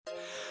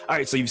All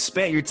right, so you've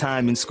spent your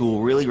time in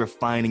school really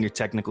refining your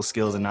technical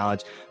skills and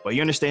knowledge, but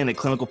you understand that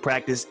clinical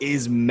practice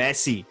is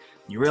messy.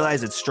 You realize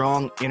that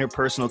strong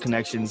interpersonal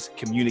connections,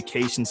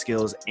 communication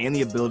skills, and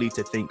the ability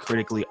to think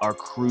critically are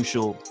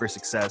crucial for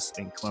success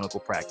in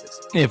clinical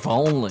practice. If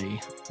only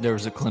there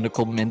was a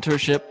clinical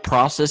mentorship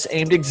process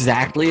aimed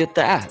exactly at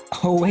that.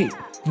 Oh wait,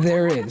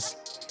 there is.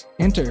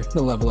 Enter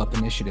the Level Up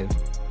Initiative,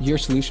 your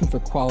solution for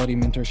quality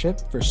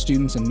mentorship for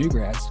students and new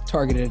grads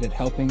targeted at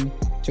helping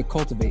to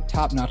cultivate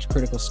top-notch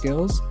critical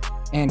skills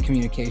and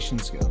communication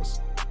skills.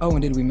 Oh,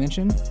 and did we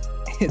mention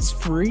it's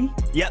free?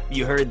 Yep,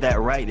 you heard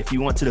that right. If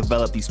you want to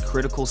develop these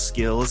critical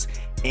skills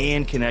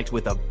and connect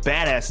with a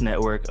badass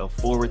network of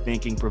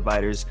forward-thinking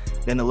providers,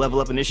 then the Level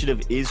Up Initiative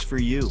is for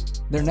you.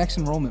 Their next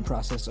enrollment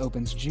process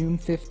opens June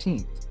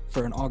 15th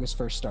for an August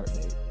 1st start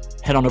date.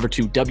 Head on over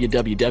to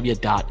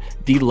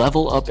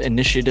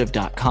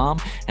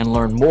www.thelevelupinitiative.com and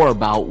learn more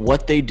about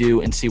what they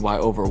do and see why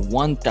over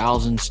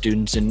 1,000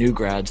 students and new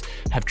grads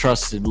have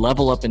trusted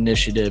Level Up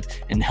Initiative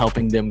in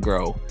helping them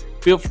grow.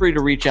 Feel free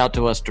to reach out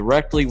to us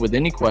directly with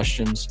any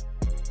questions.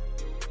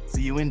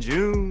 See you in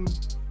June.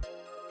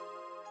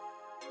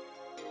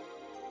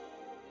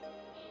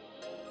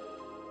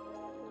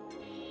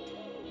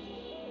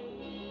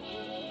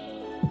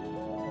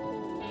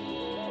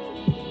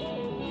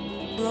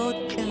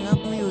 Broken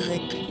up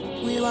music.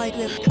 We like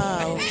this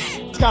style.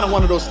 It's kind of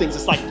one of those things.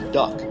 It's like the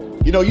duck.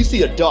 You know, you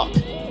see a duck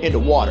in the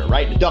water,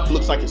 right? The duck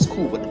looks like it's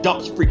cool, but the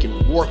duck's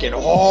freaking working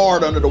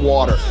hard under the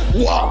water.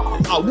 Wow,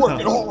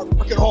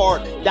 working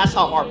hard. That's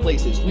how our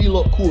place is. We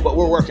look cool, but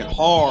we're working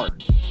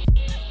hard.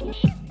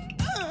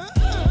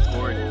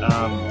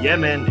 Yeah,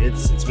 man,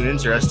 it's been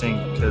interesting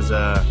because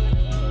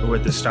we're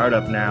with the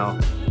startup now,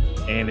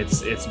 and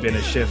it's been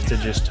a shift to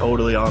just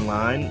totally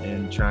online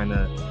and trying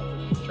to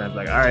be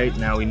like, all right,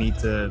 now we need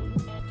to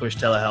push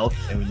telehealth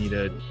and we need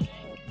to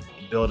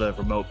build a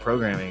remote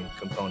programming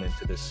component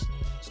to this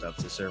stuff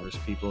to service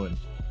people and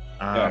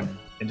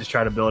just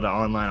try to build an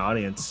online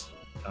audience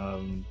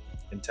in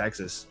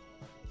Texas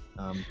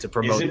to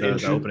promote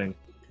the opening.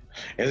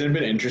 Hasn't it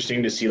been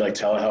interesting to see like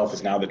telehealth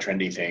is now the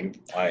trendy thing?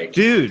 Like,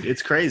 dude,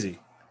 it's crazy.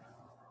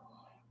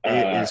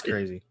 It is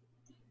crazy.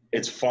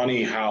 It's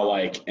funny how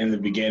like in the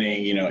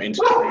beginning, you know,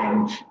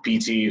 Instagram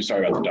PT,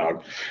 sorry about the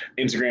dog.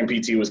 Instagram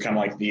PT was kind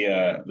of like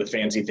the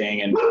fancy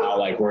thing, and now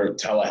like where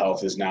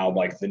telehealth is now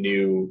like the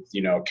new,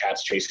 you know,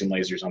 cats chasing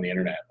lasers on the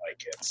internet.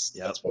 Like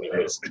that's what it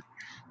is.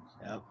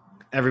 Yep.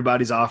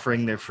 Everybody's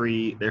offering their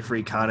free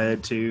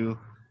content to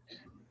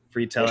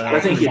free telehealth. I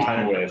think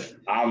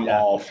I'm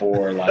all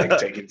for like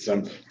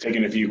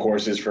taking a few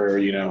courses for,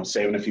 you know,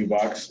 saving a few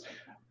bucks,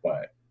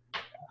 but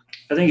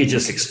I think it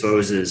just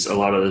exposes a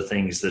lot of the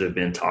things that have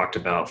been talked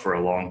about for a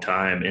long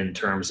time in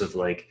terms of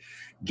like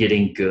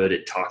getting good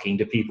at talking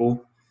to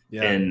people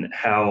and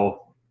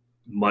how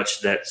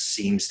much that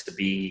seems to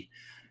be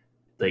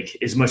like,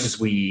 as much as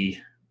we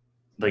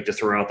like to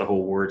throw out the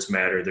whole words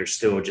matter, there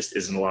still just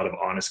isn't a lot of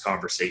honest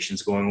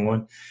conversations going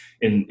on.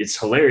 And it's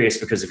hilarious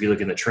because if you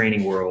look in the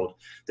training world,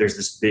 there's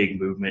this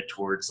big movement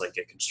towards like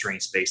a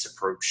constraints-based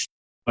approach.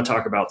 I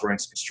talk about throwing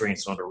some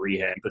constraints onto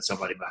rehab. You put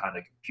somebody behind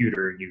a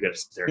computer, you got to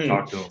sit there and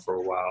talk to them for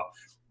a while.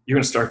 You're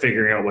going to start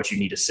figuring out what you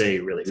need to say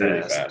really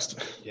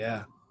fast.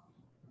 Yeah.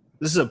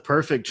 This is a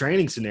perfect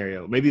training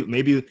scenario.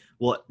 Maybe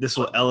this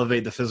will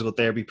elevate the physical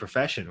therapy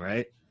profession,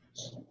 right?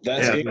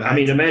 I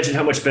mean, imagine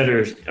how much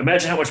better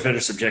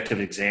subjective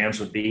exams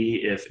would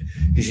be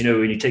because, you know,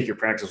 when you take your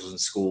practicals in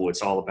school,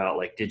 it's all about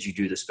like, did you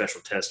do the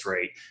special test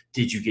right?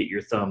 Did you get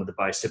your thumb in the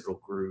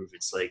bicipital groove?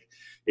 It's like,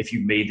 if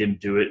you made them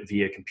do it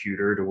via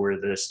computer to where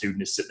the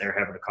student is sitting there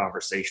having a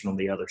conversation on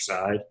the other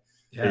side,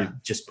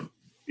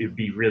 it'd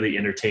be really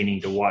entertaining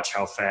to watch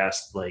how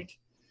fast, like,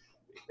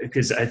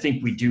 because I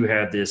think we do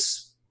have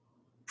this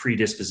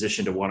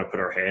predisposition to want to put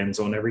our hands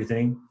on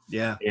everything.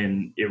 Yeah.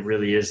 And it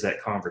really is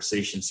that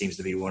conversation seems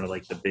to be one of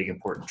like the big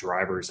important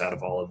drivers out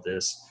of all of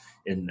this.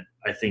 And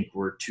I think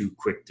we're too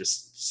quick to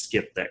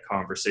skip that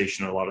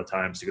conversation a lot of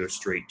times to go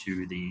straight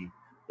to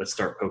let's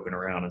start poking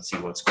around and see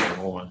what's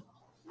going on.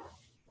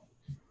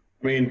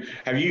 I mean,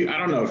 I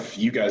don't know if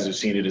you guys have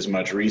seen it as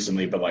much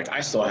recently, but like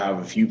I still have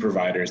a few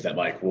providers that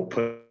like will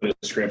put a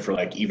script for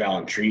like eval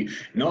and treat,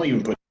 and they'll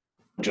even put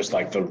just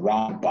like the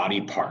wrong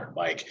body part.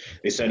 Like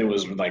they said it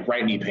was like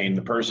right knee pain.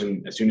 The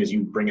person, as soon as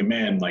you bring them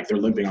in, like they're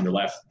limping on their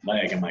left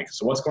leg. I'm like,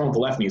 so what's going on with the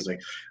left knee? He's like,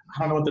 I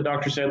don't know what the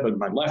doctor said, but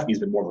my left knee's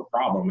been more of a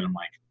problem. And I'm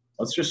like,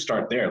 let's just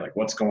start there. Like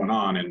what's going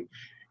on? And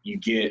you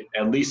get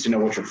at least to know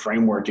what your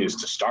framework is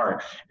to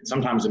start. And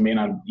sometimes it may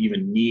not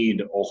even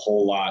need a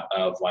whole lot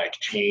of like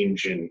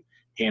change and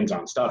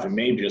hands-on stuff. It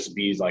may just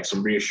be like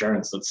some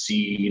reassurance. Let's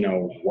see, you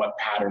know, what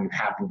pattern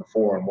happened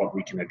before and what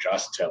we can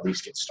adjust to at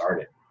least get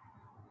started.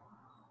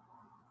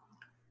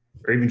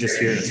 Or even just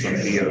hearing it's going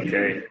to be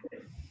okay.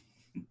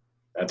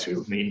 That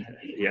too. I mean,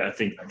 yeah, I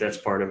think that's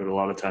part of it a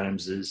lot of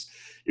times is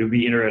it would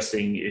be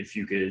interesting if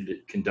you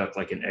could conduct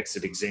like an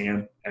exit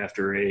exam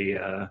after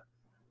a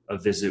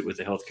visit with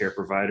a healthcare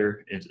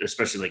provider, and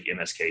especially like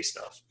MSK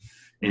stuff.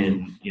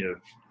 And, you know,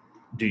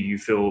 do you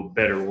feel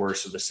better,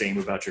 worse, or the same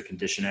about your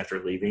condition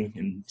after leaving,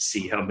 and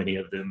see how many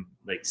of them,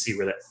 like, see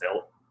where that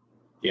felt?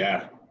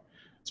 Yeah.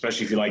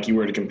 Especially if you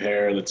were to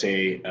compare, let's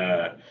say,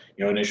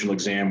 initial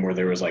exam where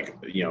there was like,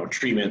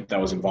 treatment that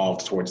was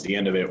involved towards the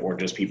end of it, or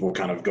just people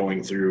kind of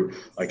going through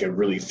like a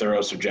really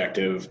thorough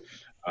subjective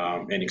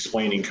and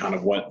explaining kind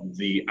of what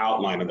the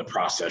outline of the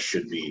process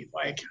should be,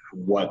 like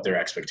what their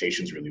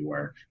expectations really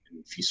were.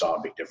 And if you saw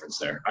a big difference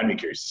there, I'd be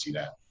curious to see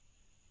that.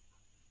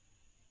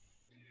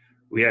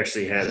 We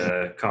actually had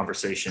a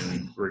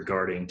conversation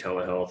regarding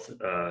telehealth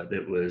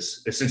that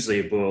was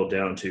essentially boiled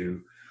down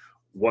to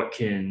what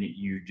can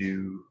you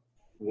do,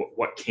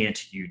 what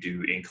can't you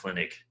do in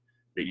clinic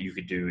that you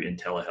could do in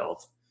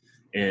telehealth.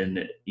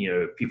 And,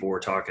 people were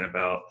talking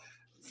about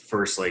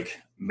first, like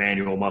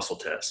manual muscle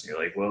tests. And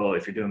you're like, well,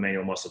 if you're doing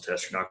manual muscle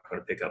tests, you're not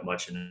going to pick up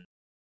much in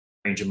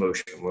range of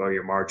motion. Well,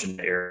 your margin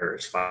of error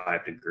is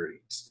 5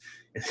 degrees.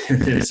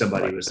 And then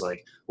somebody was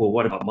like, well,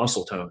 what about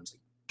muscle tones?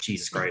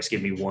 Jesus Christ,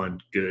 give me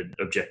one good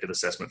objective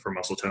assessment for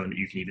muscle tone that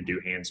you can even do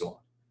hands-on.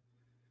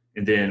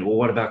 And then, well,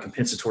 what about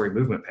compensatory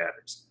movement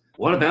patterns?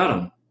 What about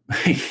them?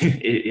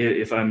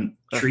 If I'm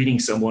treating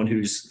someone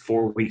who's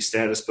 4 weeks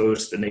status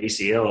post an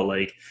ACL,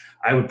 like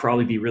I would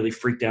probably be really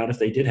freaked out if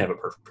they did have a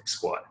perfect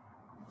squat.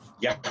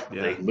 Yeah,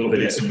 like, a little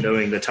bit. It's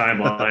knowing the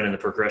timeline and the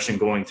progression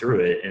going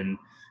through it, and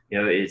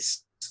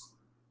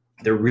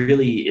there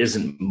really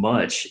isn't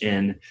much,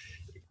 and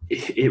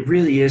it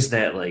really is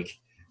that like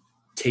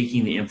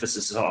taking the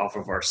emphasis off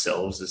of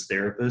ourselves as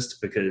therapists,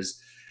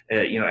 because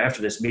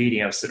after this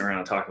meeting, I was sitting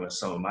around talking with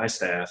some of my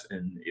staff,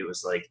 and it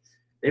was like,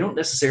 they don't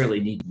necessarily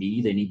need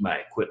me, they need my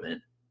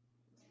equipment.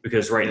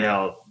 Because right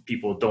now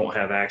people don't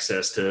have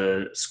access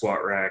to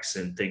squat racks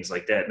and things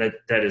like that. And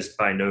that is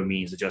by no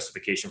means a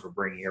justification for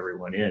bringing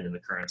everyone in the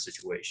current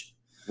situation.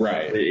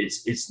 Right.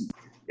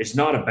 It's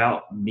not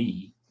about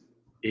me.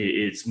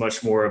 It's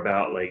much more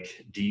about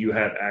like, do you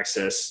have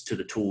access to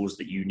the tools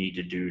that you need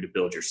to do to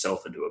build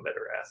yourself into a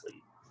better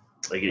athlete?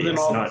 Like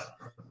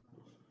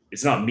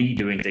it's not me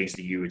doing things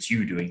to you, it's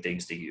you doing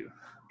things to you.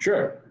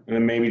 Sure. And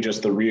then maybe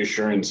just the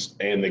reassurance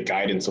and the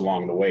guidance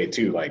along the way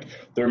too. Like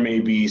there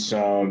may be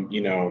some,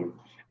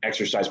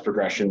 exercise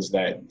progressions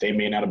that they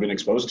may not have been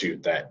exposed to,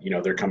 that,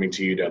 they're coming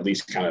to you to at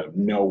least kind of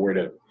know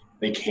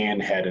they can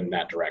head in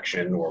that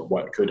direction, or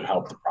what could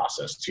help the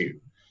process too.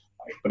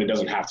 But it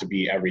doesn't have to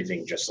be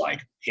everything just like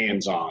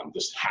hands-on.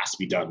 This has to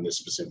be done this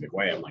specific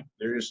way. I'm like,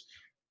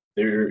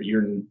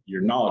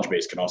 your knowledge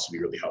base can also be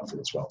really helpful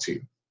as well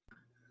too.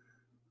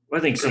 Well,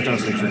 I think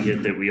sometimes we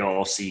forget that we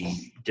all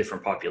see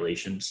different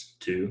populations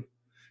too,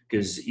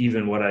 because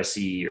even what I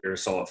see or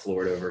saw at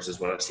Florida versus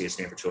what I see at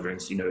Stanford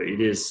Children's,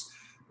 it is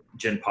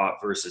Gen Pop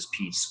versus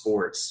Peds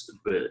sports,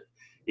 but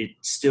it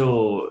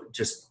still,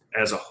 just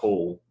as a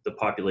whole, the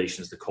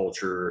populations, the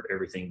culture,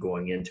 everything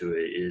going into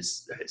it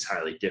it's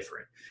highly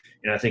different.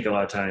 And I think a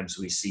lot of times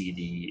we see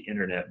the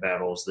internet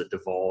battles that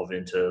devolve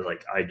into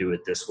like, I do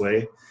it this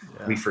way.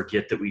 Yeah. We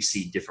forget that we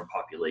see different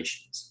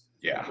populations.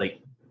 Yeah. Like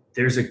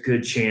there's a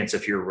good chance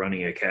if you're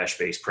running a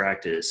cash-based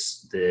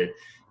practice that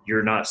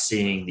you're not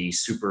seeing the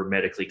super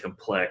medically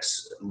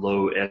complex,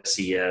 low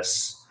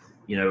SES,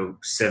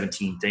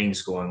 17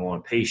 things going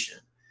on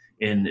patient.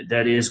 And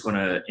that is going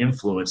to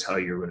influence how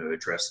you're going to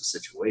address the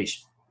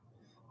situation.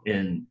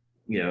 And,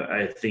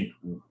 I think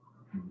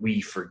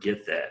we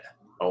forget that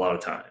a lot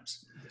of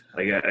times.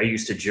 Like I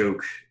used to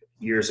joke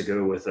years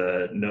ago with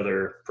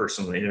another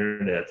person on the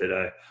internet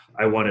that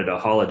I wanted a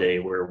holiday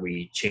where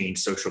we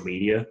changed social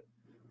media.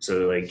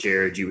 So like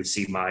Jared, you would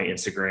see my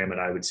Instagram and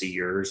I would see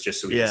yours,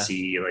 just so we could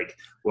see like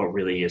what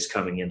really is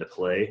coming into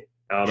play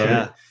out of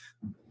it.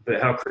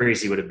 But how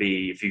crazy would it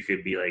be if you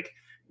could be like,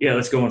 yeah,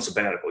 let's go on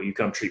sabbatical. You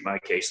come treat my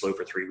caseload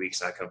for 3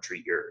 weeks and I come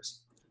treat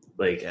yours.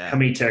 Like how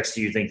many texts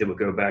do you think that would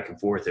go back and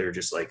forth that are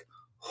just like,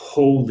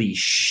 holy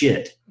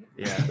shit.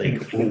 Yeah.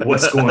 Like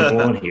what's going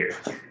on here?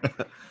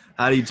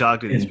 How do you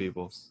talk to these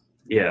people?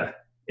 Yeah.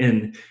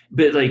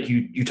 But like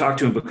you talk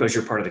to them because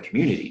you're part of the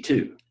community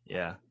too.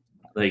 Yeah.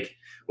 Like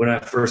when I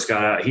first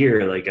got out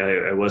here, like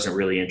I wasn't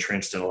really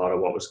entrenched in a lot of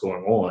what was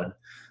going on,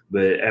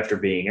 but after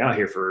being out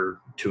here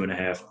for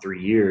 2.5,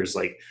 3 years,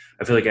 like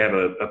I feel like I have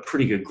a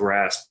pretty good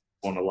grasp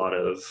on a lot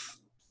of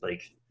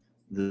like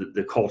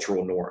the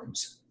cultural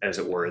norms, as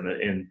it were.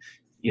 And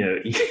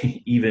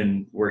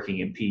even working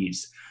in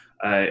peds,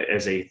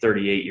 as a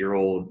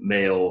 38-year-old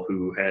male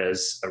who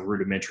has a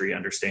rudimentary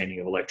understanding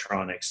of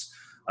electronics,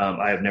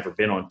 I have never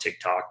been on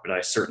TikTok, but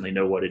I certainly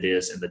know what it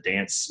is, and the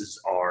dances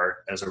are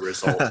as a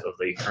result of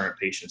the current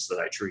patients that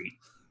I treat.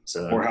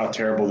 So, or how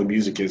terrible the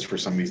music is for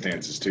some of these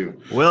dances too.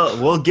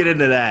 We'll get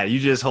into that. You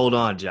just hold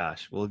on,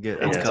 Josh. We'll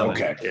get. It's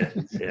coming. Okay.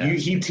 Yeah.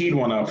 He teed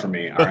one up for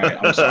me. All right.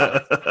 I'm sorry.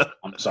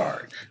 I'm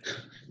sorry.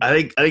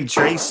 I think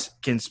Trace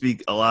can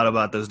speak a lot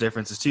about those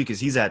differences too, because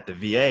he's at the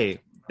VA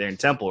there in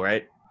Temple,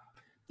 right?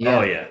 Yeah.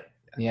 Oh yeah.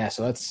 Yeah.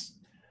 So that's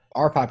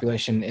our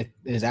population. It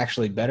is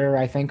actually better,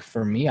 I think,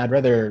 for me. I'd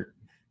rather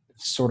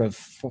sort of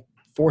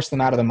force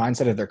them out of the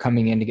mindset of they're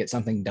coming in to get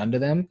something done to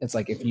them. It's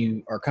like if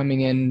you are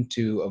coming in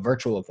to a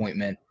virtual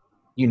appointment,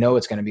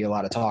 it's going to be a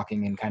lot of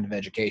talking and kind of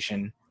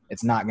education.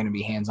 it's not going to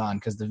be hands-on,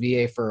 because the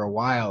VA for a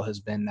while has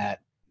been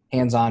that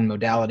hands-on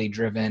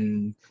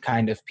modality-driven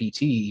kind of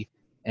PT,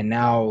 and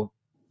now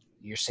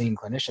you're seeing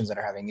clinicians that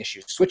are having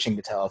issues switching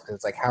to telehealth, because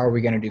it's like, how are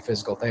we going to do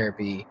physical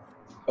therapy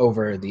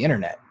over the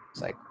internet?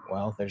 It's like,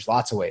 well, there's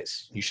lots of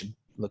ways. You should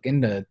look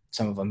into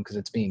some of them because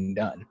it's being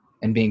done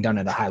and being done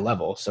at a high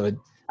level. So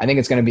I think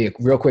it's going to be a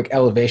real quick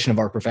elevation of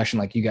our profession,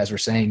 like you guys were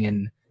saying,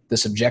 in the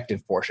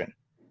subjective portion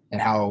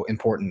and how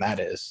important that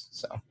is.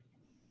 So,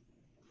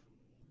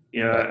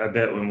 I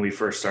bet when we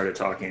first started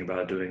talking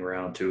about doing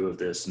round 2 of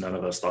this, none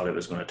of us thought it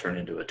was going to turn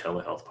into a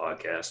telehealth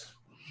podcast.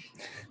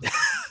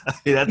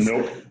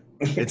 Nope.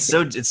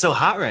 It's so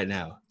hot right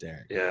now,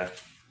 Derek. Yeah.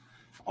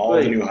 All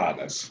the new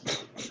hotness.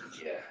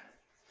 Yeah.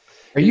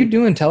 Are you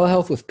doing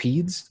telehealth with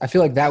peds? I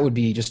feel like that would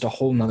be just a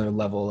whole nother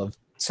level of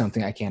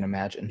something I can't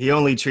imagine. He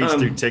only treats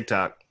through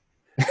TikTok.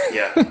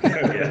 Yeah.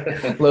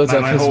 Loads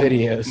up his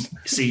videos.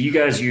 See, you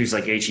guys use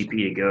like HEP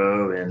to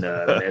go and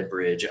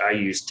MedBridge. I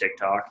use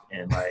TikTok,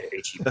 and my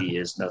HEP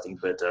is nothing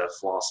but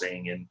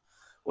flossing and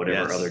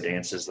whatever other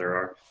dances there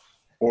are.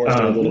 Or if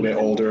they're a little bit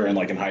older and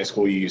like in high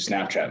school, you use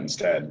Snapchat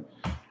instead.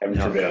 Heaven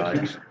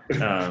forbid.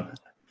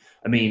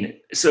 I mean,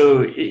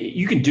 so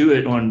you can do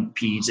it on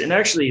peds, and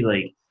actually,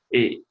 like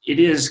it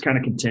is kind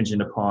of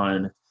contingent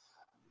upon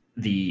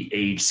the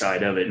age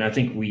side of it. And I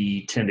think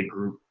we tend to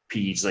group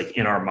peds like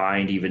in our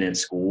mind, even in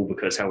school,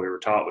 because how we were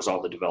taught was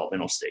all the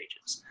developmental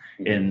stages.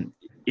 And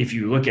if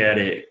you look at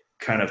it,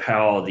 kind of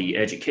how the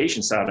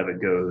education side of it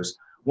goes,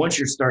 once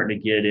you're starting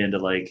to get into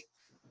like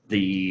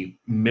the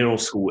middle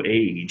school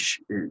age,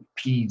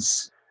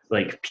 peds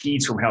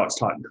from how it's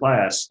taught in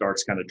class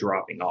starts kind of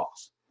dropping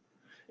off.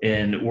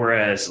 And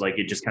whereas like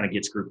it just kind of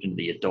gets grouped into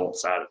the adult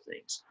side of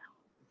things.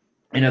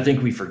 And I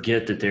think we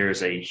forget that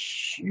there's a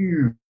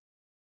huge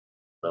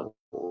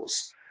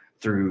levels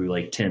through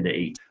like 10 to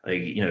 8.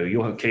 Like,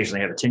 you'll occasionally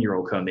have a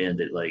 10-year-old come in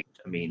that like,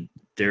 I mean,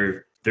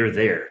 they're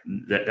there.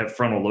 That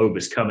frontal lobe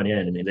is coming in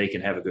and they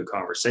can have a good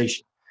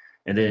conversation.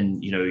 And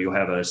then, you'll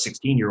have a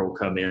 16-year-old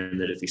come in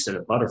that if you set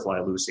a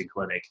butterfly loose in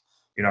clinic,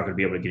 you're not going to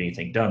be able to get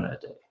anything done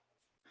that day.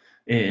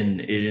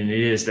 And it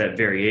is that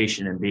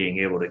variation in being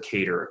able to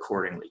cater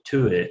accordingly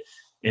to it.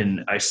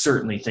 And I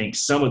certainly think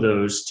some of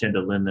those tend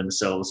to lend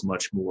themselves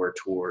much more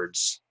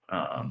towards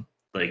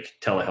like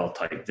telehealth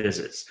type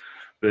visits.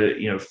 But,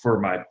 for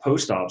my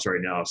post-ops right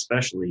now,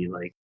 especially,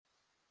 like,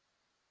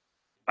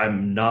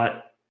 I'm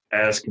not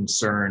as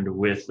concerned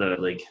with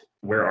like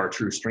where our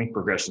true strength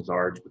progressions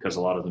are, because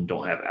a lot of them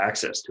don't have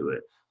access to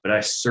it. But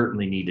I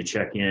certainly need to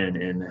check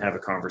in and have a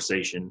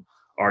conversation.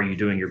 Are you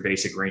doing your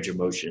basic range of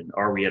motion?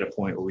 Are we at a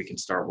point where we can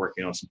start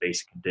working on some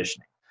basic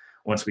conditioning?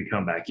 Once we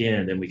come back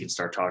in, then we can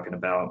start talking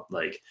about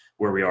like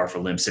where we are for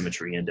limb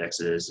symmetry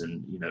indexes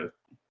and,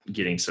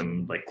 getting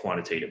some like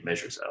quantitative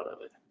measures out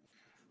of it.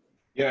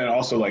 Yeah, and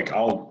also like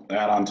I'll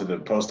add on to the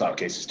post-op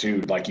cases too.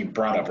 Like you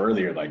brought up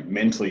earlier, like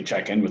mentally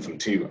check in with them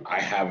too.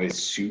 I have a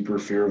super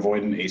fear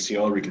avoidant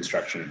ACL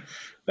reconstruction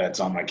that's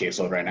on my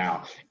caseload right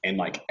now. And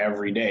like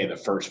every day, the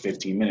first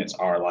 15 minutes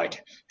are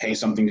like, hey,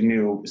 something's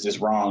new. Is this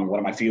wrong? What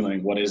am I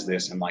feeling? What is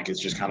this? And like, it's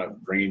just kind of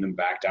bringing them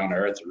back down to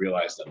earth to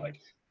realize that like,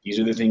 these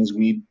are the things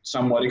we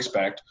somewhat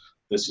expect.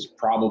 This is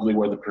probably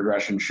where the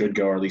progression should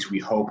go, or at least we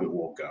hope it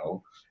will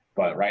go.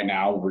 But right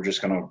now, we're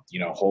just going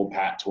to, hold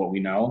pat to what we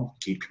know,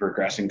 keep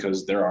progressing,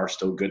 because there are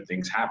still good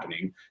things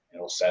happening, and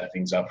it'll set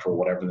things up for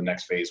whatever the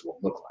next phase will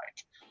look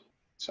like.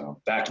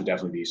 So that can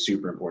definitely be a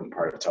super important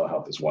part of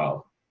telehealth as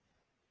well.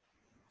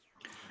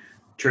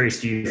 Trace,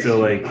 do you feel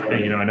like,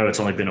 I know it's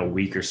only been a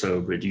week or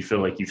so, but do you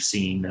feel like you've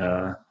seen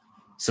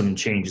some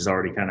changes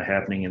already kind of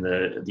happening in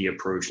the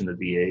approach in the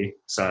VA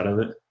side of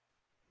it?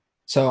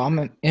 So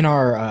I'm in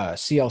our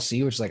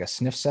CLC, which is like a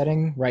sniff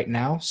setting right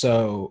now.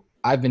 So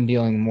I've been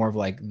dealing more of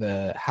like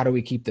the how do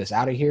we keep this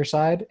out of here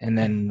side, and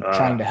then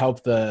trying to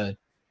help the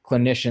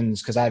clinicians,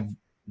 because I've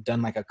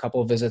done like a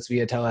couple of visits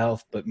via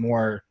telehealth, but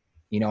more,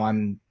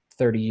 I'm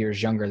 30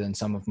 years younger than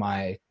some of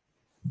my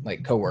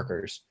like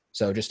coworkers.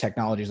 So just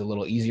technology is a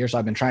little easier. So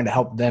I've been trying to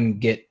help them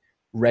get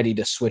ready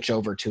to switch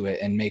over to it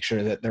and make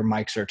sure that their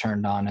mics are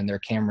turned on and their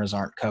cameras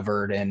aren't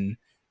covered, and,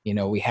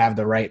 we have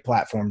the right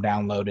platform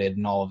downloaded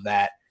and all of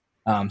that.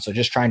 So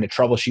just trying to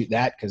troubleshoot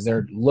that, because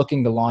they're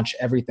looking to launch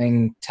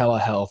everything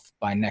telehealth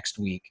by next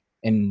week,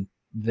 and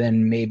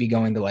then maybe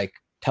going to like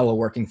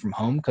teleworking from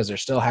home, because they're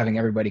still having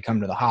everybody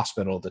come to the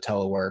hospital to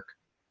telework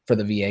for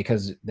the VA,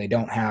 because they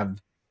don't have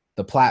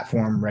the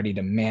platform ready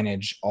to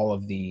manage all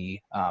of the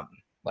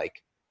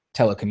like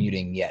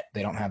telecommuting yet.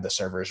 They don't have the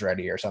servers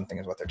ready or something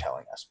is what they're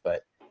telling us.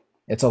 But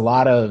it's a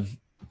lot of,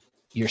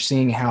 you're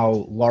seeing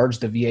how large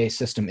the VA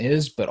system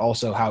is, but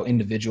also how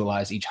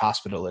individualized each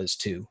hospital is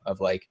too, of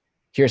like,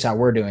 here's how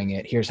we're doing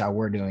it, here's how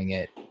we're doing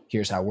it,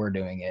 here's how we're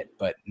doing it,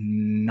 but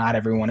not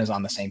everyone is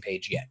on the same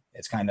page yet.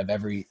 It's kind of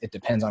it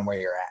depends on where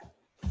you're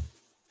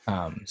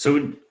at.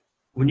 So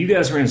when you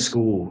guys were in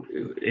school,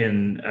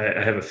 and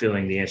I have a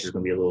feeling the answer is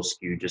going to be a little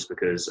skewed just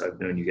because I've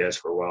known you guys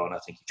for a while, and I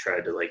think you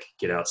tried to like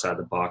get outside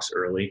the box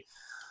early,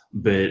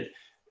 but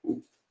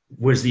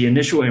was the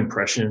initial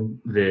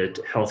impression that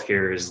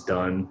healthcare is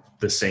done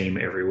the same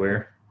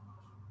everywhere?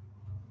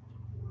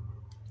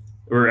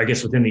 or I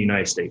guess within the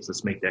United States,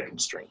 let's make that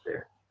constraint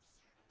there.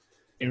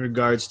 In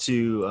regards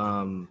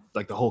to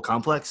like the whole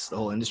complex, the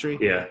whole industry.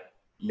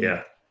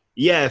 Yeah.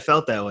 It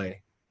felt that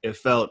way. It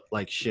felt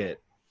like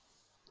shit.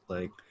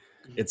 Like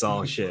it's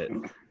all shit.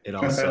 It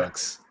all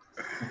sucks.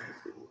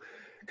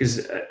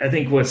 Because I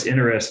think what's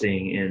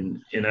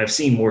interesting, and I've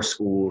seen more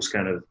schools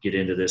kind of get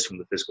into this from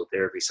the physical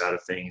therapy side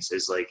of things,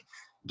 is like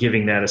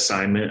giving that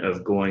assignment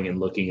of going and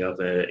looking up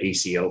a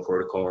ACL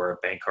protocol or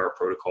a Bankart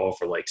protocol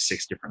for like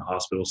 6 different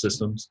hospital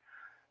systems,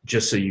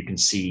 just so you can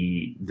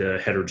see the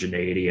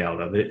heterogeneity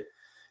out of it.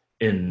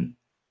 And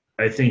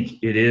I think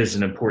it is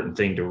an important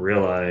thing to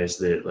realize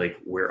that like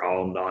we're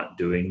all not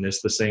doing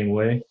this the same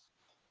way.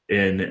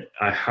 And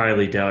I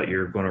highly doubt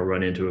you're going to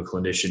run into a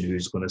clinician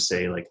who's going to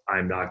say like,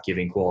 I'm not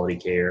giving quality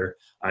care,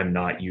 I'm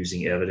not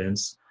using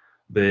evidence.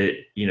 But,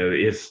 you know,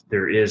 if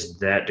there is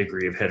that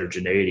degree of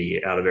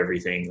heterogeneity out of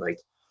everything, like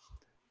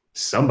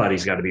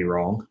somebody's got to be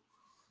wrong.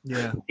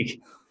 Yeah.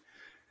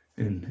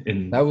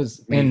 And that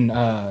was in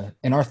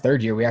our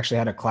third year, we actually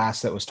had a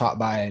class that was taught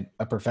by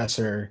a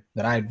professor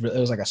it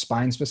was like a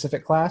spine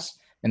specific class.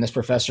 And this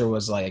professor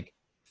was like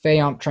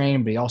FAOMP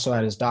trained, but he also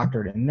had his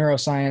doctorate in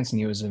neuroscience, and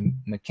he was a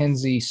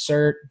McKinsey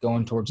cert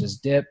going towards his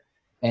DIP.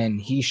 And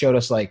he showed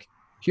us like,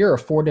 here are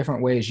 4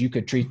 different ways you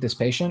could treat this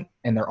patient,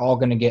 and they're all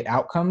going to get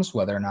outcomes,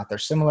 whether or not they're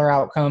similar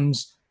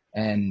outcomes,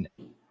 and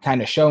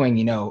kind of showing,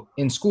 you know,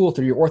 in school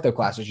through your ortho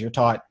classes, you're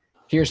taught,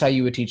 here's how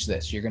you would teach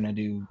this. You're going to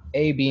do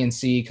A, B, and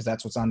C because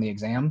that's what's on the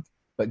exam.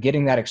 But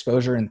getting that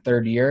exposure in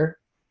third year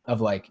of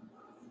like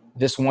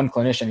this one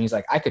clinician, he's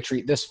like, I could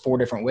treat this 4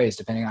 different ways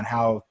depending on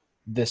how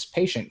this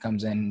patient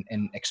comes in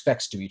and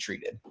expects to be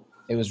treated.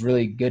 It was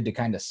really good to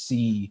kind of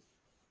see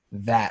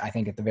that, I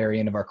think, at the very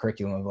end of our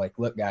curriculum of like,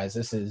 look, guys,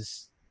 this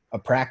is a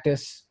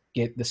practice.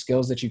 Get the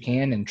skills that you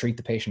can and treat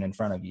the patient in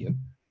front of you.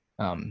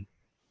 I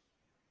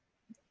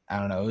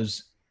don't know. It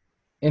was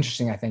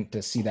interesting, I think,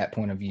 to see that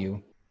point of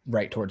view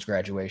right towards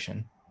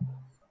graduation.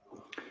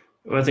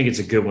 Well, I think it's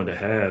a good one to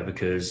have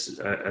because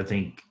I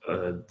think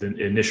the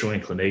initial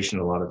inclination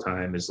a lot of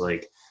time is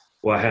like,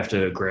 well, I have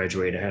to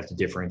graduate. I have to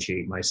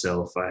differentiate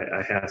myself.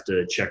 I have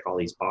to check all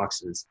these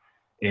boxes.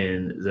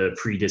 And the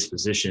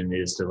predisposition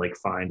is to like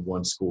find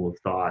one school of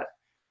thought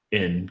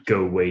and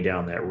go way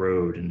down that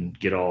road and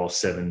get all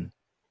 7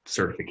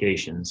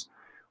 certifications.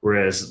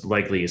 Whereas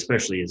likely,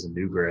 especially as a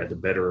new grad, the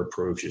better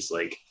approach is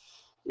like,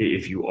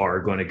 if you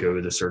are going to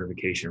go the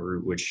certification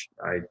route, which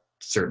I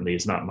certainly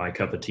is not my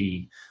cup of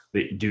tea,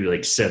 but do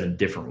like 7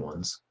 different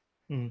ones.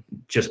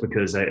 Just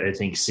because I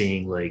think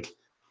seeing like,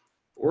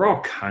 we're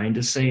all kind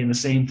of saying the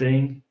same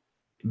thing,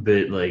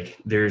 but like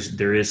there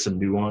is some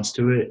nuance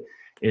to it.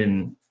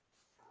 And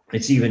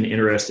it's even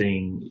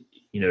interesting,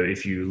 you know,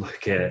 if you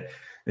look at,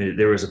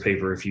 there was a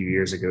paper a few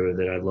years ago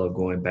that I love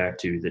going back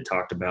to that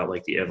talked about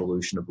like the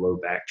evolution of low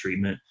back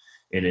treatment.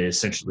 And it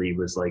essentially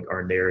was like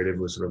our narrative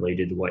was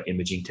related to what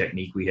imaging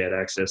technique we had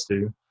access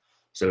to.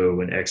 So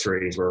when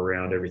x-rays were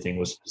around, everything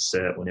was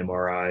cassette. When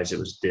MRIs, it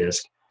was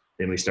disc.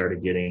 Then we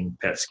started getting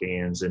PET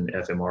scans and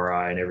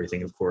fMRI, and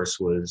everything, of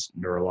course, was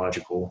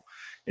neurological.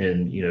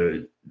 And, you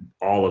know,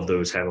 all of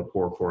those have a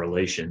poor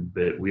correlation,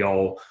 but we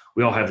all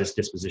have this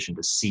disposition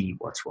to see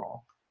what's wrong.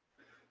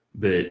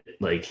 But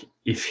like,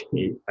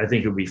 I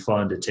think it would be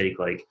fun to take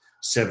like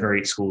 7 or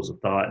 8 schools of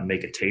thought and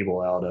make a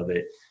table out of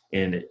it.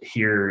 And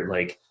here,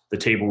 like the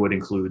table would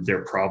include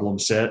their problem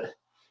set,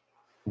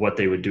 what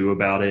they would do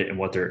about it, and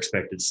what their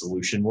expected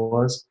solution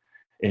was.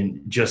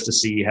 And just to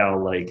see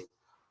how like,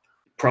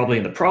 probably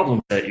in the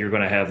problem set, you're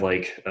going to have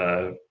like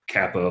a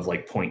kappa of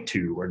like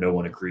 0.2 where no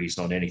one agrees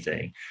on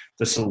anything.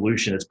 The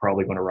solution is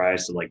probably going to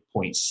rise to like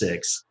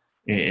 0.6.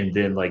 And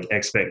then like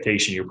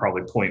expectation, you're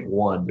probably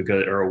 0.1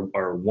 because, or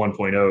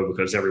 1.0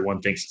 because everyone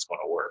thinks it's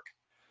going to work.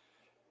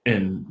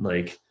 And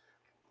like,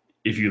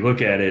 if you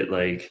look at it,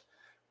 like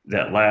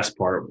that last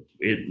part,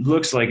 it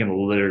looks like in the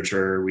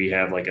literature, we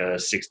have like a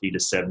 60 to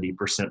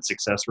 70%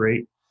 success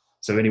rate.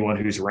 So anyone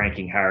who's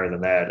ranking higher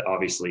than that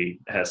obviously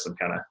has some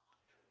kind of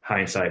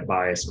hindsight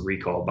bias and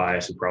recall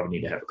bias we probably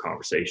need to have a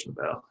conversation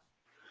about.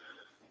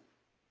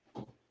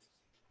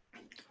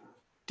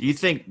 Do you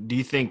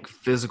think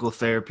physical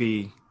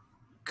therapy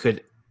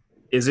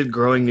is it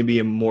growing to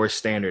be more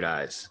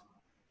standardized?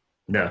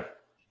 No.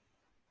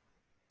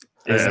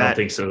 I don't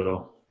think so at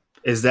all.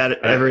 Is that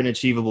ever an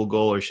achievable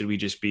goal, or are we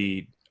just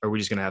going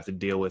to have to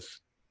deal with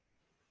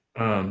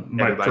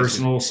my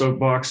personal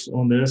soapbox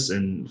on this,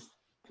 and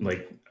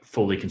like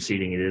fully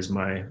conceding it is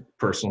my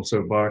personal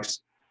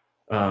soapbox,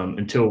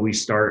 until we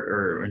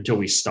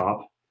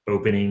stop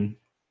opening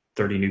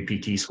 30 new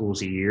PT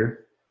schools a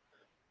year,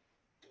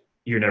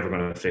 you're never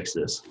going to fix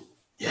this.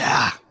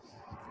 Yeah.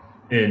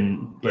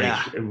 And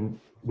like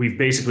we've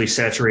basically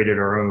saturated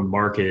our own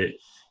market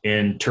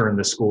and turned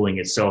the schooling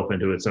itself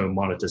into its own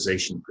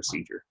monetization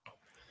procedure.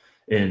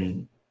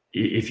 And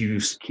if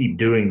you keep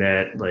doing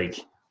that, like,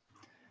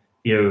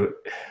 you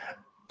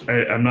know,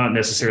 I'm not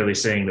necessarily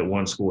saying that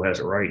one school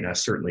has it right, and I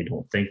certainly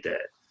don't think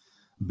that.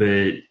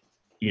 But,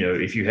 you know,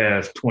 if you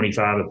have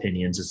 25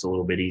 opinions, it's a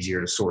little bit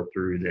easier to sort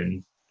through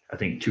than I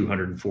think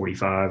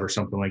 245 or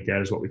something like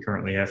that is what we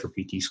currently have for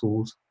PT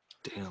schools.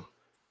 Damn.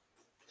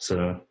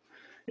 So,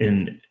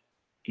 and,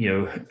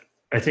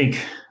 I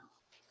think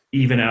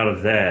even out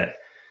of that,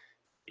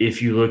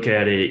 if you look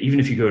at it, even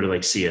if you go to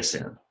like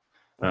CSM,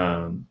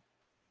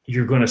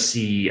 you're going to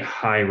see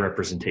high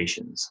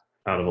representations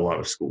out of a lot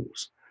of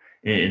schools.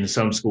 In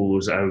some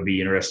schools, I would be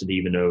interested to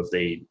even know if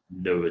they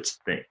know it's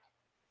a thing.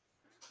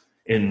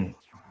 And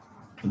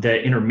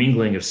that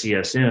intermingling of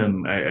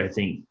CSM, I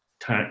think,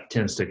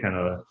 tends to kind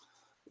of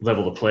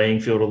level the playing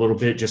field a little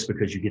bit, just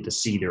because you get to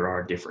see there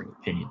are differing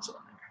opinions on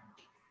there.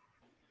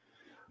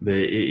 But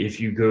if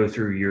you go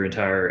through your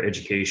entire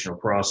educational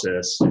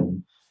process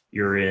and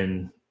you're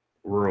in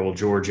rural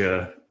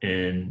Georgia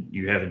and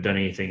you haven't done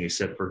anything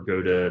except for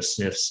go to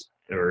SNFs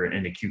or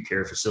in acute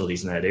care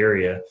facilities in that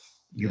area,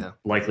 you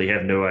likely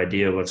have no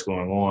idea what's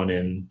going on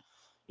in,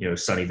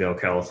 Sunnyvale,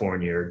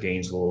 California, or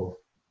Gainesville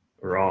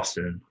or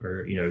Austin,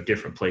 or,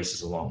 different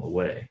places along the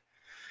way.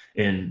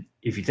 And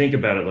if you think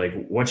about it, like,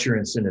 what's your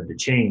incentive to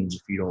change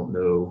if you don't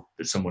know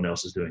that someone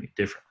else is doing it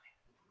differently?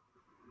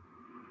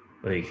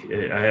 Like,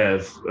 I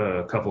have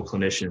a couple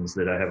clinicians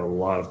that I have a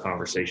lot of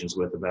conversations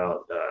with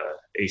about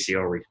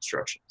ACL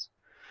reconstructions,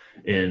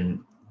 and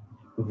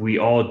we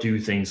all do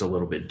things a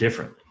little bit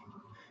differently.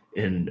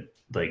 And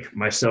like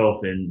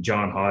myself and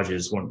John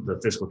Hodges, one of the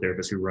physical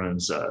therapists who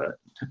runs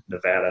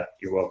Nevada,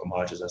 you're welcome,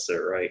 Hodges, I said it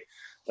right,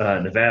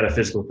 Nevada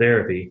Physical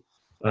Therapy,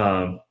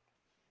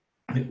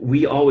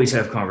 we always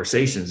have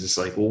conversations. It's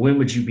like, well, when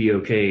would you be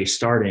okay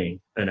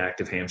starting an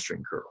active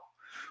hamstring curl?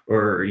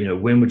 Or,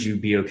 when would you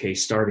be okay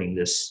starting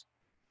this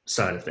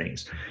side of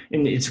things?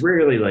 And it's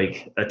rarely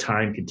like a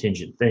time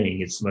contingent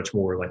thing. It's much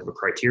more like a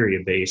criteria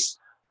based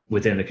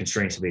within the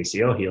constraints of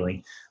ACL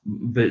healing.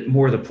 But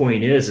more the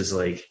point is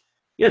like,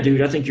 yeah,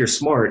 dude, I think you're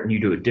smart and you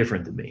do it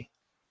different than me.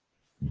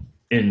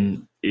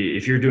 And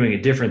if you're doing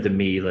it different than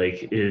me,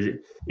 like,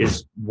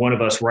 is one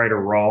of us right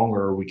or wrong,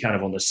 or are we kind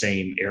of on the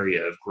same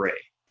area of gray?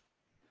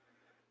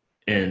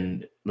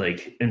 And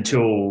like,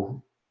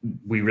 until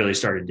we really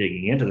started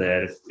digging into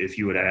that, if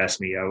you would have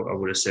asked me, I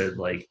would have said,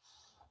 like,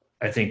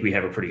 I think we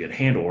have a pretty good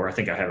handle, or I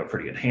think I have a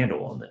pretty good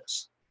handle on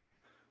this.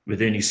 But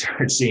then you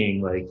start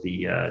seeing like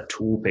the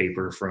tool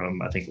paper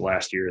from, I think,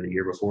 last year or the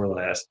year before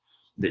last,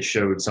 that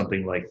showed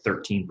something like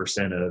 13%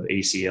 of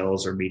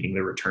ACLs are meeting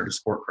their return to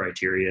sport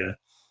criteria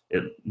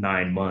at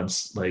 9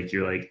 months. Like,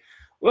 you're like,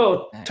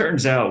 well, it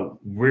turns out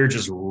we're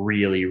just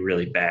really,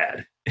 really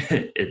bad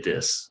at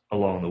this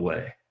along the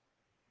way.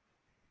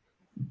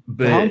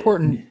 But how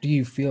important do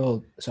you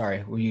feel,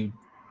 sorry, were you?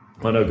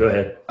 Oh, no, go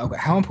ahead. Okay.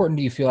 How important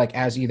do you feel like,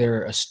 as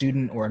either a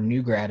student or a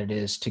new grad, it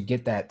is to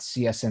get that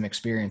CSM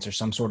experience or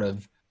some sort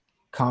of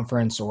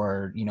conference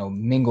or,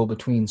 mingle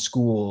between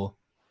school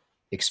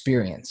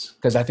experience?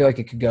 Because I feel like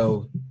it could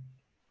go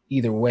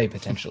either way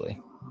potentially.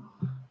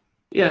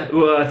 Yeah.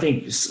 Well, I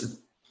think,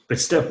 but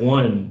step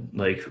one,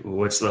 like,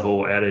 what's the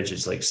whole adage?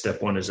 It's like,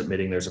 step one is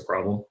admitting there's a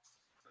problem.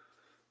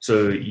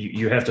 So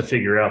you have to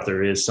figure out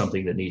there is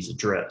something that needs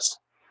addressed.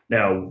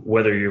 Now,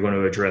 whether you're going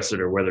to address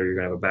it or whether you're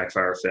going to have a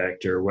backfire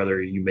effect or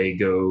whether you may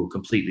go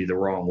completely the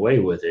wrong way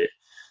with it,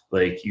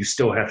 like, you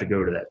still have to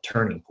go to that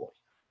turning point.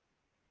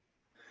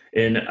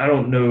 And I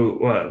don't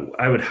know,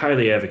 I would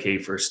highly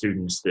advocate for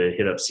students to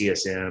hit up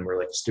CSM or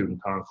like a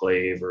student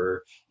conclave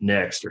or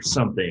Next or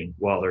something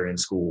while they're in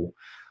school,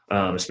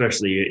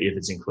 especially if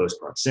it's in close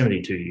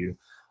proximity to you.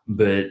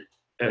 But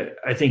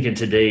I think in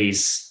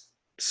today's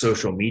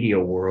social media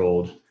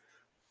world,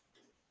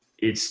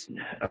 I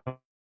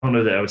don't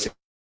know that I would say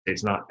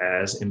it's not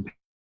as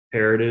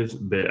imperative,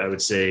 but I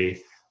would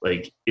say,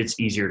 like, it's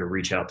easier to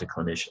reach out to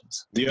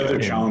clinicians. The other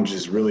challenge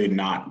is really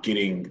not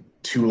getting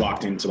too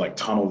locked into like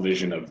tunnel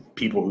vision of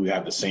people who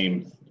have the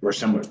same or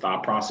similar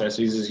thought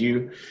processes as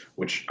you,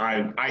 which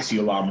I see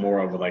a lot more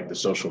of like the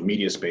social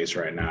media space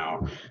right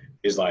now.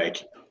 Is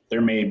like,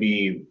 there may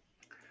be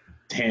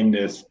 10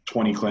 to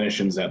 20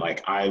 clinicians that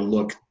like I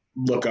look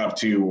up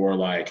to, or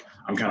like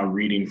I'm kind of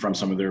reading from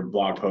some of their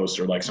blog posts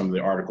or like some of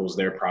the articles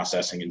they're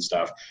processing and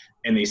stuff,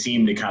 and they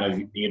seem to kind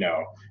of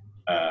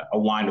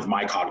align with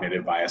my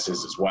cognitive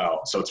biases as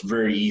well. So it's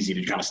very easy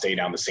to kind of stay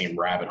down the same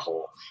rabbit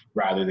hole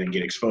rather than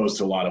get exposed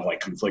to a lot of like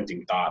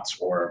conflicting thoughts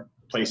or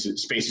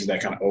spaces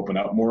that kind of open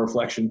up more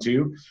reflection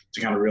to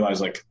kind of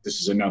realize like, this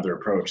is another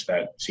approach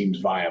that seems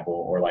viable,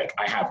 or like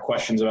I have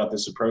questions about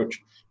this approach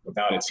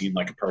without it seeming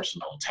like a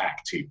personal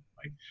attack too.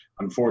 Like,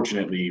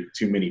 unfortunately,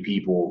 too many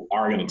people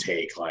are going to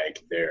take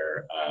like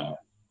their,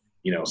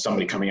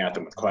 somebody coming at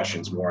them with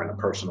questions more in a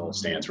personal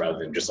stance rather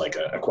than just like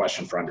a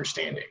question for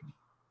understanding.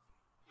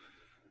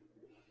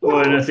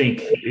 Well, and I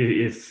think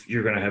if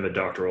you're going to have a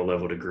doctoral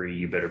level degree,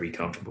 you better be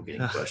comfortable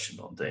getting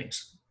questioned on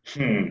things.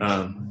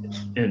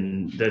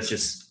 And that's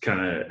just kind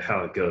of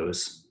how it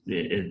goes,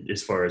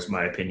 as far as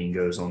my opinion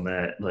goes on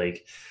that.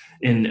 Like,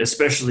 and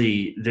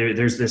especially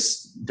there's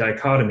this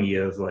dichotomy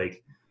of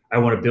like, I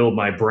want to build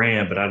my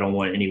brand, but I don't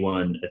want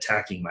anyone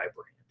attacking my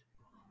brand.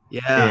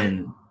 Yeah.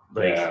 And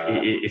like,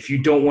 if you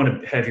don't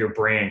want to have your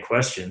brand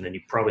questioned, then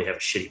you probably have a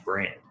shitty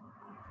brand.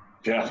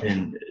 Yeah.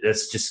 And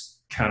that's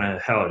just kind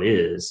of how it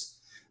is.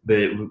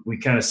 but we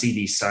kind of see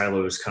these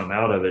silos come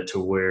out of it to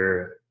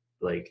where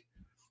like,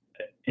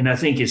 and I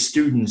think as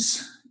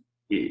students,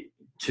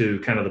 to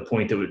kind of the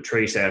point that what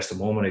Trace asked a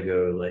moment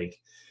ago, like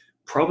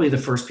probably the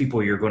first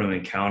people you're going to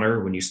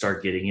encounter when you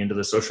start getting into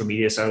the social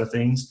media side of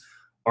things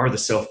are the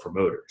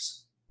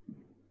self-promoters.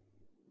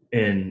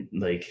 And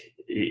like,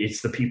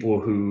 it's the people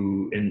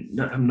who, and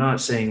I'm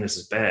not saying this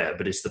is bad,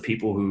 but it's the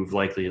people who've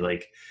likely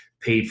like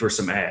paid for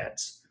some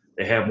ads.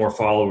 They have more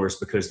followers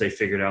because they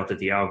figured out that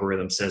the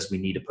algorithm says we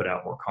need to put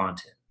out more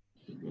content.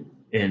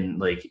 And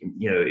like,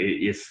 you know,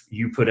 if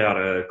you put out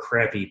a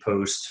crappy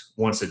post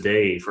once a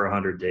day for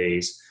 100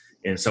 days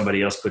and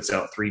somebody else puts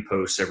out 3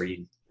 posts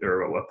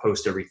or a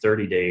post every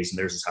 30 days and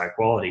there's this high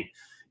quality,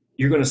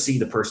 you're going to see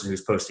the person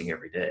who's posting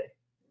every day.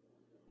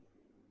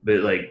 But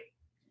like,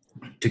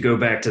 to go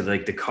back to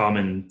like the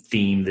common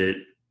theme that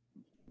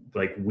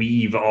like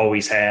we've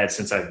always had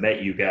since I've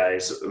met you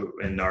guys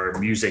in our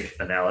music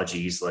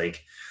analogies,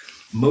 like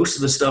most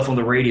of the stuff on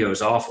the radio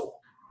is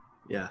awful.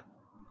 Yeah.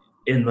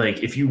 And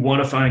like, if you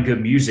want to find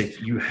good music,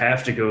 you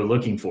have to go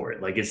looking for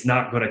it. Like, it's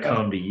not going to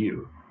come to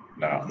you.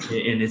 No.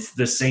 And it's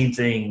the same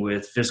thing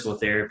with physical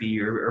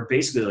therapy or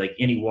basically like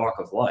any walk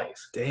of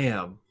life.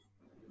 Damn.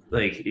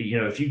 Like, you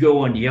know, if you go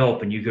on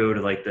Yelp and you go to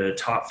like the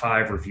top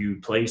 5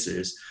 reviewed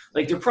places,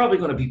 like they're probably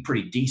going to be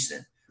pretty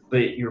decent,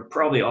 but you're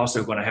probably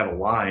also going to have a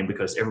line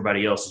because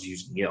everybody else is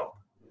using Yelp.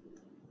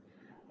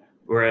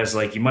 Whereas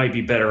like you might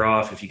be better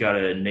off if you got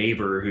a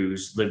neighbor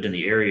who's lived in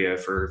the area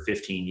for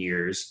 15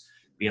 years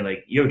being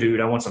like, yo, dude,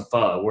 I want some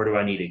pho. Where do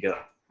I need to go?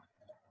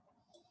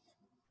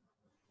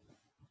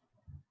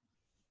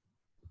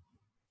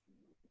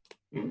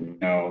 You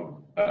know,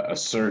 a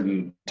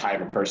certain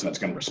type of person that's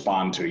going to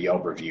respond to a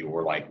Yelp review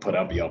or like put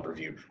up a Yelp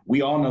review.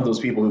 We all know those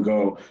people who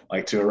go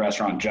like to a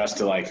restaurant just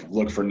to like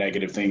look for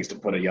negative things to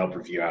put a Yelp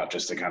review out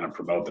just to kind of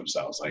promote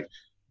themselves. Like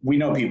we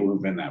know people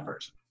who've been that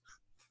person.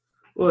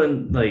 Well,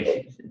 and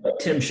like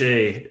Tim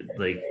Shea,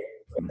 like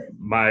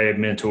my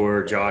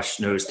mentor,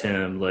 Josh knows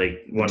Tim,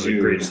 like one of the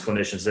greatest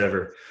clinicians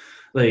ever.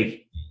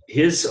 Like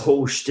his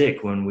whole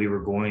shtick when we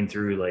were going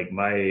through like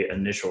my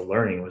initial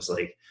learning was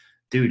like,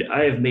 dude,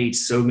 I have made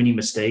so many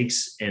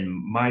mistakes, and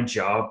my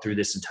job through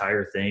this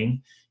entire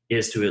thing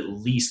is to at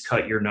least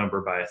cut your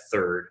number by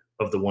 1/3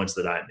 of the ones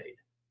that I made.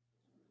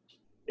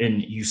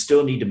 And you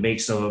still need to make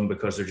some of them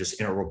because they're just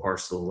integral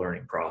parts of the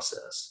learning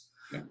process.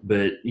 Yeah.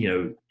 But, you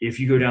know, if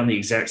you go down the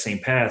exact same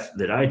path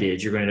that I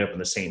did, you're going to end up in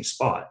the same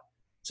spot.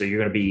 So you're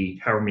going to be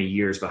however many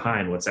years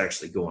behind what's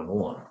actually going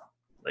on.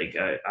 Like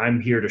I'm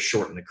here to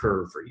shorten the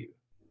curve for you.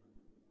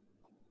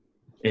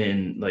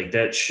 And like,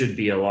 that should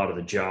be a lot of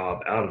the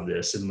job out of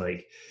this. And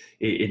like,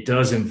 it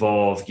does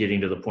involve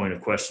getting to the point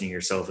of questioning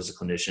yourself as a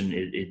clinician.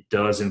 It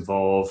does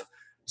involve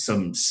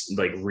some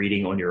like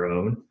reading on your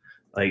own,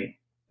 like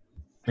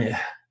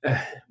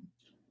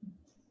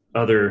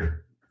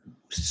other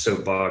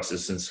soapboxes,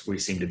 since we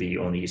seem to be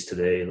on these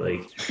today.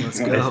 Like, let's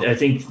go. I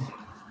think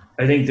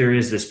there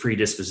is this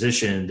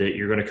predisposition that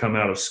you're going to come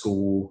out of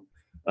school.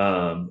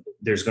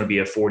 There's going to be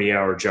a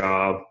 40-hour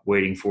job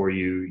waiting for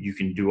you. You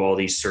can do all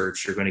these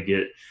certs. You're going to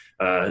get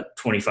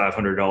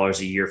 $2,500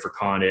 a year for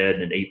Con Ed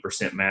and an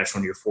 8% match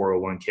on your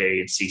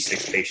 401k and see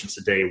 6 patients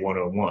a day,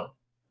 one-on-one.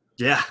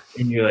 Yeah.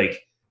 And you're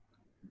like,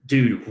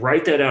 dude,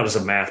 write that out as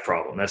a math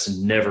problem. That's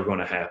never going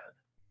to happen.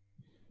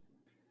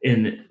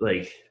 And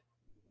like,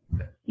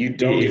 you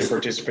don't get a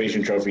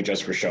participation trophy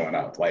just for showing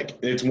up. Like,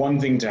 it's one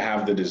thing to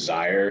have the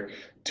desire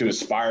to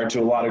aspire to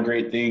a lot of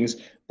great things,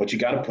 but you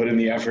got to put in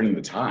the effort and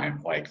the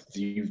time. Like,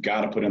 you've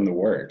got to put in the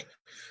work.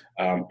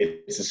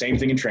 It's the same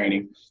thing in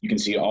training. You can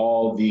see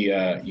all the,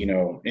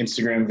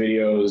 Instagram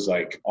videos,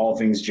 like all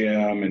things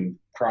gym and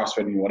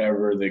CrossFit and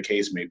whatever the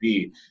case may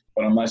be.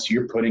 But unless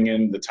you're putting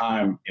in the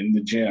time in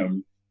the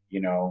gym,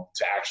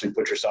 to actually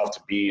put yourself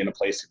to be in a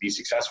place to be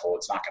successful,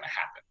 it's not going to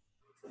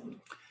happen.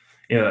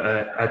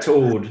 Yeah, I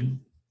told,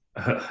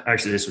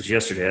 actually this was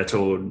yesterday, I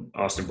told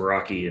Austin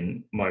Baraki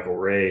and Michael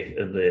Ray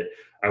that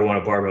I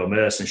want a barbell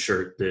medicine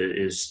shirt that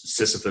is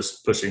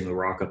Sisyphus pushing the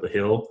rock up a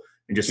hill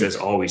and just says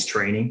always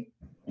training.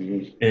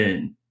 Mm-hmm.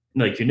 And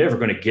like, you're never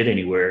going to get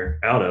anywhere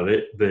out of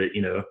it, but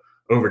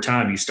over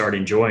time you start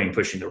enjoying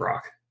pushing the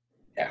rock.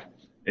 Yeah.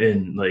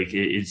 And like,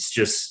 it's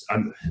just,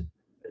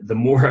 the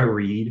more I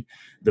read,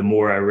 the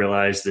more I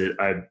realize that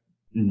I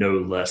know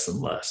less and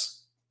less.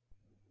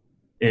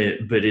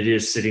 But it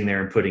is sitting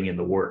there and putting in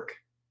the work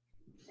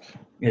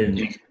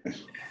and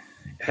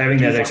having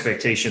that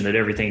expectation that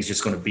everything's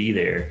just going to be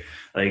there.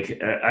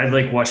 Like, I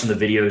like watching the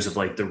videos of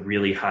like the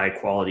really high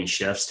quality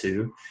chefs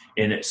too.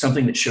 And it's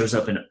something that shows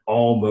up in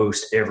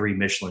almost every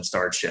Michelin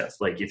starred chef.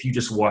 Like, if you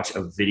just watch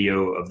a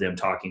video of them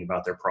talking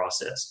about their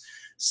process,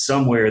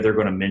 somewhere they're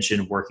going to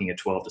mention working a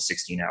 12 to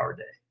 16 hour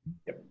day.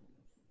 Yep.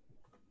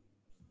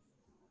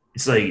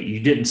 It's like, you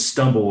didn't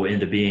stumble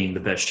into being the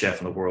best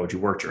chef in the world. You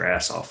worked your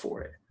ass off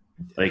for it.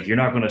 Like, you're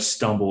not going to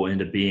stumble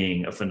into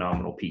being a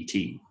phenomenal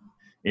PT.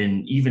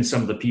 And even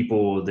some of the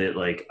people that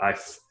like I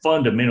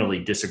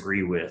fundamentally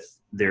disagree with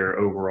their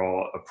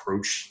overall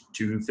approach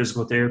to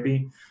physical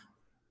therapy,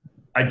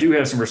 I do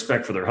have some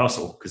respect for their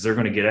hustle because they're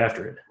going to get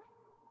after it.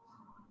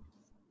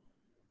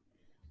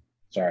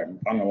 Sorry,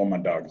 I don't know what my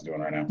dog is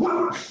doing right now.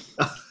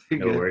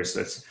 No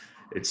worries.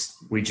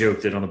 We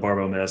joked that on the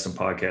Barbell Medicine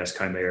podcast,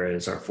 Chimera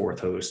is our fourth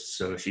host,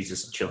 so she's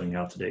just chilling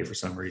out today for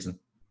some reason.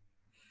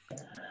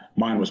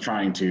 Mine was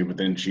trying to, but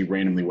then she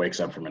randomly wakes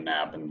up from a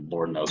nap, and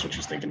Lord knows what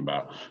she's thinking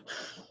about.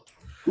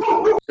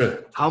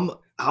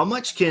 How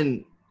much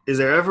is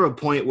there ever a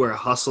point where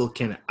hustle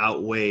can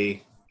outweigh,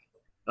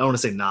 I don't want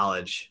to say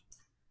knowledge,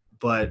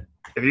 but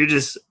if you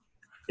just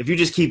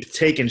keep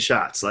taking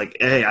shots, like,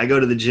 hey, I go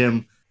to the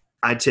gym,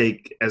 I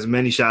take as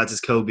many shots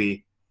as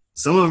Kobe,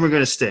 some of them are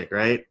going to stick,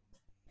 right?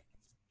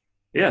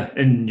 Yeah,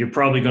 and you're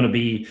probably going to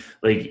be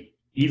like,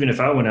 even if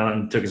I went out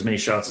and took as many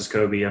shots as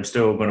Kobe, I'm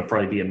still going to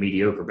probably be a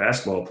mediocre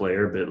basketball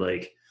player. But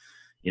like,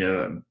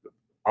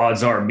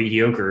 odds are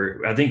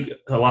mediocre. I think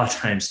a lot of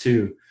times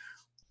too,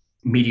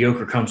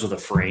 mediocre comes with a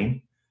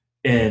frame,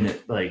 and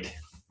like,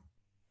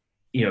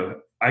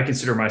 I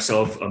consider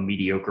myself a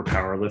mediocre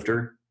power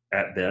lifter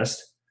at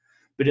best.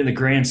 But in the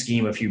grand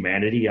scheme of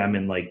humanity, I'm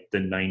in like the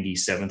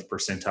 97th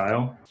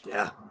percentile.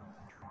 Yeah.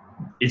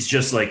 It's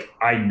just like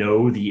I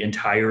know the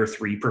entire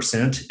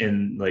 3%,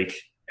 and like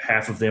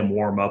half of them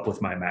warm up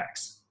with my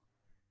max.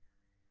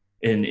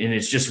 And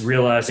it's just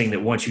realizing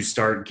that once you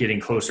start getting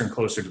closer and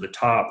closer to the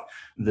top,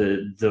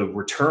 the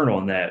return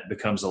on that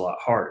becomes a lot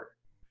harder.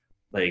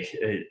 Like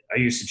I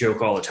used to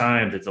joke all the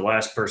time that the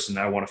last person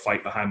I want to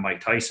fight behind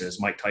Mike Tyson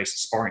is Mike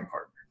Tyson's sparring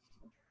partner.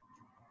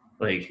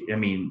 Like, I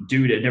mean,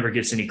 dude that never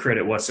gets any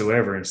credit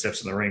whatsoever and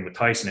steps in the ring with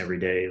Tyson every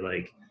day.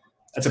 Like,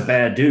 that's a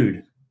bad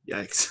dude.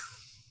 Yikes.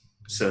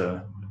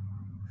 So,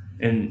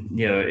 and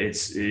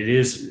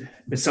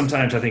but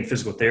sometimes I think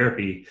physical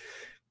therapy,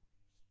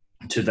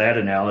 to that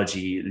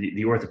analogy,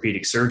 the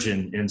orthopedic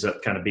surgeon ends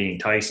up kind of being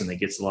Tyson that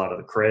gets a lot of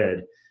the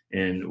cred,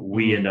 and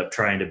we end up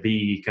trying to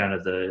be kind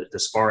of the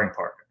sparring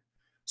partner.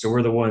 So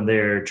we're the one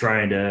there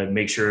trying to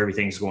make sure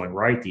everything's going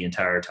right the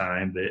entire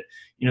time, but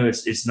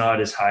it's not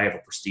as high of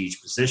a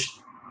prestige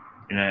position,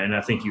 and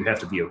I think you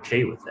have to be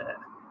okay with that.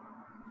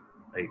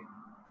 Like,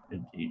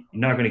 you're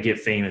not going to get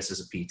famous as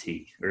a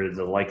PT, or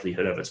the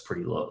likelihood of it's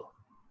pretty low.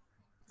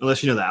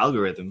 Unless you know the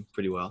algorithm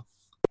pretty well.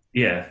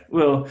 Yeah,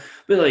 well,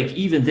 but like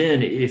even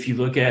then, if you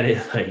look at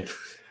it, like,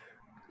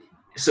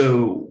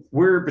 so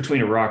we're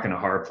between a rock and a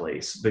hard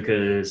place,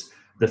 because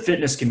the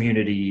fitness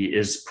community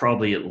is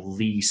probably at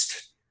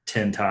least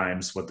 10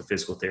 times what the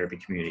physical therapy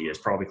community is,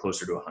 probably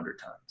closer to 100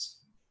 times.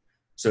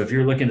 So if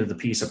you're looking at the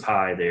piece of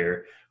pie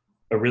there,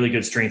 a really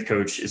good strength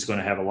coach is going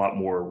to have a lot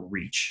more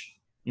reach.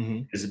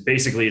 Because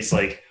basically it's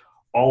like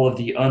all of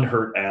the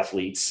unhurt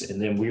athletes,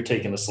 and then we're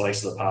taking a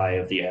slice of the pie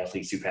of the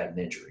athletes who've had an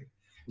injury.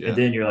 Yeah. And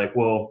then you're like,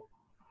 well,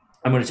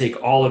 I'm going to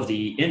take all of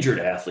the injured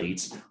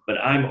athletes, but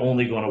I'm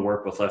only going to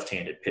work with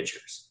left-handed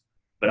pitchers.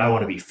 But I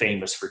want to be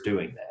famous for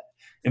doing that.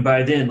 And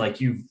by then,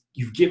 like, you've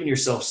given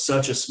yourself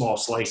such a small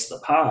slice of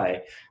the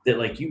pie that,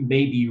 like, you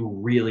may be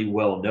really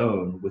well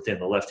known within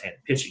the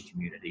left-handed pitching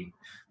community,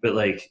 but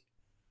like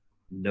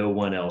no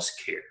one else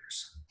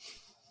cares.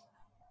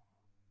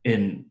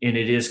 And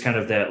it is kind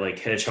of that like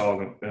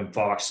hedgehog and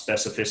fox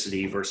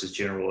specificity versus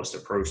generalist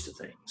approach to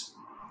things.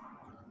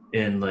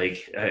 And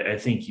like, I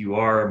think you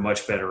are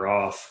much better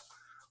off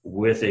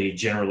with a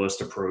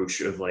generalist approach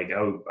of like,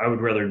 I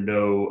would rather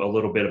know a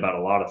little bit about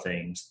a lot of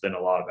things than a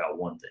lot about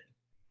one thing,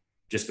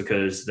 just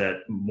because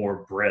that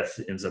more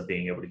breadth ends up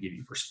being able to give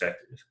you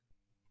perspective.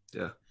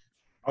 Yeah.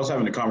 I was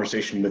having a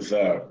conversation with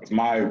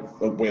my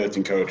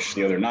weightlifting coach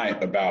the other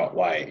night about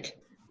like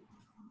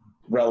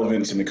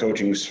relevance in the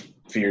coaching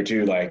sphere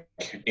too. Like,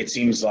 it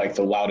seems like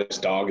the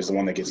loudest dog is the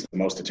one that gets the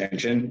most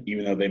attention,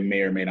 even though they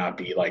may or may not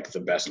be like the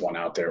best one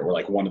out there, or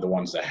like one of the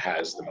ones that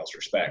has the most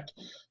respect.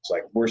 So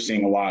like, we're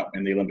seeing a lot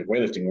in the Olympic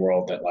weightlifting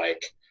world that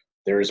like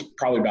there's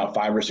probably about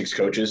 5 or 6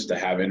 coaches that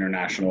have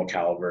international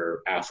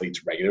caliber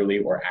athletes regularly,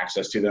 or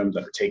access to them,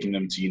 that are taking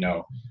them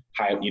to,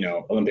 high,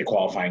 Olympic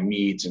qualifying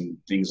meets and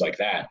things like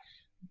that.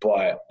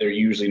 But they're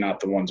usually not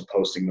the ones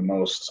posting the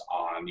most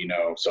on,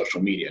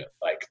 social media.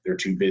 Like, they're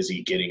too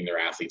busy getting their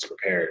athletes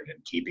prepared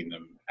and keeping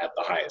them at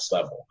the highest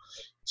level.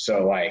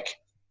 So like,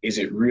 is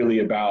it really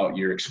about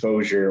your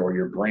exposure or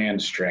your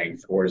brand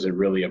strength, or is it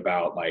really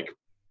about like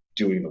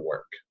doing the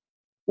work?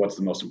 What's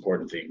the most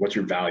important thing? What's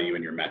your value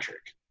and your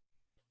metric?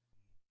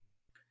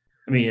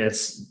 I mean,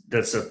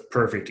 that's a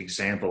perfect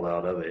example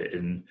out of it.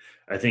 And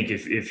I think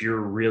if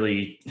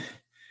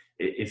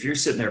you're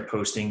sitting there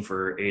posting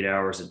for 8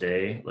 hours a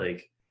day,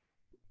 like,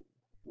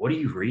 what do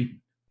you read?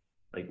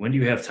 Like, when do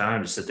you have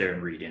time to sit there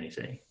and read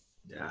anything?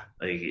 Yeah.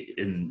 Like,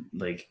 and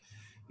like,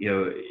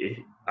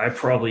 I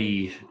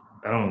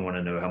don't want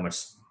to know how much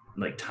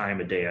like time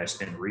a day I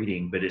spend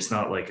reading, but it's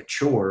not like a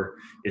chore.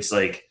 It's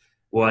like,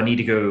 well, I need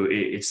to go.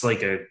 It's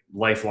like a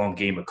lifelong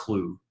game of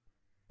Clue,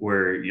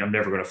 where I'm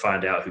never going to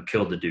find out who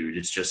killed the dude.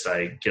 It's just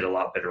I get a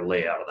lot better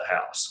layout of the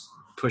house.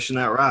 Pushing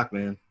that rock,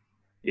 man.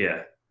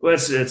 Yeah. Well,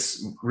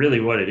 it's really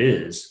what it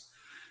is.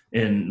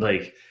 And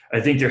like, I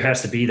think there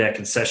has to be that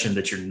concession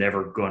that you're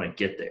never going to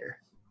get there.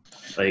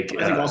 Like,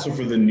 I think also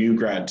for the new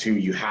grad too,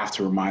 you have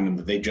to remind them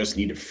that they just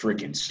need to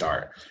freaking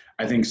start.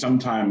 I think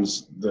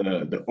sometimes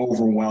the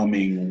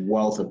overwhelming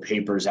wealth of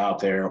papers out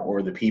there,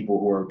 or the people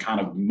who are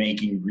kind of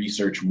making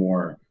research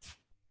more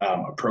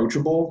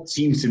approachable,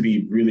 seems to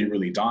be really,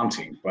 really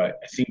daunting. But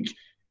I think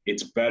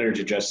it's better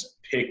to just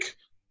pick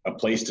a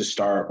place to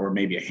start, or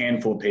maybe a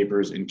handful of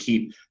papers, and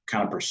keep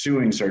kind of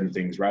pursuing certain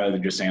things, rather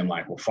than just saying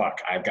like, well,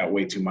 fuck, I've got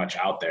way too much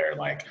out there.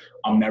 Like,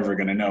 I'm never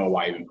going to know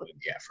why even put in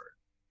the effort.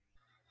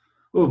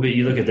 Well, but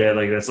you look at that,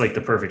 like that's like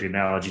the perfect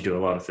analogy to a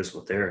lot of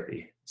physical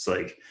therapy. It's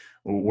like,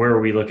 where are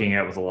we looking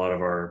at with a lot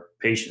of our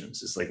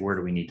patients? It's like, where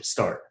do we need to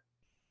start?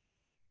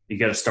 You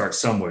got to start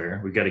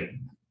somewhere. We got to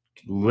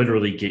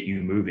literally get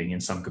you moving in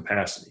some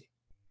capacity.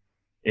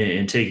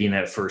 And taking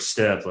that first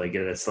step, like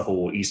that's the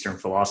whole Eastern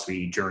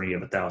philosophy journey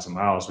of 1,000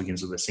 miles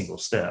begins with a single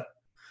step.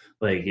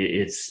 Like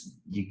it's,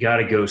 you got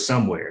to go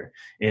somewhere.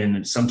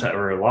 And sometimes,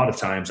 or a lot of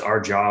times, our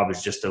job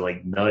is just to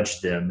like nudge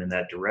them in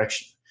that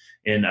direction.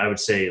 And I would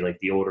say, like,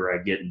 the older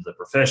I get into the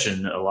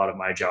profession, a lot of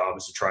my job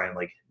is to try and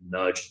like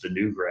nudge the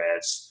new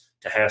grads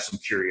to have some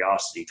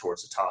curiosity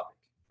towards the topic,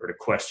 or to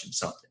question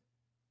something.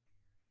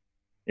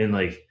 And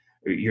like,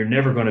 you're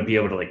never going to be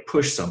able to like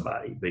push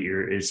somebody, but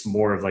it's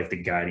more of like the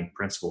guiding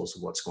principles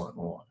of what's going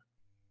on.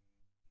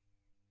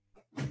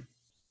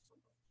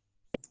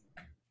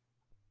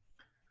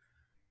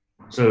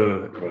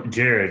 So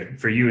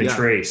Jared, for you and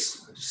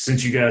Trace,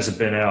 since you guys have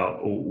been out,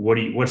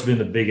 what's been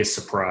the biggest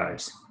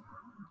surprise?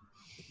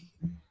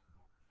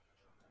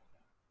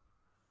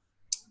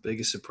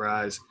 Biggest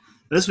surprise.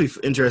 This will be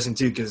interesting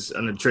too, because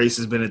I know Trace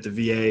has been at the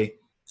VA.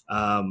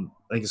 I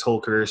think his whole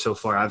career so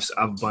far. I've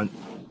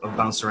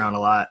bounced around a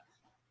lot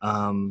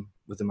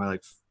within my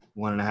like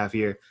 1.5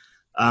 year.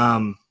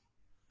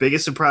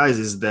 Biggest surprise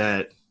is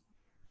that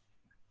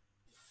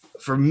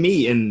for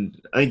me, and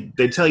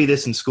they tell you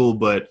this in school,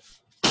 but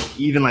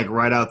even like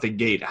right out the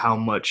gate, how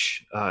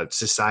much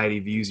society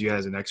views you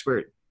as an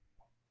expert,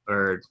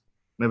 or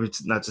maybe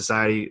it's not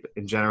society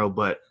in general,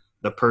 but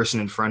the person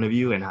in front of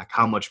you, and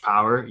how much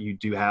power you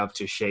do have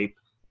to shape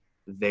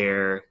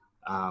their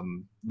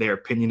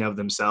opinion of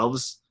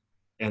themselves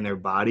and their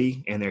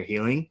body and their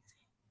healing.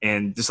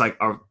 And just like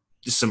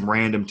just some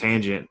random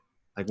tangent,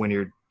 like when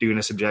you're doing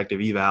a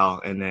subjective eval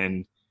and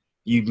then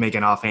you make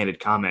an offhanded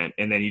comment,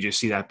 and then you just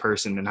see that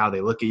person and how they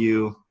look at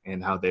you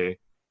and how they're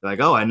like,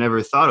 oh, I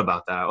never thought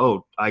about that.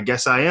 Oh, I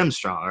guess I am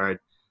strong.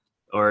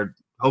 Or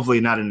hopefully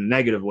not in a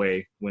negative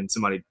way, when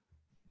somebody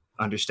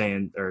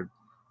understand, or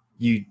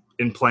you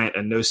implant a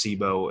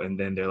nocebo and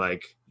then they're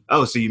like,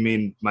 oh, so you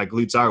mean my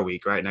glutes are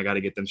weak, right? And I got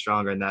to get them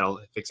stronger and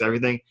that'll fix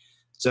everything.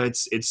 So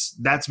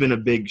that's been a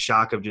big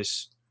shock of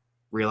just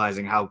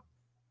realizing how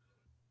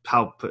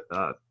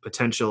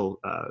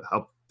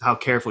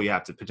careful you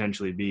have to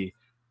potentially be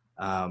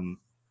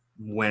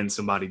when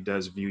somebody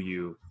does view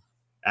you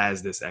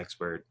as this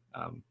expert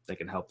that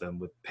can help them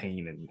with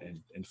pain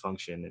and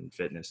function and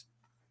fitness.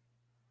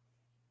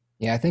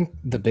 Yeah, I think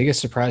the biggest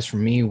surprise for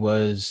me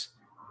was,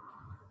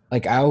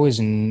 like, I always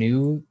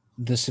knew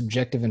the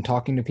subjective and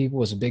talking to people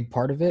was a big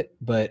part of it,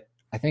 but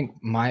I think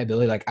my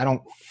ability, like, I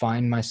don't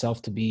find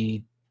myself to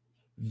be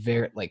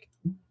very, like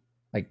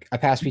I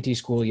passed PT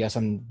school. Yes,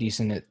 I'm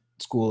decent at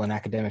school and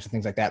academics and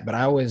things like that, but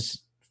I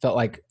always felt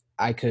like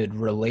I could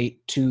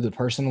relate to the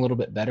person a little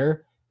bit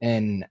better,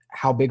 and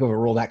how big of a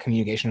role that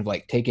communication of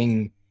like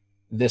taking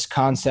this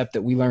concept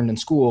that we learned in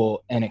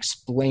school and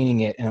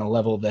explaining it in a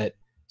level that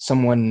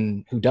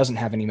someone who doesn't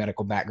have any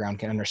medical background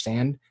can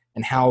understand,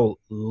 and how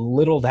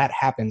little that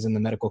happens in the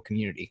medical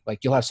community.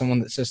 Like, you'll have someone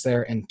that sits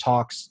there and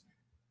talks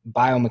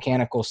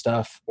biomechanical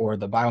stuff or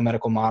the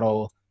biomedical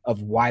model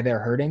of why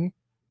they're hurting,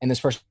 and this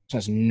person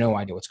has no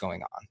idea what's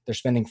going on. They're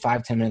spending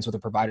 5-10 minutes with a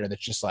provider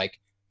that's just like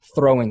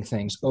throwing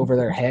things over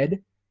their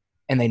head,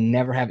 and they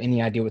never have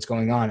any idea what's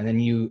going on. And then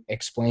you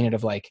explain it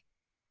of like,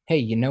 hey,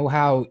 you know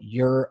how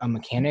you're a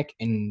mechanic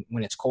and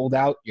when it's cold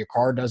out, your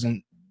car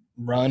doesn't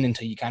run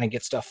until you kind of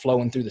get stuff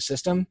flowing through the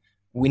system?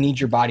 We need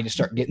your body to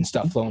start getting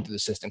stuff flowing through the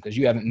system because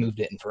you haven't moved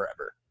it in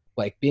forever.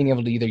 Like, being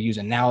able to either use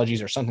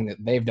analogies or something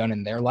that they've done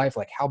in their life,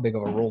 like how big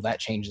of a role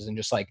that changes. And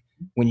just like,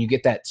 when you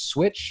get that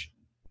switch,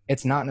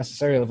 it's not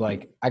necessarily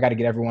like, I got to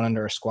get everyone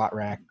under a squat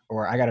rack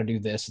or I got to do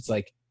this. It's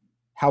like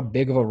how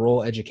big of a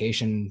role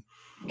education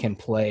can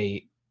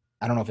play.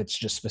 I don't know if it's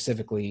just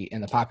specifically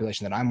in the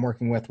population that I'm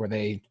working with, where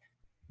they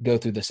go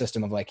through the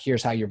system of like,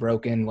 here's how you're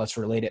broken. Let's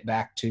relate it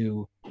back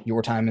to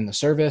your time in the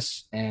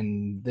service.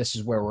 And this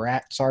is where we're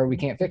at. Sorry, we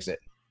can't fix it.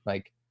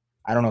 Like,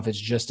 I don't know if it's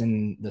just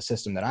in the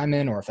system that I'm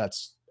in or if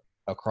that's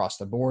across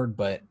the board,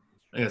 but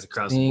I think it's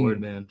across the board,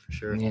 man, for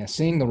sure. Yeah.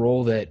 Seeing the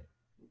role that,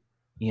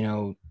 you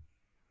know,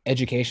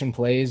 education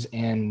plays,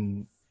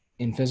 and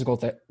in physical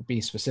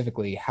therapy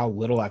specifically, how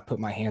little I've put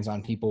my hands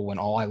on people when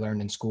all I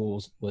learned in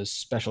schools was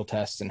special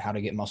tests and how to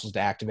get muscles to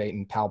activate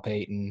and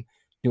palpate and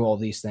do all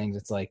these things.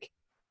 It's like,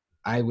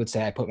 I would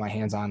say I put my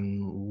hands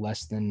on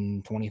less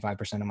than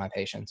 25% of my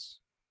patients.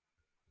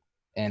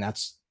 And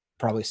that's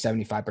probably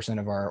 75%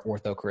 of our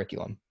ortho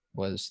curriculum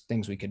was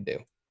things we could do,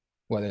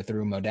 whether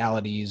through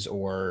modalities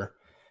or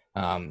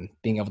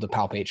being able to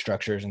palpate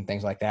structures and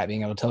things like that,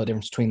 being able to tell the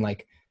difference between,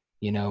 like,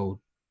 you know,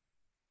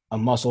 a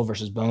muscle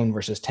versus bone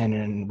versus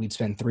tendon, and we'd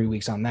spend 3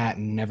 weeks on that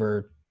and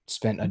never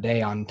spent a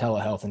day on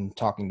telehealth and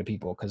talking to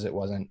people because it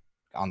wasn't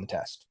on the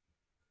test.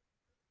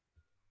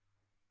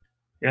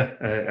 Yeah,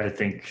 I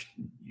think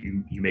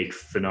you make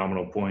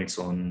phenomenal points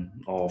on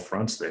all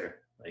fronts there.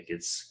 Like,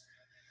 it's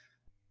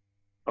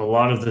a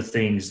lot of the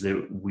things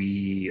that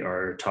we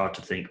are taught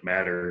to think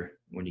matter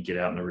when you get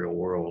out in the real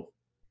world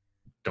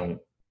don't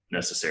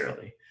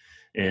necessarily.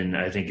 And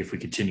I think if we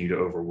continue to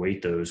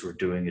overweight those, we're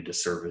doing a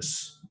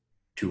disservice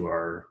to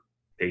our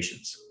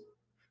patients.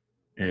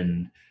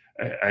 And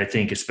I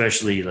think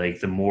especially like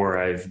the more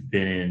I've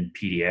been in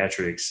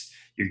pediatrics,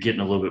 you're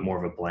getting a little bit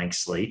more of a blank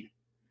slate,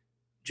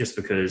 just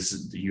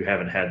because you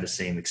haven't had the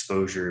same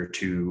exposure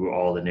to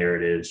all the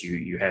narratives.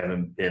 You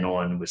haven't been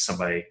on with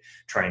somebody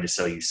trying to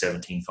sell you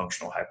 17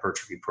 functional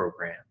hypertrophy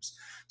programs.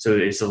 So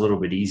it's a little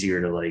bit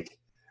easier to like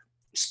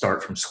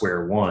start from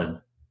square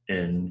one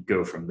and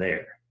go from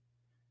there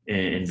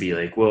and be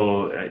like,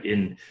 well,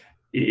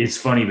 it's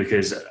funny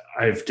because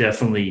I've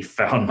definitely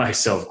found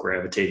myself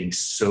gravitating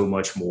so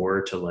much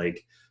more to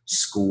like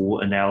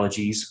school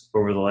analogies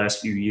over the last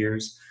few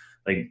years.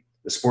 Like,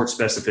 the sports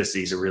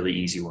specificity is a really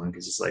easy one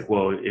because it's like,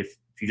 well, if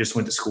you just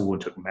went to school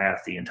and took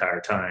math the entire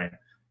time,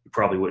 you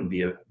probably wouldn't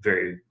be a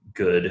very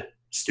good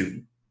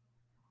student.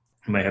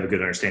 You might have a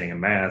good understanding of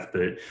math,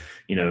 but,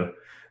 you know,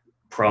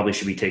 probably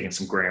should be taking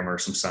some grammar,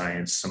 some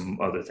science, some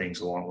other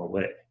things along the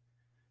way.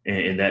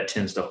 And that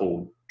tends to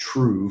hold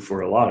true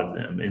for a lot of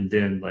them. And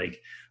then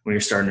like when you're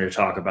starting to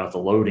talk about the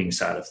loading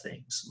side of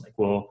things, like,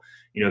 well,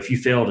 you know, if you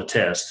failed a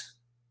test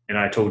and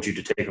I told you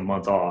to take a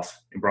month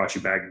off and brought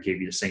you back and gave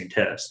you the same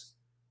test,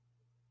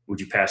 would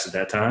you pass at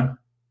that time?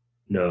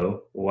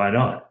 No. Well, why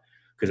not?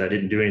 Because I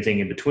didn't do anything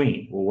in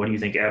between. Well, what do you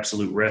think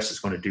absolute rest is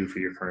going to do for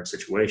your current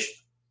situation?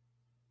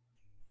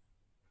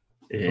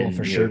 We'll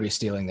for sure be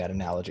stealing that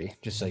analogy,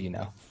 just so you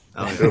know.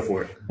 I'll go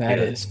for it. That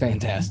is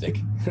fantastic.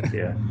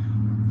 Yeah.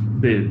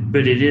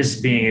 But it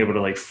is being able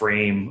to like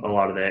frame a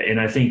lot of that.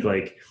 And I think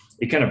like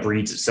it kind of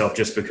breeds itself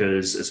just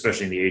because,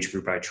 especially in the age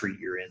group I treat,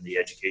 you're in the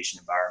education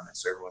environment.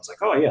 So everyone's like,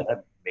 oh yeah,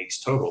 that makes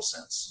total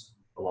sense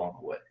along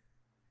the way.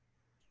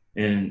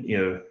 And, you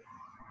know,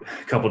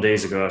 a couple of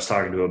days ago, I was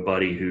talking to a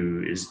buddy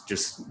who is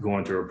just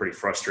going through a pretty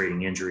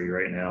frustrating injury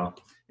right now,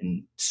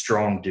 and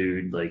strong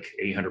dude, like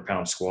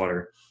 800-pound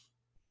squatter,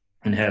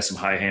 and has some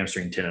high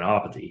hamstring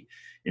tendinopathy.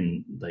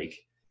 And like,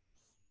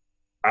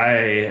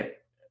 I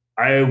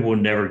will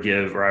never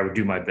give, or I would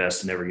do my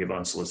best to never give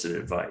unsolicited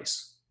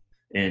advice.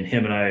 And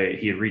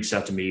he had reached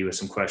out to me with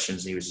some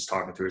questions, and he was just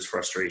talking through his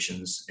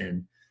frustrations,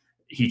 and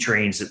he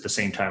trains at the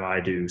same time I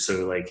do.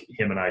 So like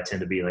him and I tend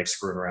to be like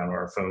screwing around on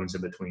our phones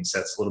in between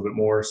sets a little bit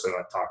more. So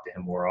I talk to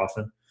him more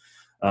often.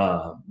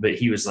 But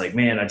he was like,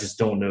 man, I just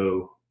don't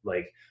know.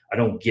 Like, I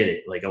don't get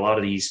it. Like, a lot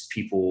of these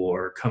people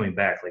are coming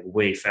back like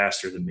way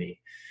faster than me.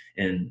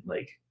 And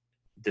like,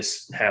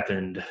 this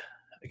happened,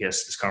 I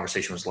guess this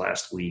conversation was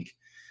last week.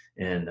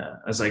 And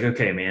I was like,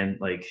 okay, man,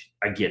 like,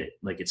 I get it.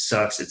 Like, it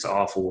sucks. It's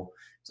awful.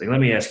 It's like, let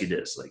me ask you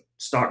this, like,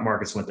 stock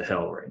markets went to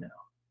hell right now.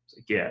 It's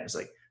like, yeah. It's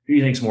like, who do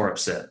you think's more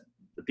upset?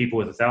 The people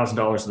with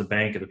 $1,000 in the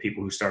bank, or the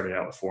people who started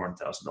out with $400,000 in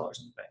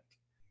the bank?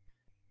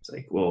 It's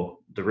like, well,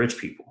 the rich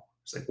people.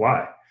 It's like,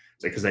 why?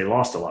 It's like, because they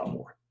lost a lot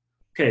more.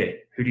 Okay,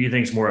 who do you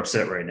think is more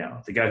upset right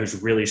now? The guy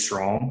who's really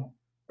strong,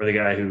 or the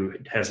guy who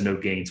has no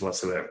gains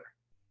whatsoever?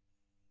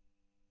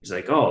 He's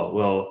like, oh,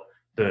 well,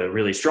 the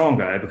really strong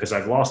guy, because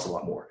I've lost a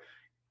lot more.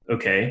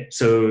 Okay,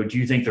 so do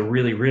you think the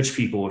really rich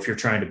people, if you're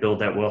trying to build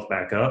that wealth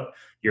back up,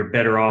 you're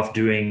better off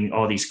doing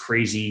all these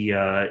crazy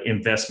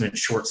investment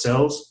short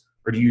sells?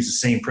 Or do you use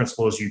the same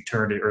principle as you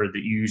turned it, or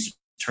that you use to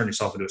turn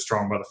yourself into a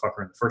strong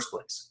motherfucker in the first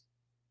place?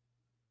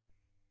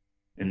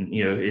 And,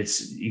 you know,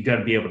 you got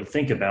to be able to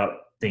think about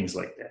things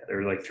like that,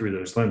 or like through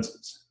those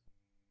lenses.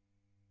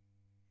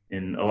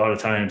 And a lot of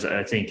times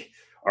I think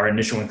our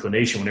initial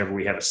inclination whenever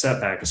we have a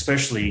setback,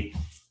 especially,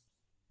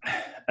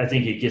 I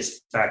think it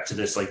gets back to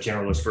this like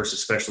generalist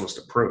versus specialist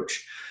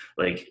approach.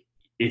 Like,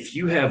 if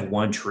you have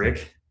one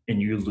trick and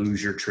you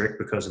lose your trick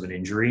because of an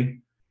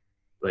injury,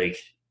 like,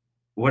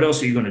 what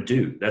else are you going to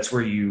do? That's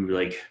where you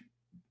like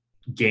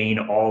gain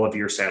all of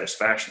your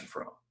satisfaction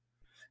from.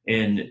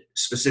 And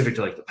specific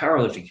to like the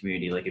powerlifting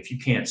community, like if you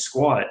can't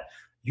squat,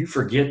 you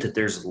forget that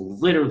there's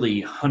literally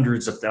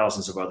hundreds of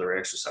thousands of other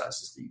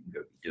exercises that you can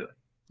go be doing.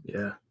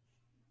 Yeah.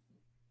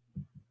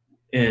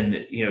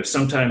 And, you know,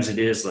 sometimes it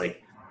is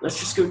like, let's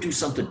just go do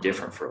something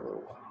different for a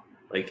little while.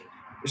 Like,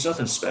 there's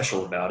nothing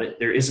special about it.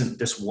 There isn't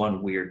this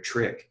one weird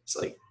trick. It's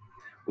like,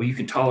 well, you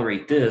can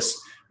tolerate this.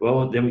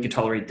 Well, then we can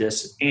tolerate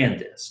this and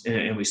this.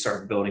 And we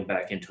start building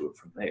back into it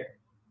from there.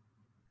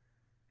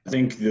 I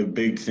think the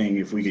big thing,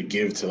 if we could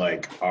give to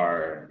like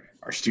our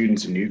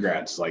students and new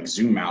grads, like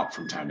zoom out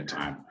from time to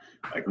time.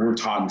 Like, we're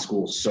taught in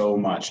school so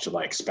much to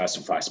like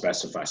specify.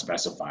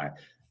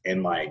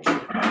 And like,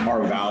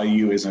 our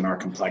value is in our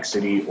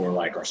complexity or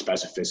like our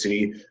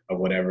specificity of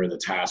whatever the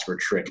task or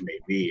trick may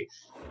be.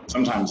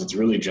 Sometimes it's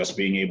really just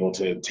being able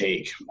to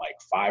take like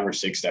 5 or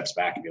 6 steps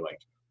back and be like,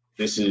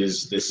 this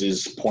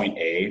is point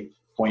A.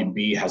 Point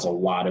B has a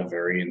lot of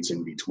variance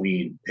in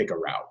between. Pick a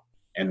route.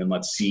 and then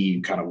let's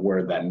see kind of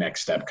where that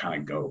next step kind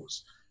of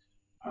goes.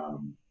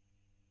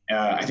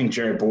 I think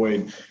Jared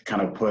Boyd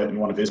kind of put in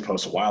one of his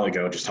posts a while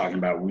ago, just talking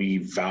about we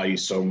value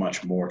so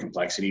much more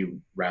complexity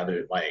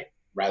rather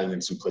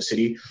than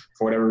simplicity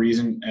for whatever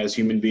reason as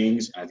human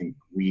beings. I think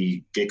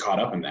we get caught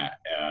up in that,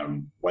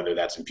 whether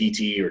that's in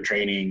PT or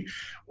training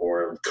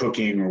or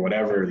cooking or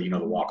whatever, the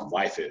walk of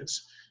life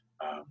is.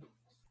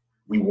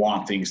 We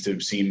want things to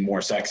seem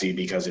more sexy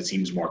because it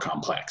seems more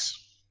complex.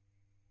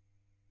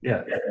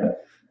 Yeah.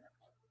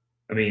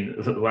 I mean,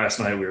 last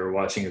night we were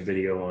watching a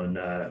video on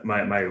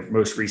my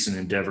most recent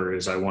endeavor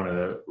is I want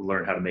to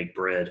learn how to make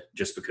bread,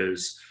 just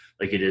because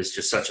like it is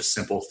just such a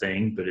simple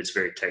thing, but it's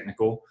very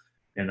technical.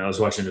 And I was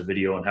watching a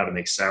video on how to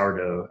make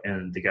sourdough,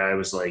 and the guy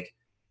was like,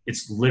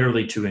 it's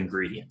literally 2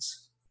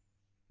 ingredients,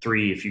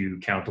 3 if you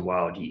count the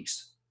wild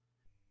yeast.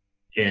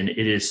 And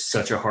it is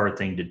such a hard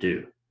thing to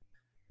do.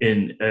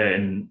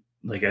 And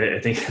like, I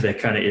think that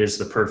kind of is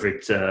the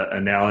perfect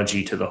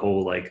analogy to the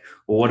whole, like,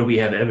 well, what do we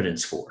have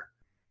evidence for?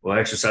 Well,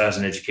 exercise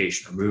and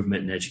education, or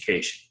movement and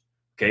education.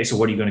 Okay, so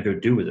what are you going to go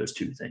do with those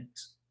 2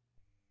 things?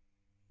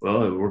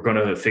 Well, we're going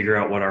to figure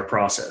out what our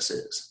process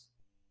is.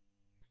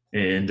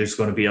 And there's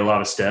going to be a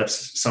lot of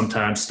steps.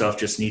 Sometimes stuff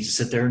just needs to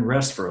sit there and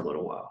rest for a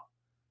little while.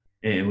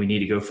 And we need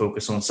to go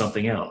focus on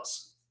something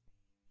else.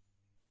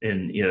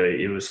 And,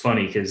 it was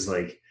funny because,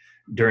 like,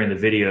 during the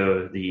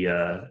video,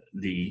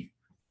 the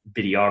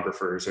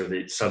videographers or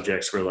the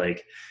subjects were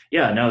like,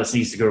 yeah, now this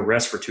needs to go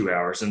rest for 2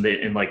 hours.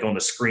 And like on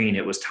the screen,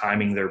 it was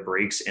timing their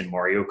breaks in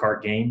Mario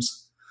Kart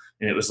games.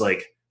 And it was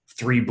like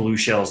 3 blue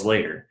shells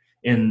later.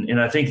 And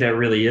I think that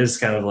really is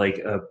kind of like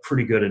a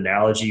pretty good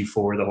analogy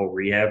for the whole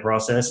rehab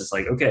process. It's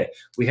like, okay,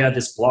 we had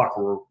this block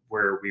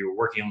where we were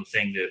working on the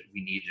thing that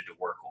we needed to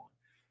work on.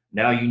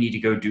 Now you need to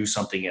go do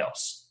something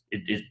else.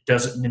 It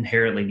doesn't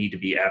inherently need to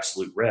be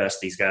absolute rest.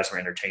 These guys are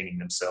entertaining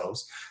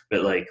themselves,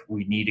 but like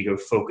we need to go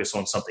focus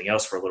on something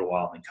else for a little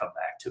while and then come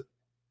back to it.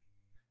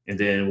 And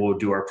then we'll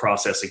do our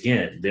process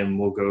again. Then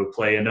we'll go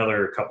play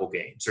another couple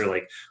games, or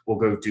like we'll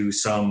go do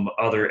some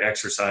other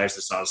exercise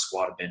that's not a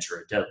squat, a bench,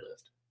 or a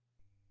deadlift.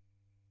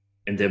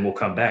 And then we'll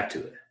come back to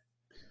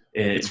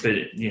it. But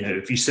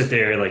if you sit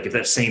there, like if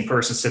that same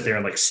person sit there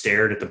and like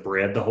stared at the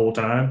bread the whole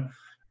time,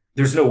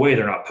 there's no way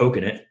they're not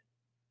poking it.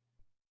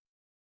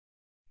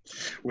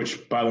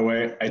 Which, by the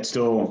way, I'd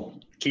still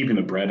keeping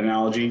the bread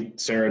analogy.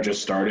 Sarah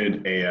just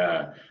started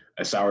a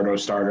sourdough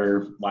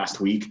starter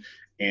last week,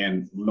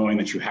 and knowing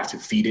that you have to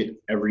feed it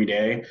every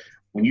day.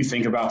 When you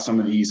think about some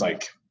of these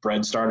like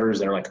bread starters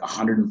that are like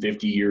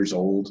 150 years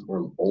old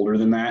or older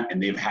than that,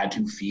 and they've had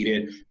to feed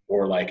it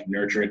or like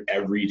nurture it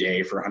every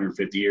day for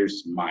 150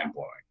 years, mind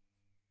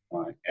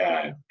blowing.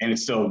 And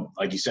it's still,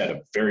 like you said,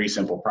 a very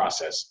simple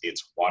process.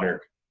 It's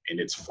water and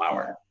it's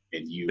flour.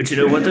 But you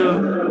know what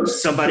though?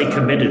 Somebody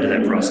committed to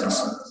that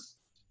process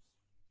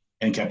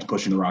and kept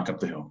pushing the rock up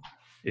the hill.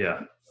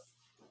 Yeah.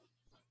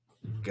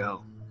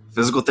 Go.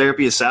 Physical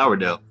therapy is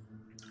sourdough.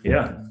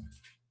 Yeah.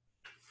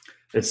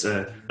 It's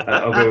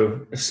I'll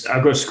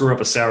go screw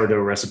up a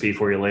sourdough recipe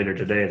for you later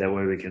today. That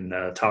way we can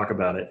talk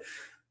about it.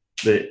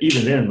 But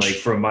even then, like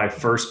from my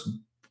first,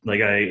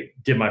 like I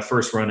did my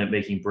first run at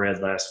making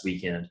bread last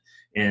weekend,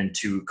 and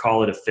to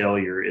call it a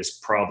failure is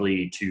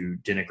probably to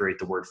denigrate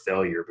the word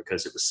failure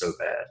because it was so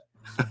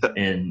bad.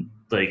 And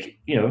like,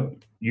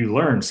 you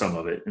learn some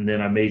of it. And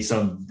then I made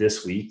some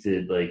this week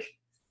that like,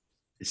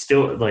 it's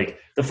still like,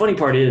 the funny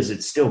part is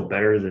it's still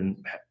better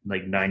than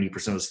like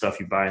 90% of the stuff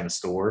you buy in the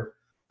store,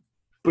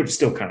 but it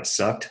still kind of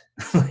sucked.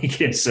 But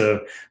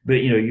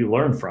you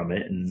learn from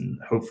it, and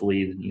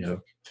hopefully,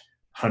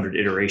 100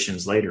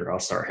 iterations later, I'll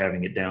start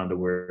having it down to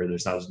where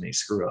there's not as many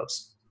screw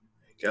ups.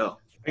 There you go.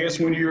 I guess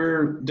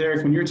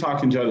Derek, when you're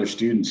talking to other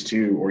students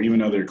too, or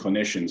even other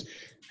clinicians,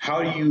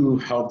 how do you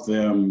help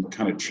them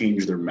kind of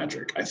change their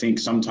metric? I think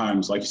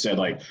sometimes, like you said,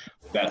 like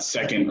that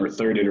second or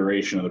third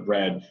iteration of the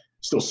bread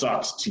still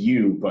sucks to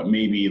you, but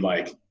maybe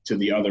like to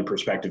the other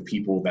prospective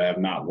people that have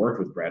not worked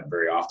with bread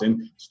very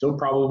often, still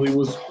probably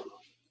was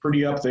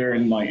pretty up there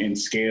in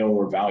scale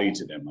or value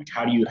to them. Like,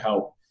 how do you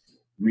help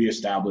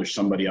reestablish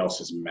somebody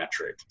else's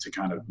metric to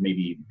kind of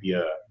maybe be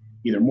a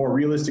either more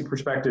realistic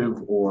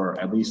perspective or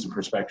at least a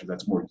perspective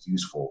that's more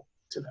useful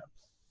to them?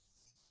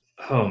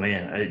 Oh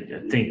man,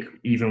 I think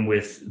even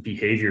with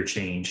behavior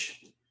change,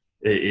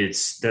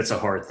 that's a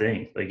hard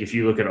thing. Like if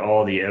you look at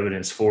all the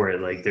evidence for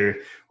it, like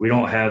we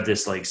don't have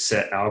this like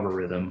set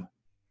algorithm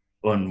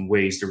on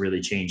ways to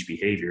really change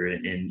behavior,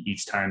 and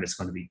each time it's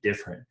going to be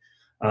different.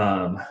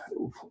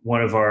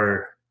 One of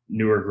our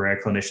newer grad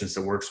clinicians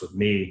that works with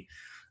me,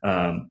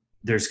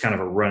 there's kind of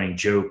a running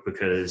joke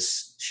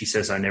because she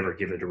says I never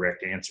give a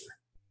direct answer.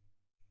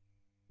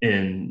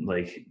 And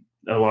like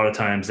a lot of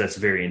times that's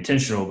very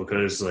intentional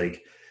because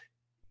like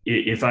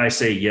if I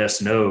say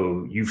yes,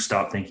 no, you've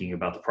stopped thinking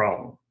about the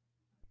problem.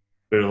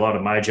 But a lot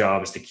of my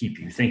job is to keep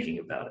you thinking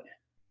about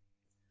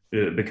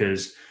it.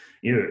 Because,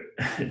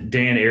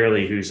 Dan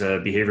Airley, who's a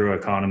behavioral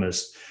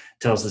economist,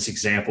 tells this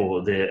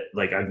example that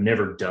like I've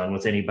never done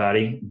with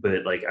anybody,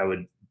 but like I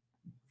would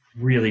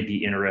really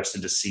be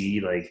interested to see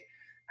like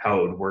how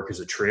it would work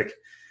as a trick.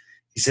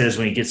 he says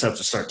when he gets up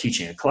to start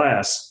teaching a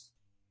class,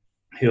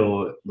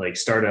 he'll like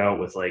start out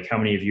with like, how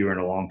many of you are in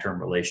a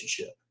long-term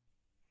relationship?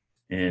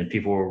 And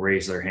people will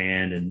raise their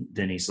hand. And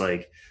then he's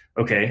like,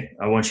 okay,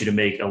 I want you to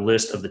make a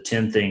list of the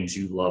 10 things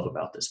you love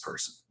about this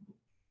person.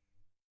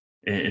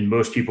 And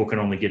most people can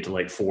only get to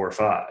like 4 or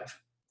 5.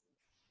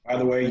 By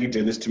the way, you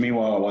did this to me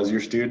while I was your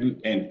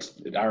student, and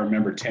I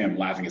remember Tim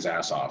laughing his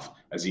ass off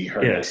as he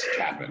heard this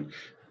happen.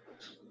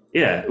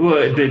 Yeah,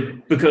 well,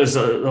 because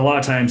a lot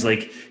of times,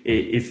 like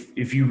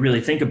if you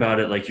really think about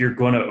it, like you're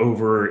going to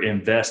over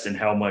invest in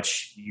how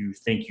much you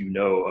think you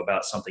know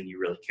about something you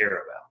really care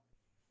about.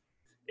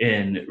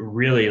 And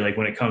really, like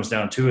when it comes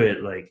down to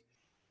it, like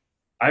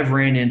I've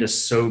ran into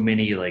so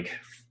many like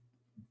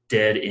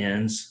dead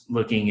ends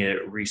looking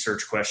at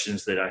research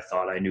questions that I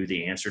thought I knew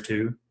the answer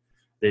to,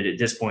 that at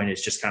this point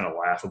it's just kind of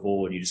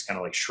laughable, and you just kind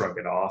of like shrug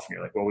it off and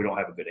you're like, well, we don't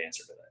have a good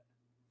answer to that.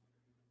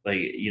 Like,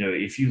 you know,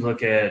 if you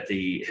look at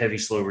the heavy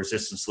slow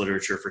resistance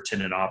literature for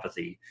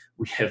tendinopathy,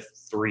 we have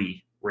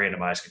 3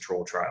 randomized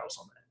controlled trials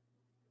on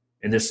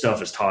that. And this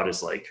stuff is taught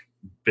as like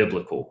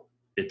biblical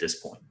at this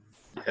point.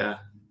 Yeah.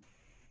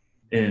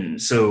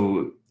 And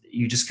so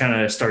you just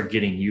kind of start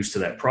getting used to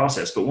that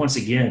process. But once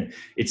again,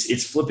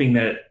 it's flipping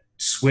that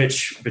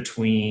switch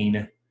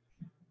between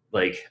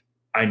like,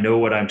 I know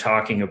what I'm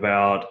talking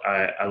about.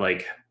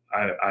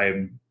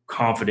 I'm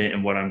confident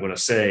in what I'm going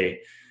to say.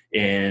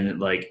 And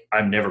like,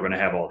 I'm never going to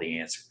have all the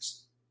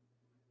answers.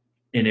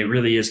 And it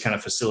really is kind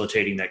of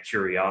facilitating that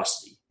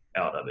curiosity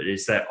out of it.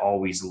 It's that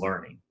always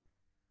learning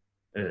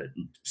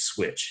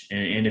switch.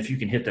 And if you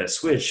can hit that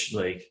switch,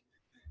 like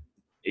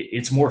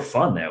it's more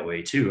fun that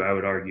way too. I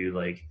would argue,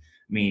 like,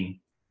 I mean,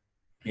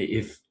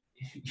 can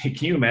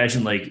you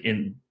imagine like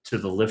into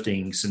the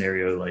lifting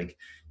scenario, like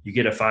you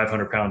get a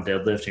 500-pound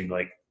deadlift and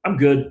like, I'm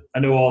good. I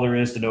know all there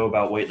is to know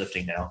about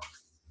weightlifting now.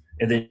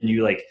 And then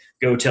you like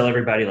go tell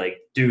everybody like,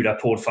 dude, I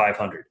pulled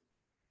 500.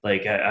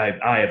 Like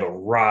I have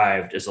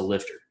arrived as a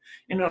lifter.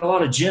 And in a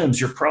lot of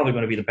gyms, you're probably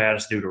going to be the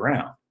baddest dude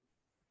around.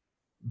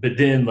 But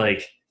then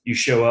like you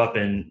show up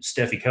and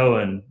Steffi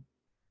Cohen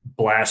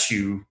blasts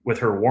you with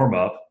her warm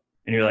up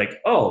and you're like,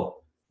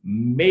 oh,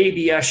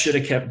 maybe I should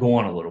have kept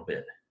going a little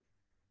bit.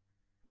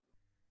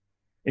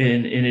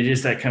 And it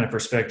is that kind of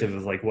perspective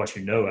of like what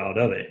you know out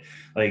of it.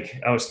 Like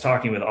I was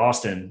talking with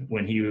Austin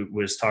when he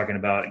was talking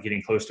about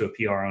getting close to a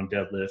PR on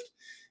deadlift,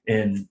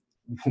 and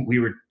we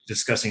were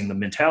discussing the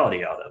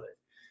mentality out of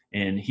it.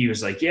 And he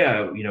was like,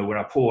 yeah, you know, when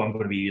I pull, I'm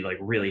going to be like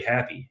really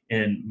happy.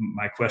 And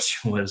my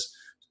question was,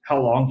 how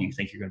long do you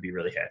think you're going to be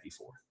really happy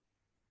for?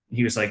 And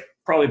he was like,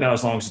 probably about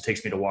as long as it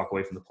takes me to walk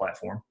away from the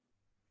platform.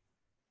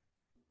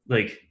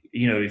 Like,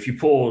 you know, if you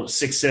pull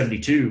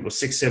 672, well,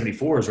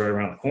 674 is right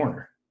around the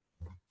corner.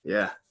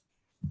 Yeah.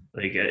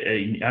 Like,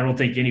 I don't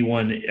think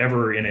anyone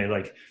ever in a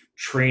like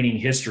training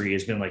history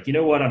has been like, you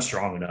know what, I'm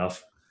strong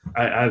enough.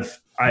 I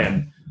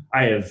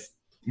have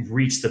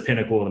reached the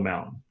pinnacle of the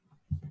mountain.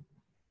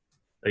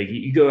 Like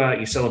you go out,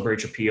 you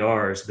celebrate your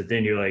PRs, but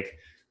then you're like,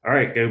 all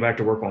right, go back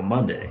to work on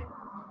Monday.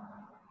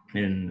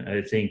 And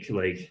I think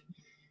like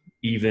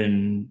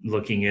even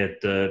looking at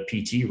the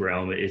PT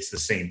realm, it's the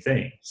same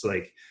thing. It's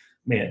like,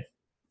 man,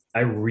 I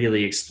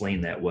really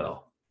explained that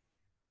well.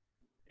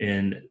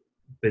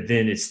 But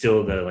then it's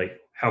still the like,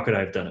 how could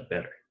I have done it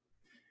better?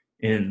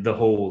 And the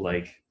whole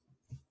like,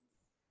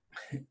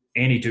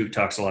 Andy Duke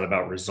talks a lot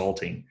about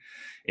resulting.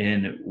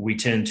 And we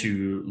tend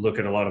to look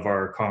at a lot of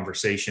our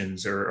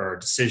conversations or our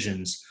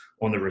decisions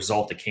on the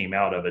result that came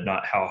out of it,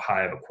 not how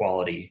high of a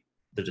quality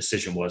the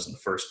decision was in the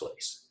first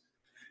place.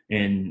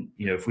 And,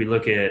 you know, if we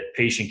look at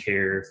patient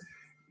care,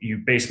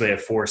 you basically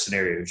have 4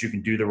 scenarios. You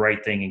can do the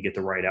right thing and get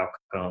the right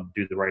outcome,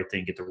 do the right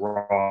thing, get the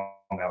wrong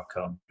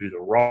outcome, do the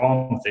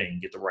wrong thing,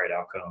 get the right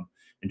outcome,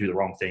 and do the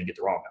wrong thing, get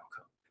the wrong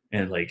outcome.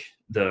 And like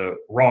the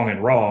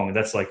wrong,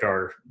 that's like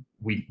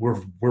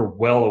we're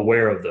well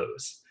aware of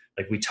those.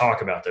 Like we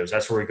talk about those.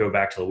 That's where we go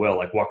back to the well.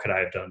 Like, what could I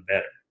have done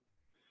better?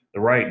 The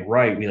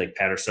right, we like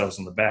pat ourselves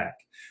on the back.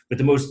 But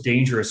the most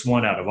dangerous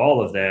one out of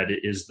all of that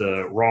is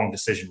the wrong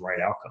decision, right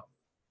outcome.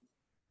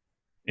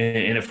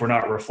 And if we're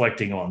not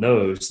reflecting on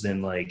those,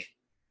 then like,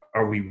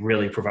 are we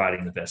really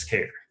providing the best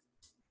care?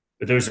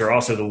 But those are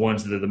also the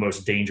ones that are the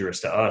most dangerous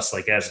to us,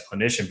 like as a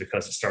clinician,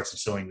 because it starts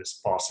instilling this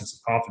false sense of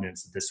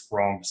confidence that this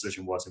wrong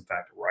decision was in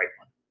fact a right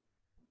one.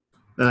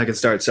 Then I can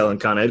start selling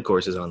Con Ed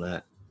courses on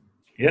that.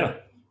 Yeah.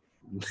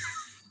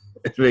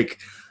 Make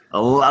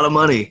a lot of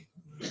money.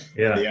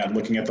 Yeah,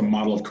 looking at the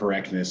model of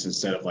correctness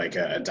instead of like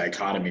a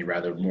dichotomy,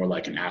 rather more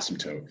like an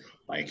asymptote.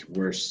 Like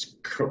we're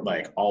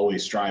like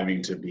always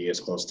striving to be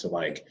as close to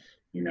like,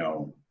 you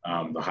know,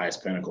 the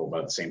highest pinnacle, but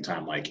at the same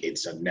time, like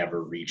it's a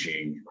never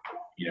reaching,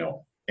 you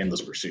know,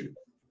 endless pursuit.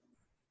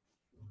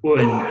 Well,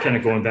 and kind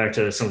of going back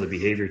to some of the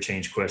behavior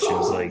change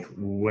questions, like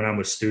when I'm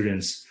with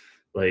students,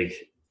 like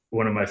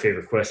one of my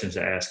favorite questions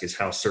to ask is,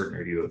 how certain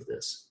are you of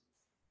this?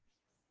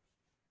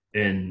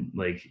 And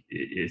like,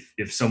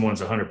 if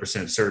someone's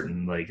 100%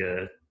 certain, like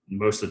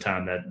most of the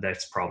time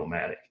that's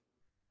problematic.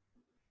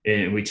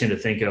 And we tend to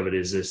think of it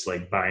as this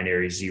like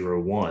binary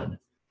 0-1,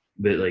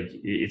 But like,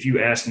 if you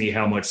ask me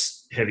how much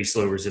heavy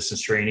slow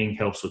resistance training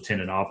helps with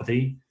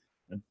tendinopathy,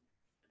 I'd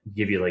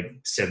give you like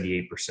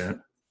 78%.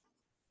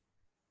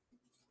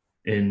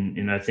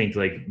 And I think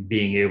like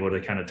being able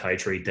to kind of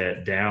titrate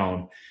that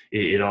down,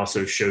 it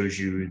also shows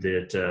you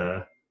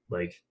that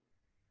like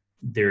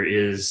there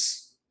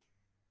is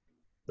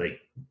like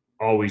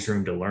always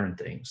room to learn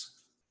things.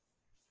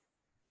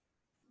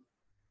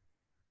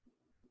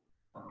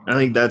 I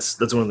think that's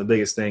one of the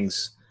biggest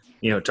things,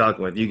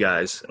 talking with you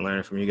guys and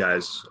learning from you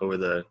guys over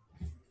the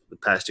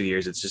past 2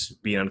 years. It's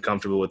just being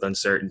uncomfortable with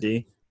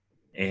uncertainty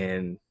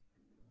and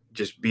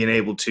just being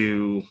able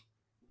to.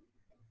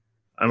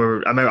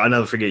 I'll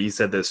never forget you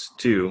said this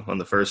too on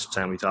the first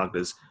time we talked.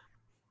 Is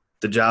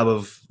the job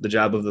of the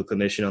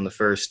clinician on the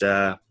first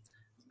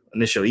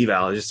initial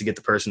eval is just to get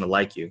the person to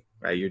like you,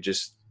 right? You're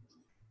just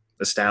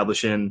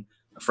establishing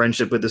a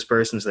friendship with this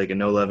person so they can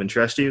know, love, and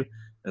trust you.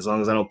 As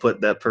long as I don't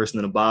put that person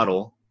in a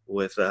bottle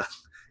with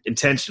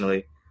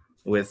intentionally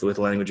with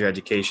language or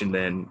education,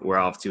 then we're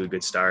off to a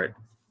good start.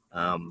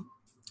 I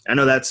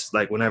know that's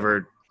like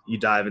whenever you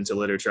dive into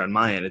literature on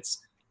my end, it's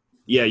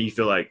you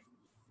feel like,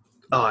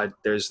 oh,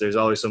 there's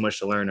always so much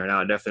to learn right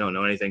now. I definitely don't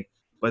know anything.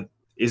 But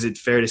is it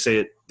fair to say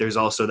that there's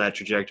also that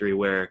trajectory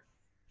where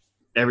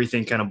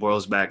everything kind of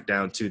boils back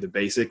down to the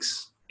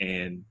basics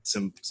and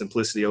some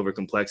simplicity over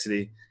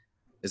complexity?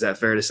 Is that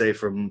fair to say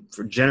for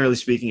generally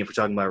speaking, if we're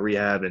talking about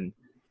rehab and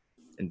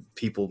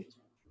people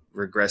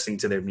regressing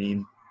to their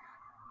mean?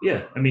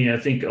 Yeah. I mean, I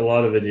think a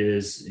lot of it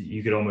is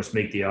you could almost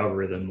make the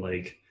algorithm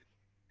like,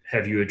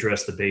 have you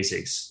addressed the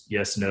basics?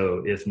 Yes,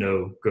 no. If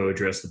no, go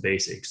address the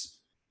basics.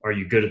 Are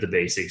you good at the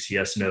basics?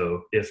 Yes,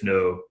 no. If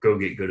no, go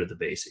get good at the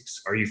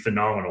basics. Are you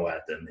phenomenal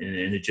at them?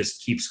 And it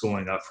just keeps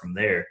going up from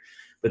there.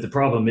 But the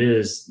problem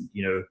is,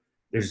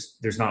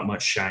 there's not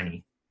much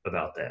shiny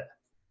about that.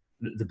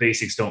 The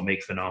basics don't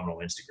make phenomenal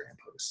Instagram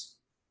posts.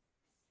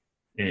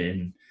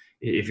 And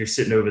if you're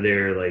sitting over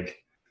there like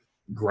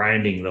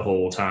grinding the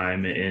whole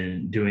time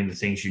and doing the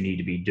things you need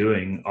to be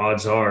doing,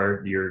 odds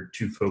are you're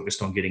too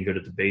focused on getting good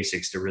at the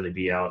basics to really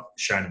be out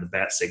shining the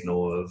bat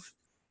signal of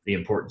the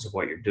importance of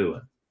what you're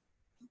doing.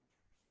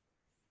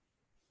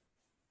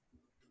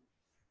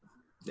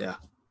 Yeah.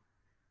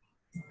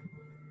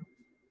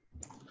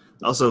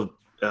 Also,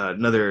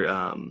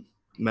 another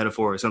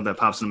metaphor or something that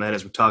pops in my head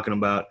as we're talking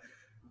about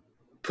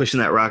pushing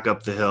that rock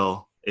up the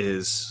hill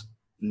is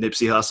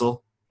Nipsey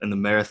Hussle and the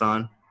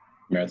marathon.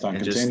 Marathon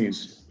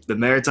continues. The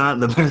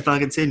marathon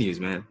continues,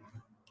 man.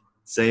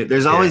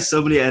 There's always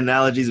so many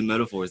analogies and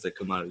metaphors that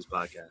come out of this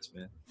podcast,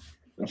 man.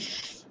 I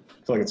feel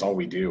like it's all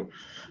we do.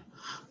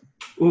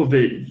 Well,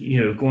 but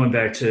going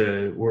back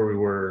to where we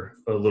were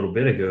a little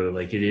bit ago,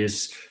 like it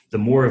is, the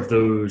more of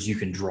those you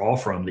can draw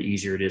from, the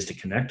easier it is to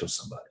connect with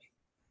somebody.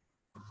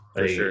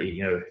 For sure.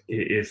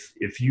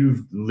 If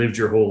you've lived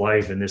your whole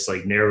life in this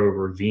like narrow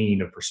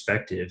ravine of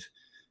perspective,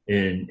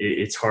 and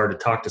it's hard to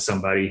talk to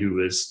somebody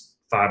who is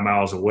 5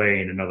 miles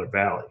away in another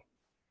valley.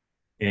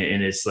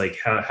 And it's like,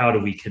 how do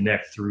we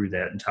connect through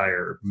that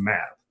entire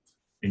map?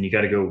 And you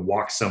got to go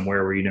walk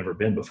somewhere where you've never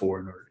been before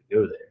in order to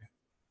go there.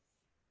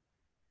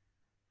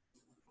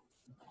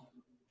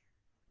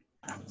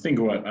 I think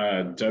what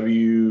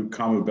W.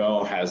 Kamau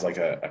Bell has like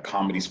a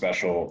comedy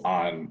special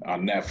on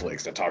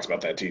Netflix that talks about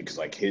that too, because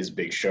like his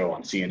big show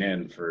on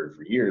CNN for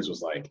years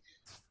was like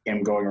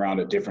him going around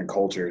to different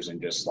cultures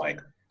and just like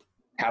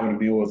having a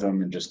meal with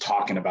them and just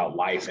talking about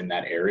life in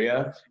that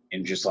area,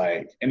 and just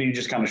like, and you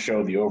just kind of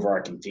show the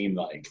overarching theme,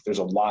 like there's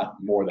a lot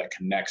more that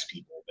connects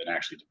people than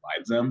actually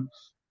divides them.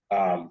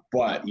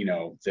 But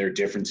their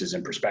differences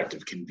in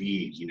perspective can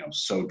be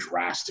so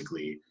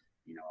drastically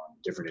on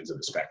different ends of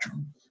the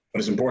spectrum. But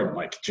it's important,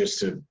 like, just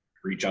to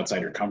reach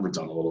outside your comfort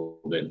zone a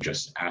little bit and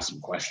just ask some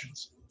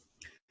questions.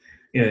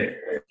 Yeah,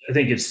 I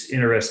think it's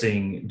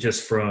interesting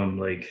just from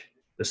like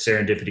the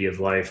serendipity of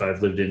life.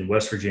 I've lived in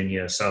West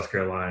Virginia, South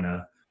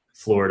Carolina,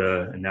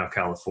 Florida, and now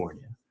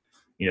California.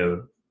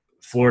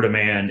 Florida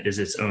man is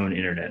its own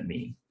internet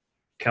meme.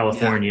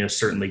 California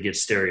certainly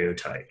gets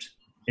stereotyped.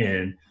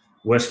 And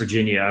West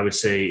Virginia, I would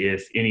say,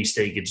 if any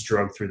state gets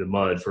drugged through the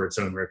mud for its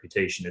own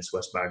reputation, it's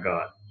West by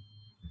God.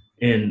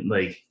 And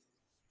like,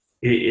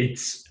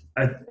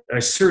 I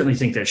certainly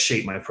think that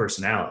shaped my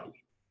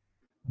personality.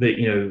 But,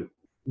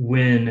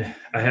 when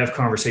I have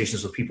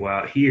conversations with people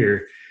out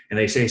here and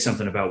they say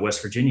something about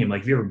West Virginia, I'm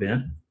like, have you ever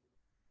been?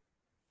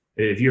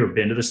 Have you ever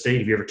been to the state?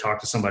 Have you ever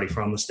talked to somebody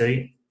from the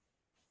state?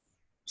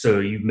 So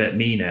you've met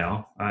me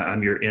now.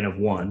 I'm your N of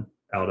one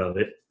out of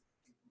it.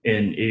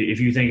 And if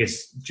you think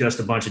it's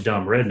just a bunch of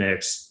dumb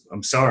rednecks,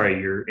 I'm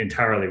sorry, you're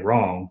entirely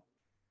wrong.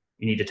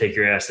 You need to take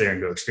your ass there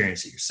and go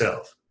experience it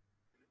yourself.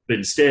 But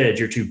instead,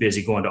 you're too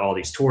busy going to all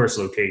these tourist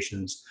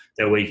locations.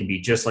 That way you can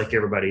be just like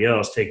everybody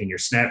else, taking your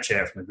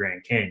Snapchat from the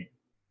Grand Canyon.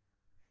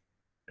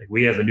 Like,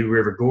 we have a New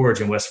River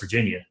Gorge in West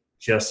Virginia,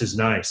 just as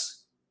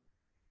nice.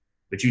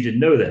 But you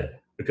didn't know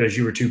that because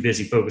you were too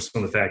busy focused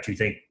on the fact you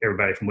think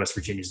everybody from West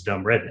Virginia is a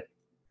dumb redneck.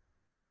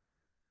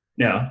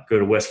 Now, go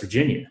to West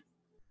Virginia.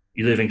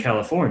 You live in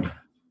California.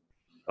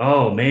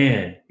 Oh,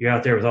 man, you're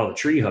out there with all the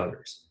tree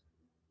huggers.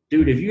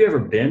 dude, have you ever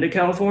been to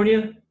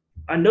California?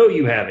 I know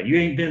you haven't. You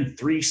ain't been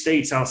 3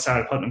 states outside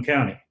of Putnam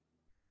County.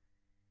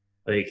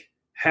 Like,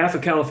 half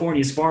of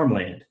California is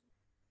farmland.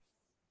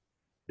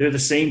 They're the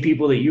same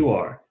people that you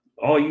are.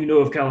 All you know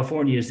of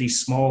California is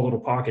these small little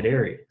pocket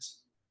areas.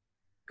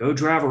 Go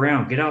drive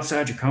around. Get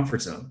outside your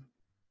comfort zone.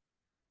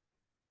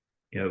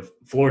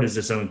 Florida's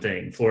its own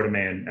thing. Florida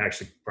man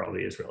actually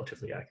probably is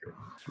relatively accurate.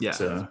 Yeah,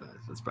 so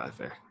that's probably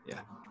fair. Yeah.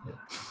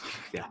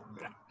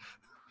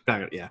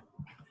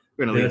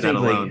 We're gonna leave that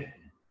alone.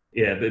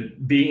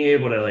 But being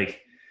able to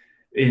like,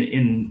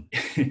 in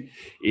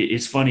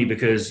it's funny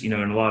because in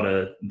a lot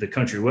of the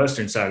country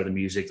western side of the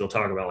music, they'll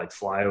talk about like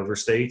flyover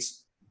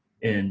states,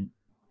 and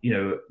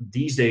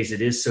these days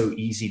it is so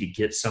easy to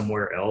get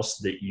somewhere else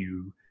that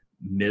you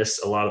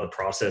miss a lot of the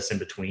process in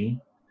between.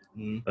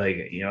 Mm-hmm.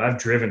 Like, I've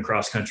driven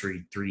cross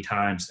country 3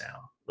 times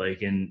now.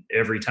 Like, and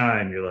every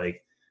time you're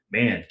like,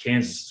 man,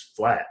 Kansas is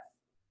flat,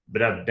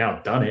 but I've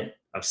now done it.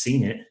 I've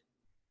seen it.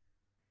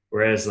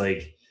 Whereas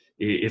like,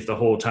 if the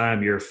whole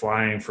time you're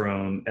flying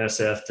from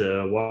SF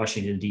to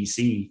Washington,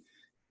 D.C.,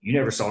 you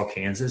never saw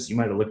Kansas. You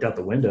might have looked out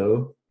the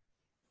window,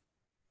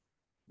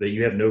 but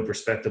you have no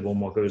perspective on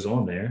what goes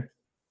on there.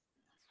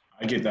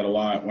 I get that a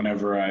lot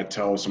whenever I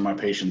tell some of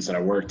my patients that I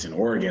worked in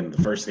Oregon.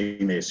 The first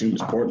thing they assume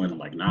is Portland. I'm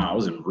like, nah, I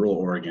was in rural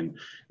Oregon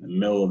in the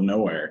middle of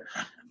nowhere.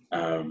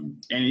 And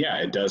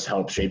yeah, it does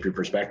help shape your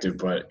perspective,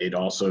 but it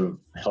also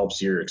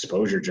helps your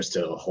exposure just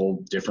to a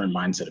whole different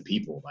mindset of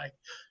people. Like,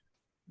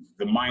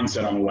 the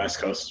mindset on the West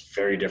Coast is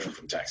very different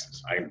from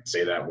Texas. I can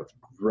say that with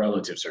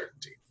relative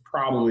certainty.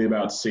 Probably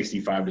about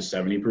 65 to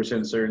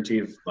 70% certainty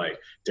if like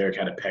Derek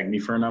had to peg me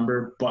for a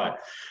number. But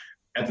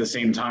at the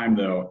same time,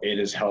 though, it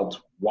has helped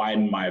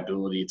widen my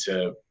ability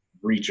to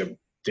reach a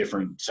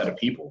different set of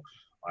people.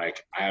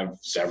 Like, I have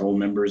several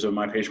members of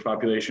my patient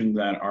population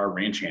that are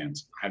ranch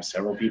hands. I have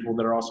several people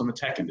that are also in the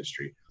tech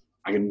industry.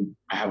 I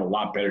have a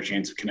lot better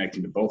chance of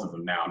connecting to both of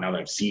them now that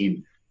I've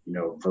seen,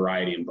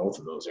 variety in both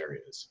of those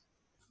areas.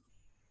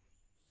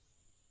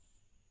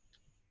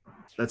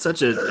 It's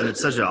such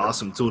an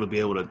awesome tool to be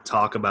able to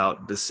talk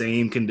about the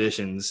same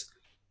conditions,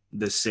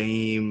 the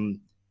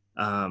same,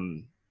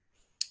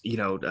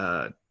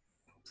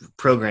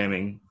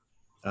 programming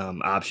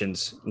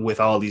options with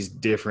all these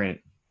different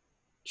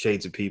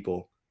shades of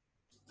people.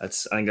 I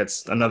think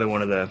that's another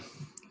one of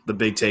the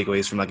big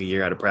takeaways from like a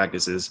year out of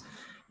practice is,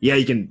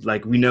 you can,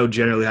 like, we know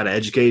generally how to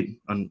educate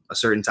on a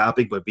certain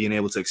topic, but being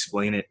able to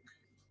explain it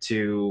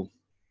to,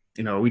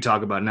 we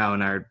talk about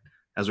now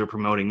as we're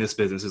promoting this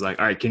business is like,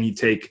 all right, can you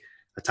take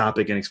a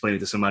topic and explain it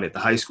to somebody at the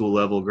high school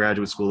level,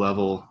 graduate school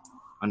level,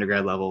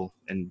 undergrad level,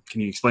 and can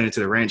you explain it to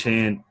the ranch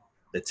hand,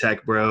 the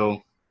tech bro,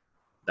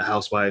 the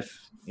housewife,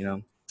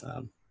 the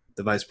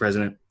vice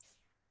president?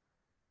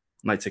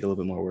 Might take a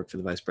little bit more work for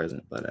the vice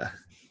president, but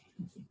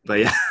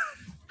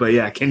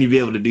yeah, can you be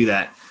able to do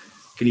that?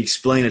 Can you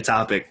explain a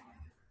topic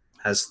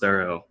as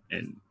thorough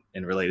and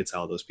related to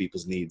all those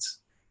people's needs?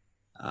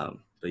 But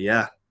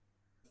yeah.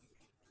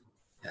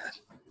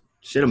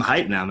 Shit, I'm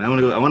hyped now, man.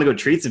 I want to go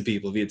treat some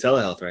people via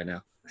telehealth right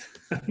now.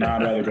 No,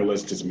 I'd rather go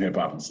listen to some hip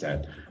hop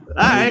instead. All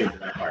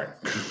right.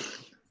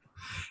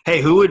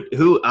 Hey,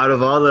 who out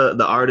of all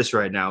the artists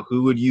right now,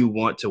 who would you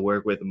want to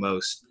work with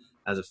most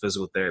as a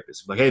physical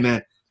therapist? Like, hey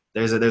man,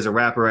 there's a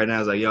rapper right now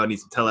who's like, yo, I need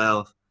some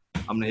telehealth.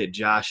 I'm gonna hit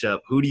Josh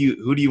up. Who do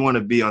you want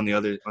to be on the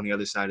other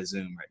side of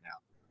Zoom right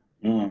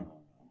now?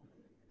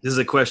 This is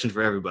a question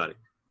for everybody.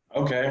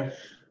 Okay.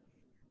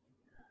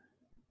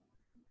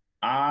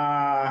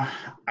 I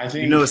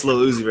think it's Lil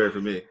Uzi Vert for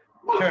me.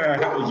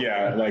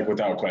 Yeah, like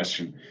without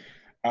question.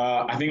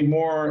 I think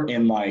more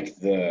in like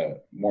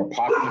the more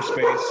popular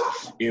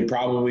space, it'd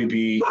probably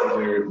be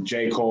either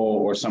J.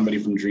 Cole or somebody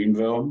from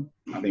Dreamville.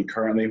 I think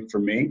currently for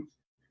me,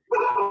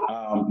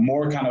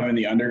 more kind of in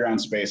the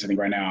underground space. I think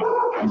right now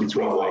I'm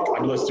between like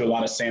I've listened to a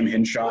lot of Sam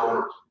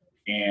Hinshaw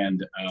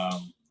and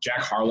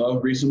Jack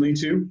Harlow recently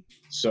too.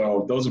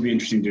 So those would be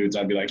interesting dudes.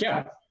 I'd be like,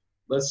 yeah,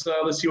 let's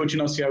see what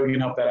see how we can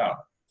help that out.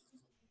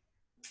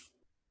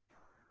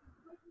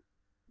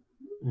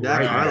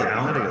 Jack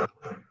Harlow.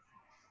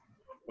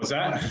 What's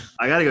that?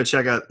 I gotta go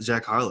check out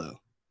Jack Harlow.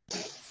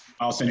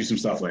 I'll send you some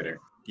stuff later.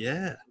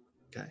 Yeah.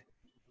 Okay.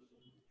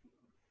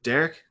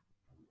 Derek?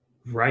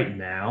 Right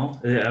now,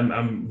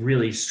 I'm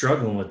really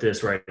struggling with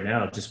this right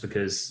now just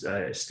because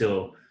I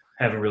still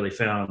haven't really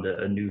found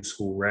a new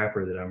school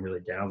rapper that I'm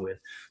really down with.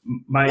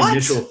 My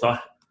initial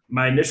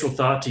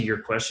thought to your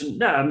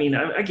question,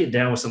 I get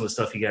down with some of the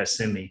stuff you guys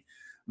send me,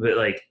 but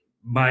like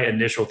my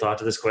initial thought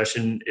to this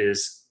question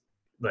is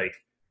like,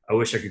 I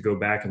wish I could go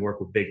back and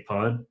work with Big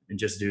Pun and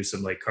just do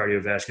some like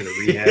cardiovascular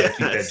rehab and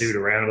keep that dude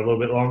around a little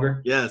bit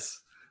longer. Yes.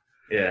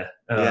 Yeah.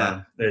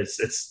 That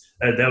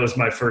was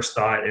my first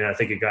thought. And I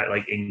think it got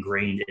like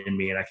ingrained in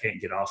me and I can't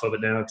get off of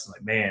it now. Cause I'm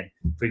like, man,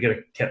 if we could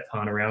have kept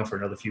Pun around for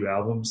another few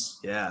albums.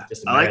 Yeah.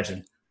 Just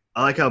imagine.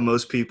 I like how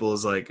most people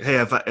is like, hey,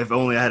 if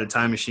only I had a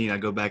time machine,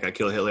 I'd go back, I'd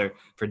kill Hitler.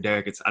 For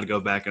Derek, I'd go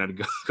back and I'd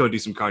go do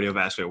some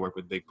cardiovascular work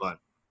with Big Pun.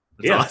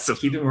 That's awesome.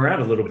 Keep him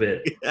around a little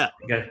bit. Yeah.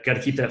 Got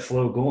to keep that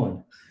flow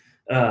going.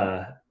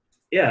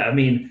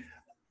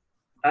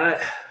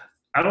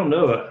 I don't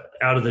know,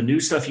 out of the new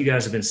stuff you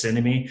guys have been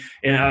sending me,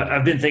 and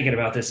I've been thinking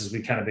about this as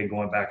we've kind of been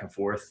going back and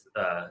forth,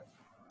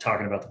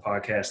 talking about the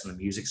podcast and the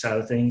music side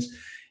of things.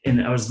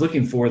 And I was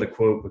looking for the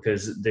quote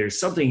because there's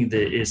something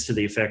that is to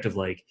the effect of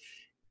like,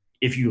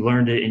 if you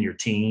learned it in your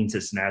teens,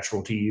 it's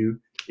natural to you.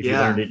 If you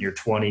learned it in your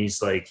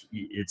 20s, like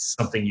it's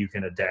something you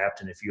can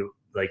adapt. And if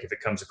it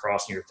comes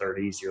across in your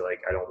 30s, you're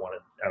like, I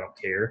don't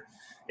care.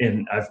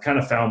 And I've kind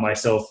of found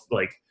myself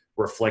like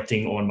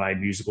reflecting on my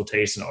musical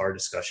taste in our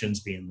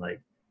discussions being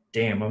like,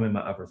 damn, I'm in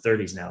my upper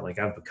 30s now. Like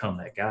I've become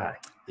that guy.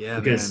 Yeah.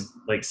 Because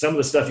like some of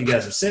the stuff you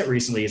guys have sent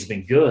recently has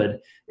been good.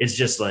 It's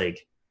just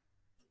like,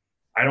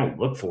 I don't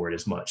look for it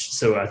as much.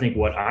 So I think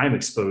what I'm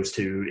exposed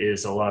to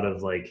is a lot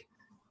of like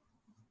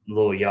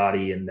Lil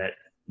Yachty and that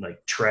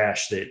like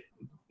trash that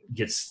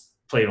gets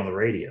played on the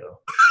radio.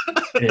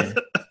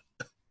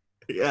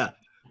 Yeah.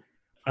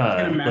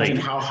 I can imagine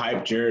how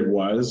hyped Jared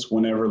was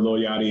whenever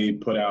Lil Yachty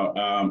put out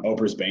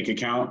Oprah's bank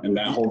account and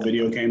that whole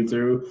video came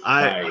through.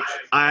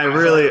 I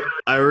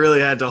really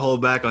had to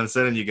hold back on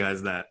sending you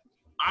guys that.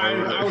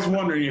 I was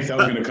wondering if that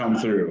was going to come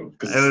through.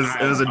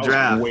 It was a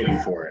draft. I was waiting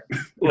for it.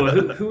 Well,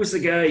 who was the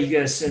guy you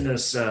guys sent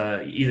us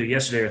either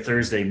yesterday or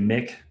Thursday?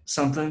 Mick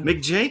something?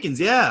 Mick Jenkins,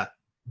 yeah.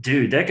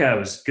 Dude, that guy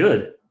was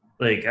good.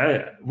 Like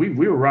we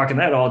were rocking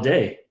that all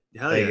day.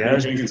 Hell yeah.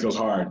 Mick Jenkins goes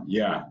hard.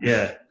 Yeah.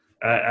 Yeah.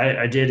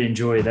 I did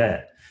enjoy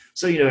that.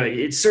 So,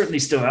 it's certainly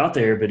still out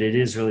there, but it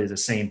is really the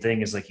same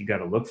thing as like you got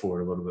to look for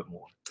it a little bit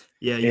more.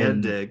 Yeah, you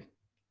had to dig.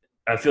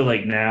 I feel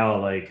like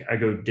now, like I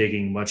go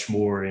digging much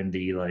more in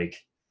the like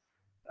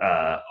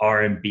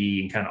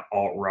R&B and kind of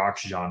alt rock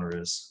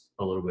genres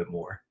a little bit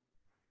more,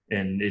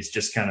 and it's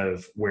just kind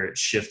of where it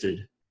shifted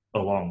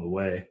along the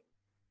way.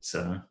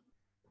 So,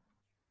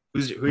 who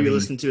are you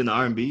listening to in the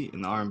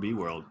R&B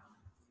world?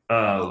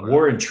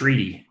 War and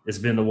Treaty has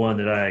been the one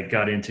that I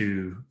got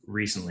into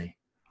recently.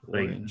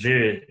 Like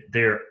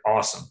they're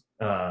awesome.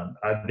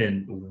 I've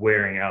been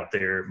wearing out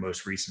their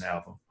most recent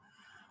album.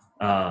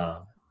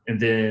 And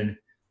then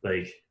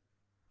like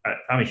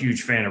I'm a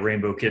huge fan of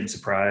Rainbow Kitten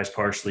Surprise,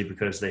 partially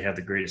because they have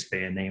the greatest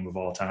band name of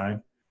all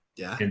time.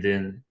 Yeah. And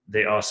then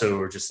they also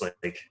are just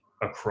like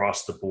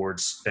across the board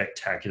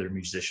spectacular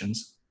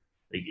musicians.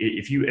 Like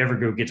if you ever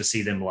go get to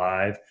see them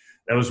live,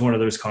 that was one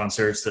of those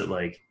concerts that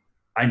like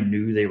I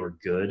knew they were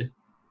good.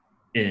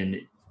 And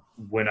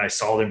when I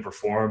saw them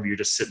perform, you're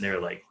just sitting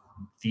there like,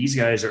 these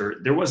guys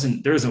there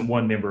isn't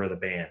one member of the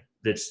band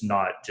that's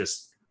not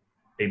just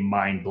a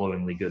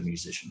mind-blowingly good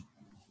musician.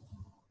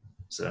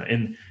 So,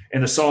 and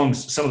the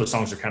songs, some of the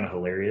songs are kind of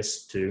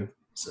hilarious too.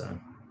 So,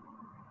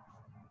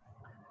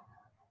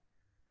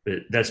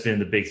 but that's been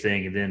the big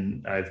thing. And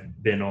then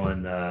I've been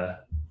on a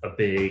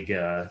big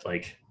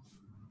like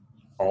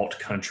alt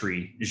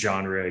country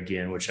genre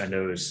again, which I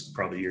know is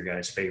probably your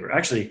guys' favorite.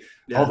 Actually,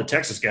 all the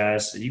Texas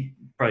guys, you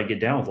probably get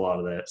down with a lot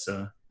of that.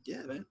 So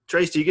yeah, man.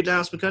 Trace, do you get down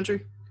with some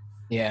country?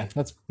 Yeah,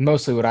 that's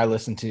mostly what I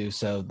listen to.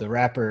 So the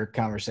rapper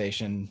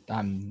conversation,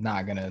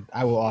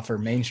 I will offer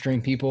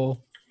mainstream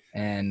people,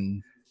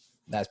 and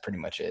that's pretty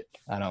much it.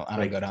 I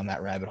don't go down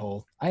that rabbit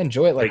hole. I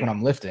enjoy it like when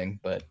I'm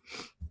lifting, but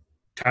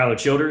Tyler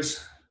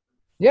Childers.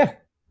 Yeah.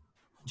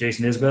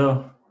 Jason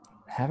Isbell.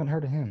 Haven't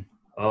heard of him.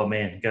 Oh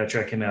man, you gotta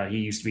check him out. He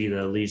used to be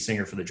the lead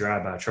singer for the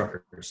Drive-By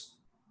Truckers.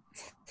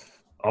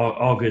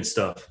 All good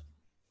stuff.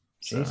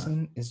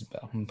 Jason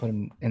Isbell. I'm gonna put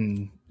him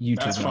in YouTube.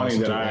 That's funny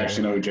that I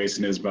actually know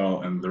Jason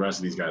Isbell and the rest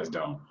of these guys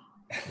don't.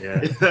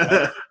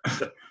 Yeah.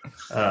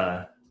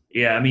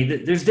 Yeah, I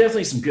mean, there's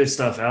definitely some good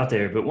stuff out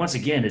there, but once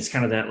again, it's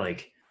kind of that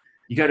like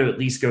you got to at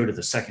least go to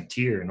the second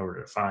tier in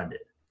order to find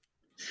it.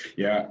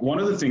 Yeah, one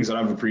of the things that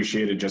I've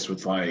appreciated just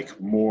with like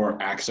more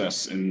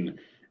access in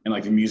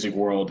like the music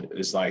world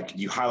is like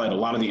you highlight a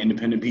lot of the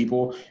independent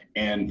people,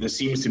 and this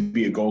seems to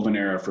be a golden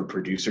era for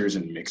producers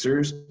and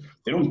mixers.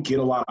 They don't get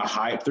a lot of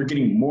hype. They're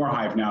getting more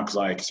hype now because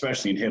like,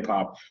 especially in hip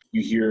hop,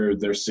 you hear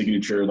their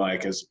signature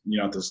like as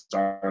at the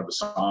start of the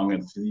song,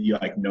 and you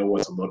like know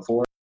what to look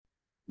for.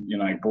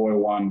 Like Boy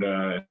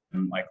Wanda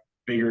and like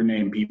bigger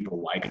name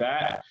people like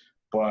that.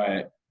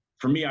 But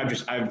for me, I'm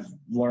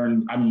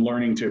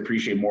learning to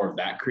appreciate more of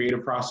that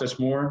creative process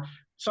more.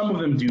 Some of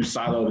them do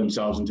silo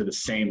themselves into the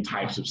same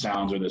types of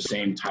sounds or the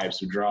same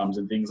types of drums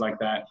and things like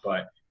that.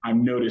 But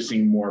I'm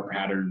noticing more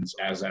patterns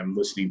as I'm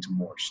listening to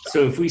more stuff.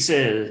 So if we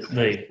said,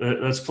 like,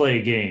 let's play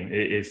a game,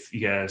 if you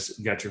guys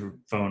got your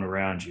phone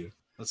around you.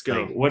 Let's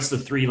go. Like, what's the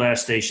 3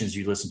 last stations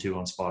you listen to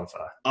on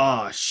Spotify?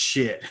 Oh,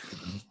 shit.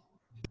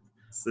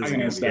 I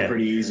can answer that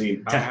pretty easy.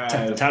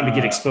 Time to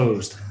get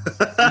exposed.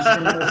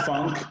 Instrumental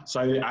funk. So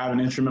I have an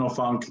instrumental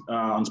funk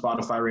on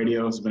Spotify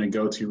radio. It's been a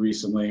go-to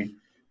recently.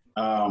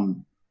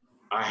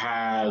 I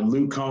had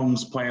Luke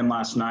Combs playing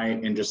last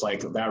night and just like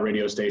that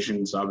radio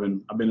station. So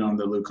I've been on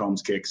the Luke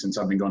Combs kick since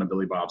I've been going to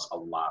Billy Bob's a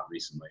lot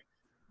recently.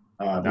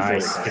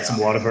 Nice. Get some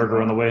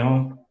Whataburger on the way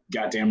home.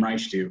 Goddamn right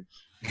you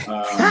do.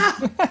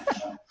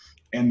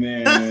 And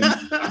then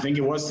I think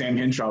it was Sam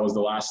Henshaw was the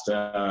last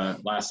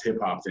hip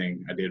hop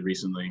thing I did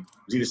recently. It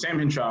was either Sam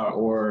Henshaw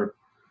or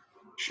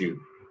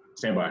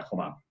stand by,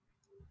 hold on.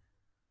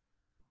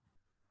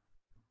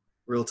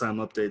 Real time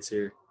updates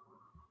here.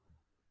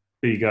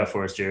 Who you got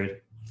for us,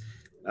 Jared?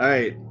 All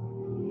right.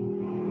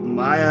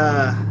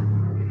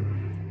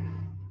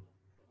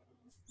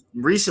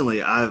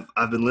 Recently I've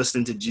been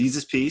listening to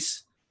Jesus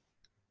Peace.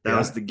 That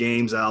was the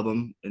Games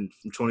album from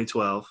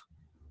 2012.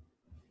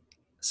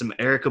 Some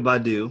Erykah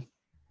Badu.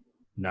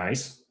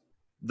 Nice.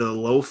 The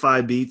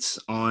Lo-Fi Beats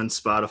on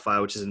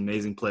Spotify, which is an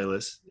amazing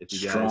playlist. If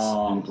you guys,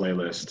 strong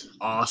playlist,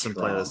 awesome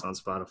playlist on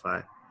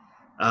Spotify.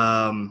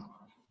 And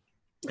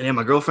yeah,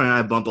 my girlfriend and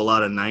I bump a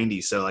lot of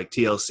 90s, so like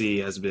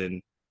TLC has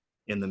been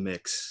in the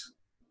mix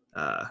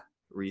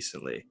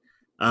recently.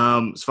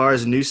 As far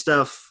as new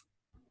stuff,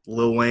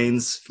 Lil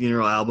Wayne's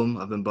Funeral album,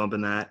 I've been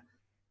bumping that.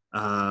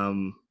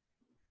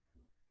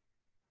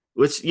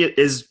 Which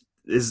is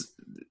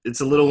it's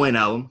a Lil Wayne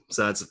album,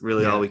 so that's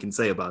really all we can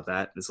say about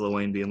that. It's Lil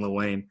Wayne being Lil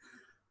Wayne.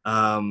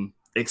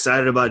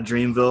 Excited about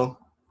Dreamville.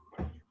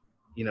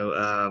 You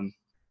know,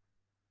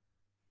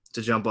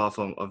 to jump off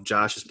of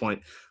Josh's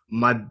point,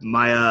 my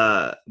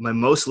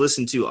most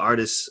listened to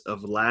artists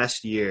of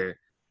last year,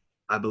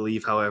 I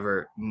believe,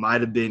 however,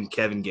 might have been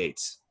Kevin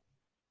Gates,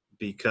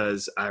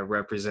 because I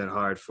represent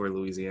hard for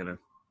Louisiana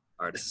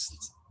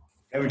artists.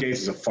 Kevin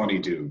Gates is a funny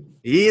dude.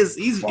 He is.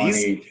 He's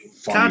funny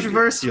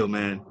controversial, dude.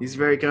 Man. He's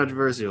very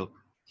controversial.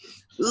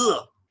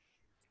 Ugh.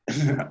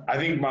 I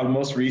think my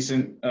most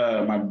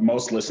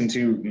listened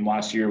to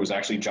last year was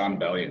actually John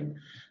Bellion.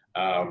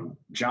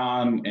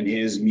 John and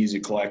his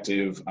music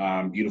collective,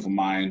 Beautiful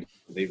Mind,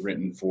 they've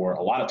written for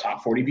a lot of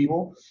top 40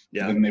 people.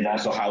 Yeah. And they've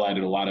also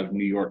highlighted a lot of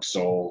New York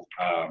soul.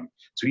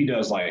 So he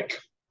does like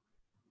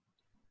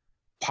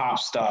pop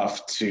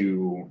stuff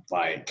to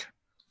like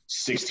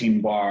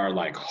 16 bar,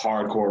 like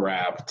hardcore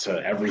rap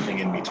to everything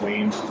in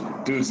between.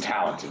 Dude's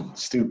talented.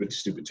 Stupid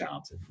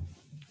talented.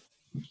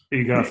 Who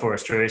you got for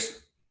us,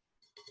 Trace?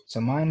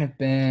 So mine have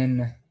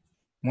been,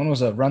 one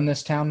was a Run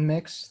This Town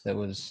mix that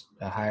was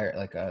a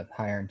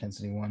higher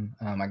intensity one.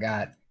 I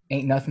got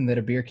Ain't Nothing That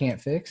a Beer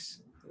Can't Fix.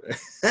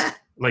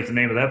 Like the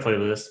name of that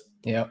playlist.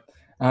 Yep.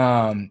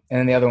 And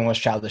then the other one was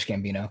Childish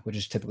Gambino, which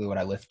is typically what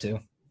I lift to.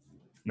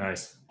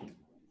 Nice.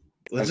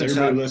 Has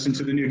everybody listened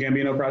to the new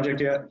Gambino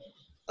project yet?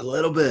 A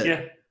little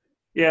bit.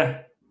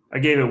 Yeah. I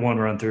gave it one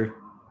run through.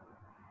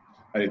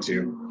 I did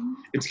too.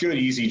 It's good,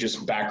 easy,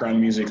 just background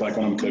music, like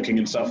when I'm cooking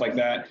and stuff like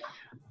that.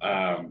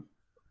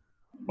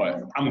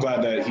 But I'm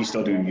glad that he's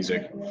still doing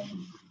music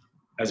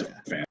as a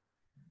fan.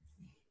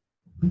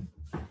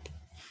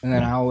 And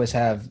then I always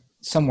have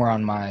somewhere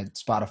on my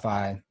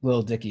Spotify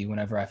Lil Dicky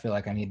whenever I feel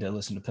like I need to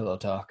listen to Pillow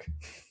Talk.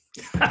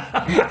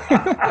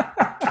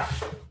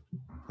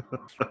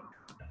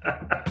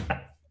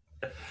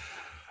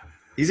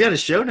 He's got a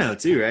show now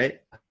too,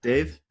 right,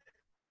 Dave?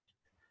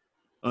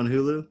 On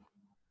Hulu?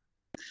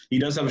 He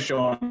does have a show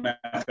on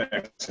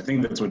FX. I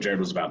think that's what Jared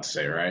was about to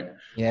say, right?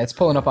 Yeah, it's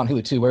pulling up on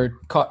Hulu too. I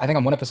think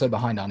I'm one episode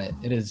behind on it.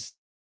 It is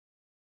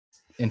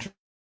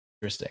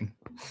interesting.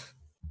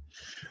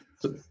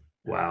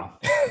 Wow.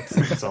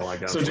 That's all I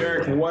got. So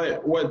Derek,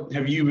 what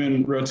have you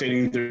been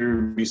rotating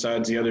through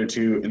besides the other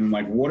two? And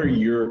like, what are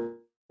your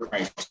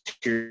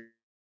criteria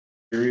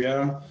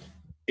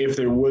if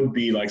there would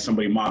be like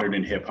somebody modern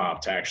in hip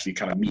hop to actually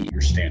kind of meet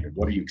your standard?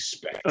 What do you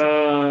expect?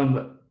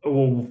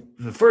 Well,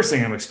 the first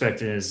thing I'm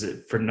expecting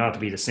is for not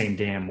to be the same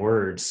damn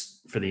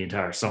words for the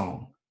entire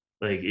song.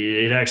 Like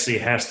it actually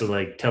has to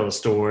like tell a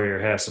story or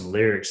have some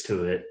lyrics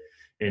to it,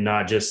 and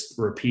not just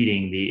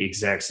repeating the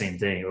exact same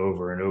thing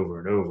over and over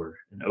and over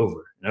and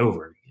over and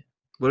over again.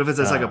 What if it's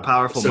just like a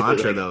powerful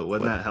mantra though?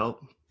 Wouldn't that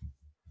help?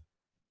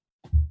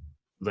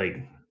 Like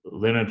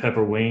lemon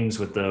pepper wings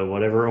with the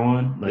whatever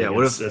on? Like, yeah,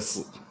 what if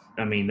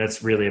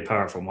that's really a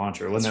powerful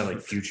mantra. Wasn't that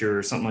like Future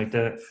or something like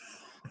that?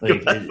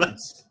 Like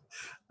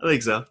I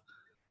think so.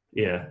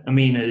 Yeah. I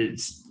mean,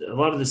 it's a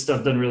lot of this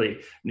stuff doesn't really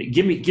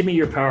give me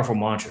your powerful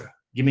mantra.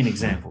 Give me an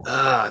example.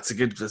 That's a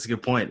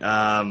good point.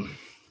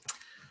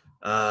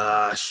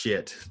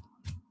 Shit.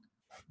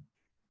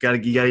 You gotta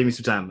give me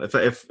some time.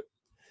 If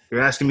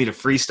you're asking me to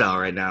freestyle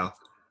right now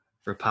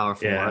for a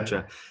powerful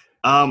mantra,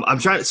 I'm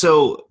trying.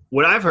 So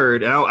what I've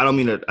heard, and I don't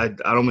mean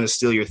to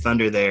steal your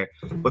thunder there,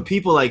 but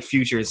people like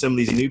Future and some of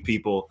these new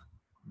people,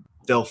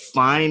 they'll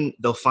find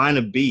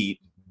a beat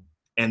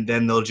and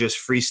then they'll just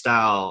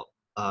freestyle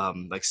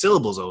like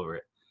syllables over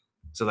it.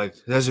 So like,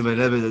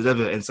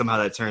 and somehow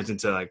that turns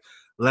into like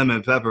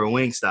lemon pepper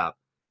Wingstop.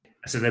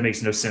 So that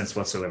makes no sense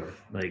whatsoever.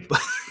 Like,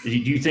 do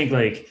you think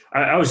like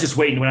I was just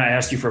waiting when I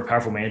asked you for a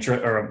powerful mantra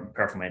or a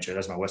powerful mantra?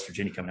 That's my West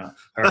Virginia coming out.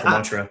 Powerful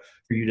mantra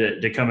for you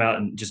to come out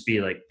and just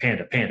be like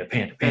panda, panda,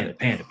 panda, panda,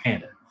 panda,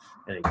 panda.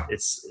 Like,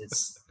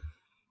 it's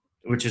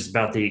which is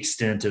about the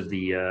extent of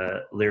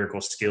the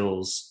lyrical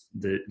skills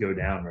that go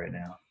down right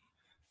now.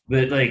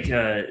 But like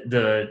I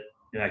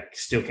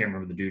still can't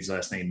remember the dude's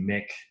last name,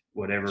 Mick,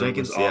 whatever.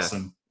 Jenkins, it was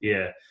awesome.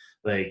 Yeah.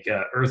 Like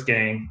Earth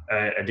Gang,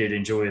 I did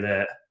enjoy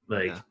that.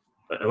 Like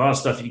a lot of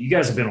stuff. You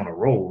guys have been on a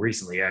roll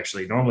recently,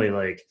 actually. Normally,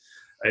 like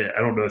I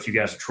don't know if you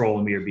guys are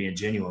trolling me or being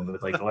genuine,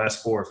 but like the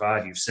last 4 or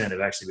 5 you've sent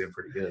have actually been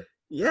pretty good.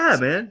 Yeah,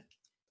 man.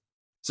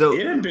 So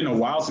it had been a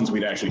while since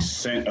we'd actually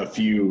sent a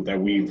few that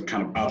we've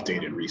kind of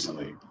updated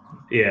recently.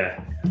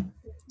 Yeah.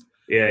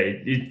 Yeah,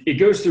 it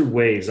goes through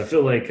waves. I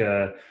feel like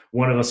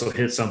one of us will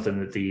hit something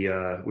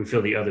that we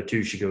feel the other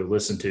two should go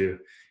listen to,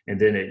 and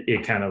then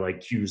it kind of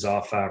like cues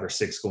off 5 or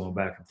 6 going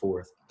back and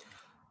forth.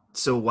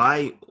 So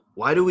why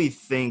do we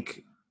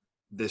think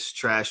this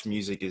trash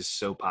music is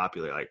so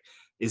popular? Like,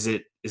 is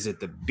it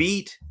the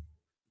beat?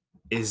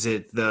 Is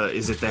it the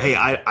hey,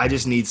 I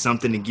just need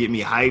something to get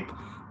me hype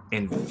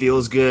and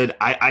feels good.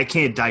 I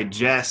can't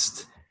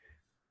digest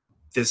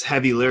this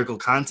heavy lyrical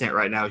content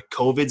right now.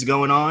 COVID's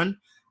going on.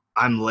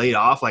 I'm laid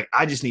off. Like,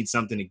 I just need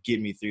something to get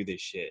me through this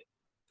shit.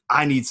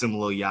 I need some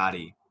Lil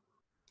Yachty.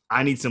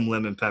 I need some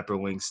Lemon Pepper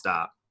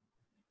Wingstop.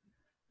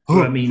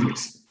 Well, I mean,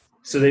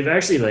 so they've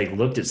actually like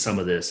looked at some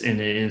of this,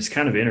 and it's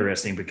kind of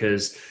interesting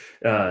because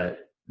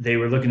they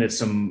were looking at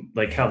some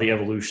like how the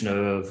evolution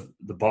of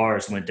the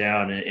bars went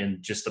down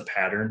and just the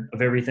pattern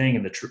of everything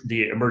and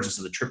the emergence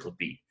of the triplet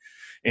beat.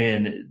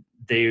 And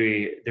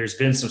there's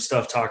been some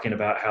stuff talking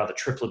about how the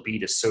triplet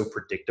beat is so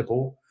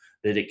predictable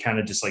that it kind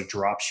of just like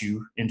drops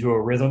you into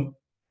a rhythm.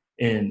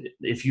 And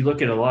if you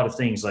look at a lot of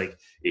things, like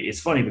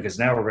it's funny because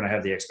now we're going to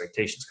have the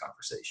expectations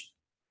conversation.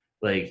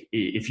 Like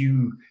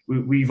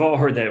we've all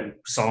heard that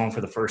song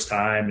for the first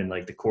time and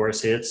like the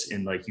chorus hits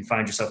and like you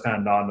find yourself kind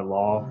of nodding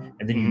along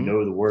and then you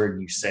know the word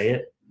and you say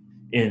it.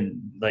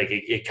 And like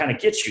it kind of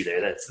gets you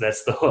there.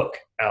 That's the hook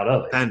out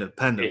of it.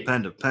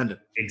 Panda.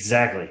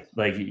 Exactly.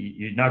 Like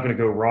you're not going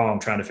to go wrong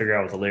trying to figure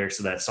out what the lyrics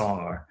of that song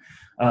are.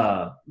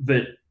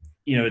 But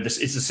you know, it's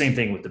the same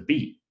thing with the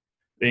beat.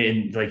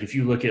 And like if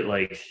you look at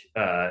like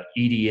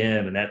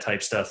EDM and that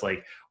type stuff,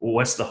 like well,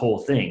 what's the whole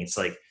thing? It's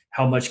like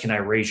how much can I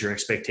raise your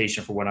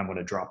expectation for when I'm going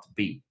to drop the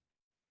beat?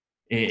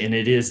 And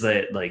it is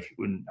that like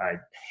when I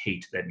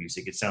hate that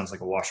music, it sounds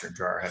like a washer and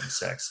dryer having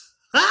sex.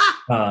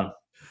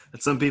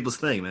 That's some people's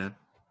thing, man.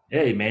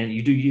 Hey man,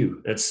 you do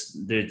you.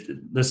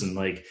 Listen,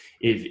 like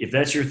if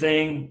that's your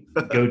thing,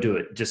 go do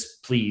it.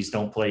 Just please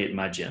don't play it in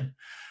my gym.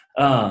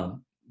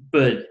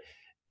 But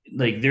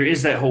like there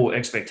is that whole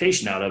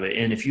expectation out of it.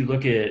 And if you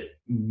look at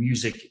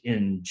music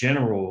in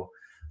general,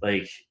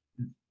 like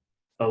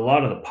a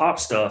lot of the pop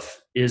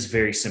stuff is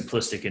very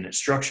simplistic in its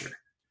structure.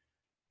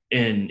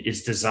 And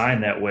it's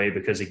designed that way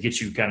because it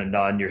gets you kind of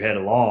nodding your head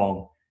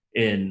along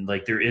and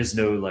like there is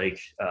no like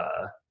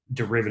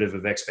derivative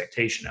of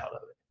expectation out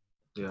of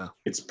it. Yeah.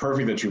 It's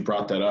perfect that you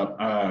brought that up.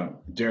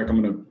 Derek,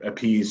 I'm going to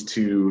appease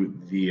to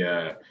the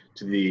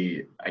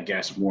I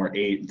guess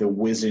the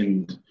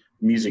wizened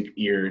music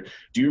ear.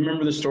 Do you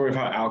remember the story of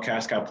how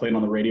Outkast got played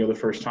on the radio the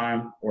first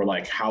time, or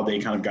like how they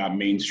kind of got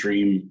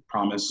mainstream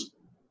promise? Did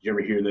you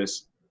ever hear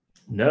this?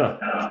 No.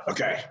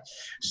 Okay.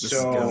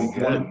 So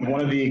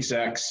one of the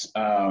execs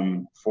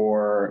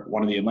for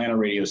one of the Atlanta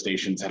radio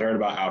stations had heard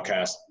about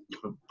Outkast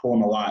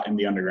pulling a lot in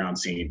the underground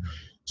scene.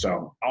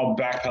 So I'll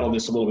backpedal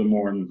this a little bit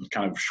more and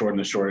kind of shorten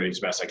the story as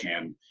best I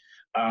can.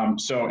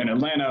 So in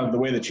Atlanta, the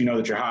way that you know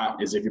that you're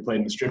hot is if you're played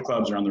in the strip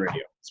clubs or on the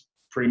radio. It's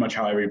pretty much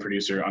how every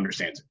producer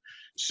understands it.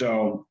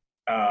 So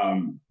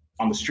on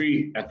the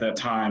street at that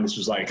time, this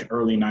was like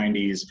early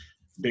 90s,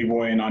 Big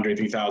Boy and Andre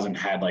 3000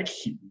 had like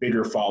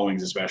bigger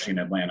followings, especially in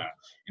Atlanta.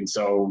 And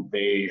so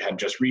they had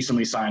just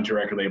recently signed to a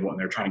record label and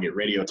they're trying to get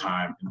radio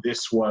time. And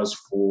this was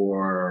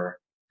for,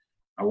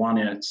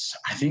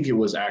 I think it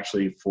was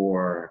actually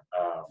for,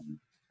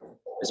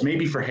 it's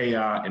maybe for Hey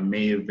Ya, it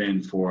may have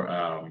been for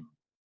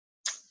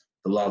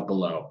The Love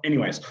Below.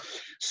 Anyways,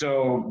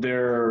 so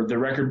the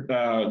record,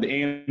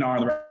 the A&R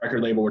and the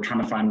record label were trying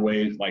to find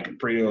ways, like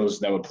radios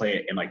that would play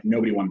it, and like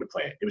nobody wanted to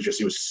play it.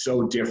 It was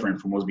so different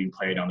from what was being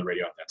played on the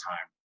radio at that time.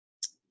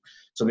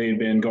 So they had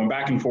been going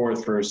back and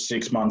forth for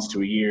 6 months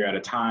to a year at a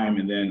time,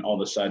 and then all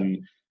of a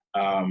sudden,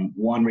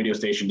 one radio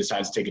station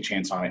decides to take a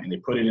chance on it, and they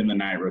put it in the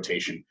night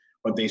rotation.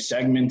 But they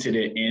segmented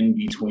it in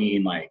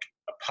between like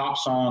a pop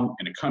song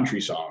and a country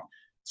song.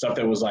 Stuff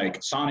that was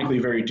like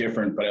sonically very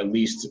different, but at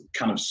least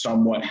kind of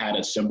somewhat had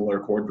a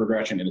similar chord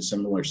progression and a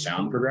similar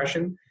sound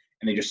progression.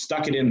 And they just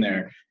stuck it in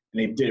there,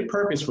 and they did it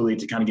purposefully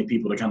to kind of get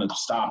people to kind of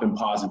stop and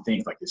pause and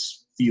think like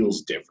this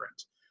feels different.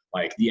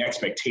 Like the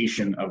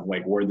expectation of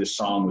like where this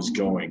song was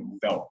going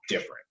felt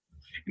different.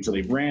 And so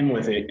they ran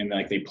with it, and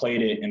like they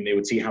played it, and they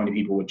would see how many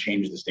people would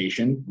change the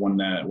station when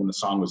the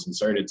song was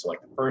inserted. So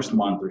like the first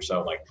month or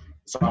so, like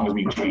the song was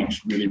being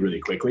changed really,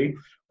 really quickly.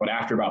 But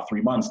after about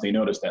 3 months, they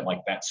noticed that like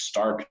that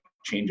stark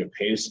change of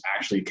pace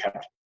actually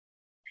kept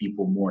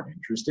people more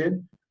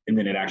interested, and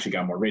then it actually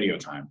got more radio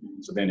time.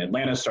 So then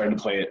Atlanta started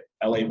to play it,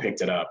 LA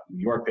picked it up,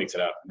 New York picked it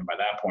up, and then by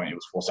that point it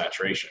was full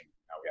saturation.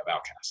 Now we have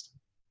Outkast.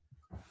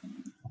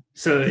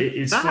 So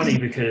it's funny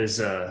because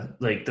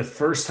like the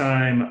first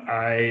time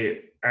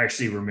I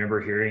actually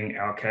remember hearing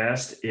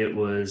Outkast, it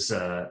was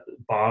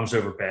Bombs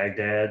Over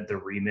Baghdad, the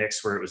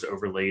remix where it was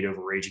overlaid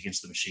over Rage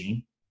Against the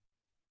Machine.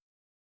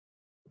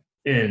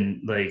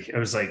 And like I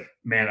was like,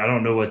 man, I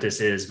don't know what this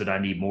is, but I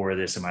need more of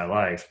this in my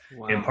life.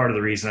 Wow. And part of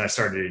the reason I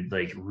started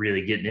like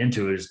really getting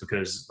into it is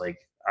because like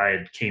I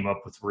had came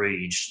up with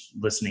Rage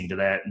listening to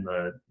that in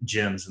the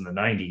gyms in the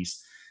 90s.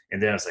 And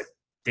then I was like,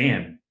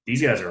 damn,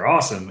 these guys are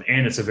awesome,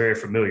 and it's a very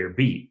familiar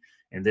beat.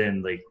 And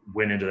then like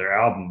went into their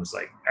album, was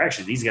like,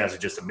 actually these guys are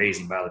just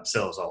amazing by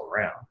themselves all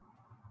around.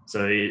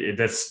 So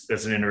that's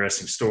an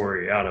interesting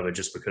story out of it,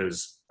 just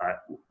because I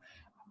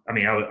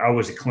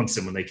was at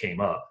Clemson when they came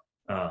up.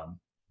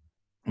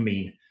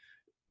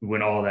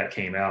 When all that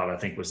came out, I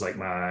think was like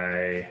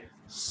my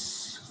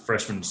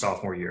freshman and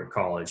sophomore year of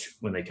college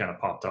when they kind of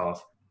popped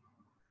off.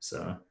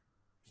 So.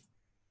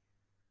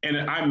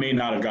 And I may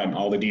not have gotten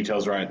all the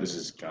details right. This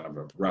is kind of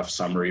a rough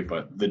summary,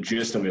 but the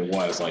gist of it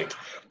was like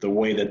the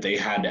way that they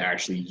had to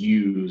actually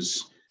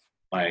use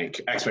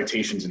like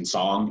expectations in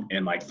song,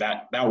 and like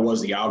that was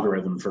the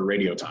algorithm for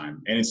radio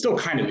time, and it still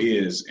kind of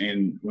is.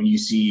 And when you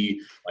see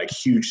like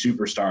huge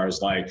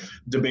superstars, like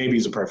DaBaby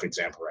is a perfect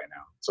example right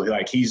now. So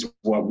like he's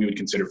what we would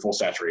consider full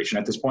saturation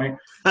at this point.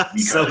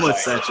 So much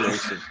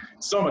saturation.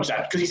 So much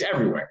that because he's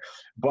everywhere.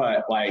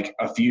 But like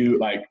a few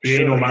like he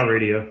ain't on my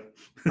radio.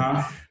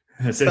 Huh?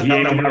 I said he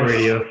ain't on my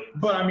radio.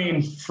 But I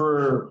mean,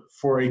 for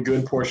a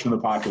good portion of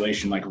the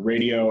population, like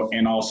radio,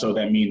 and also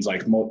that means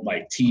like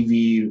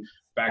TV,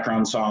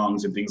 background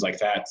songs, and things like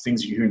that.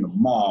 Things you hear in the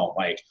mall,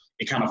 like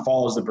it kind of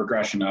follows the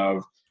progression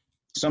of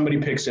somebody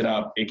picks it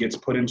up, it gets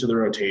put into the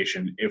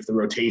rotation. If the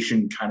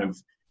rotation kind of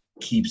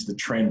keeps the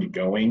trend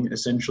going,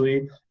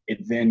 essentially, it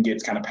then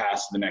gets kind of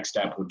passed to the next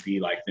step would be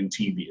like then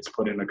TV. It's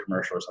put in a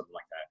commercial or something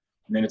like that.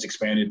 And then it's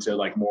expanded to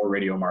like more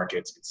radio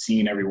markets. It's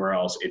seen everywhere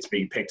else. It's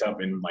being picked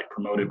up and like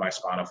promoted by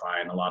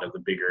Spotify and a lot of the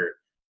bigger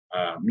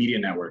media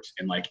networks.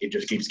 And like it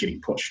just keeps getting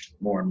pushed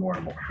more and more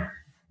and more.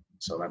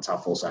 So that's how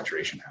full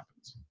saturation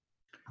happens.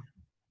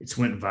 It's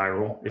went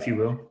viral, if you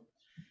will.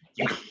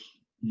 Yeah,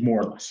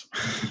 more or less.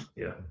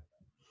 Yeah.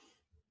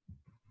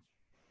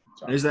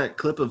 So. There's that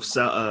clip of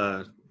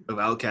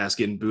Outkast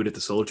getting booed at the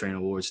Soul Train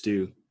Awards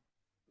too.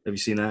 Have you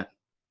seen that?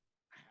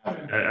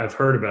 I've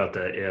heard about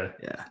that. Yeah.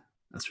 Yeah,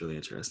 that's really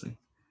interesting.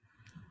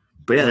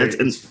 But yeah,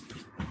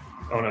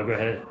 oh no, go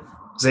ahead.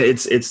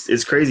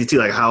 It's crazy too,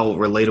 like how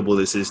relatable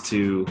this is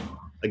to,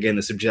 again,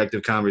 the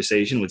subjective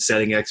conversation with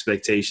setting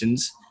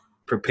expectations,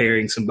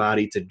 preparing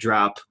somebody to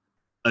drop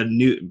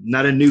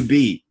not a new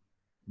beat,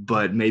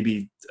 but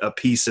maybe a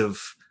piece of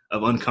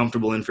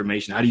uncomfortable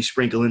information. How do you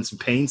sprinkle in some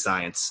pain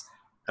science?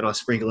 How do I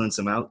sprinkle in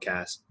some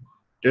Outkast?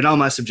 During all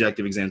my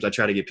subjective exams, I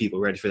try to get people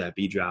ready for that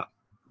beat drop.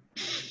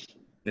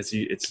 It's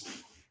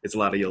a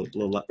lot of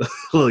little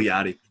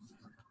yachty.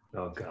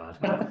 Oh God.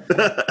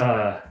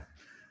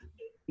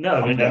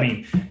 No, but I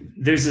mean,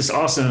 there's this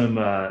awesome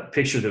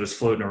picture that was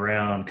floating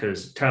around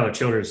because Tyler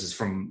Childers is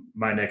from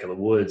my neck of the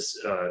woods,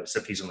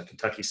 except he's on the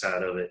Kentucky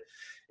side of it.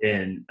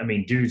 And I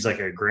mean, dude's like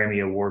a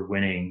Grammy Award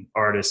winning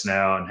artist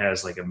now and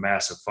has like a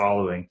massive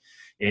following.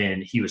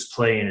 And he was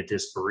playing at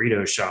this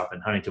burrito shop in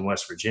Huntington,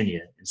 West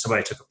Virginia. And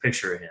somebody took a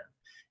picture of him.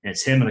 And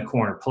it's him in a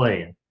corner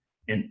playing.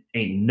 And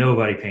ain't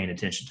nobody paying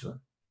attention to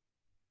him.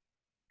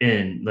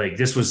 And like,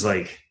 this was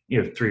like,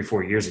 3 or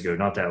 4 years ago,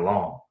 not that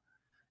long.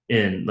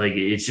 And like,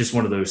 it's just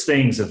one of those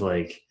things of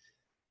like,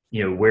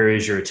 where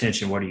is your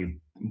attention? What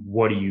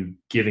are you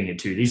giving it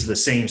to? These are the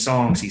same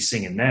songs he's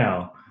singing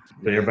now,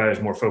 but everybody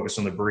was more focused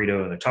on the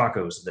burrito and the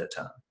tacos at that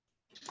time.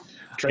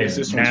 Trace,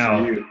 this one's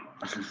for you.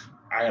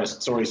 I got a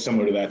story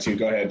similar to that too.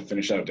 Go ahead and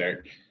finish up,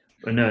 Derek.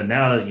 But no,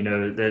 now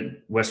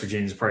that West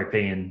Virginia's probably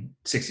paying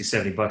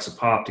 $60-$70 a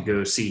pop to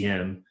go see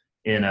him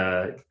in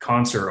a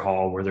concert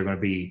hall where they're going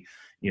to be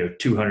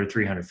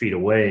 200-300 feet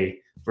away,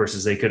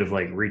 versus they could have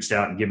like reached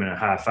out and given a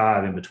high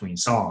five in between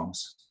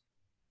songs.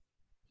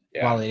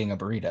 Yeah. While eating a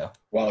burrito.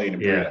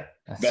 Yeah.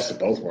 Best of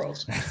both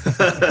worlds.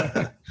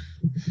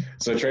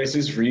 So Trace,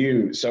 this is for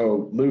you.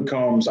 So Luke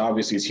Combs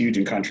obviously is huge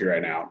in country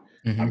right now.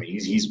 Mm-hmm. I mean,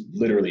 he's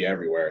literally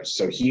everywhere.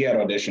 So he had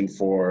auditioned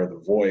for The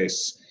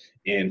Voice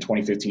in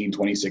 2015,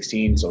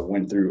 2016. So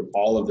went through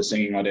all of the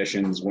singing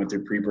auditions, went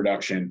through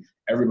pre-production.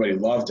 Everybody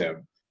loved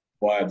him.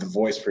 But The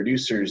Voice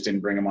producers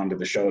didn't bring him onto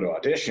the show to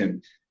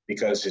audition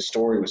because his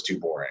story was too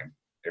boring,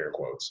 air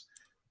quotes.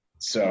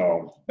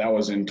 So that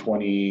was in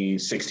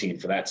 2016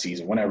 for that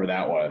season, whenever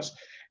that was.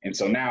 And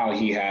so now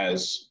he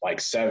has like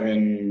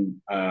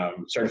 7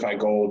 certified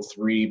gold,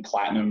 3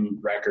 platinum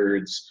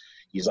records.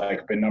 He's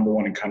like been number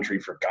 1 in country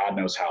for God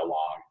knows how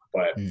long.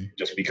 But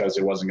just because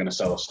it wasn't going to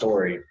sell a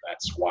story,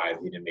 that's why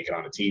he didn't make it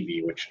on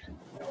TV, which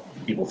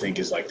people think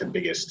is like the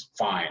biggest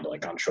find,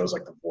 like on shows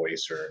like The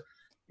Voice or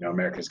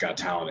America's Got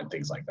Talent and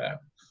things like that.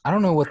 I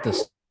don't know what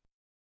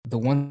the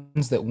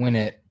ones that win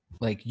it,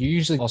 like you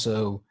usually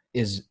also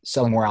is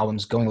selling more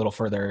albums, going a little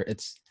further.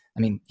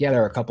 There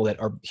are a couple that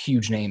are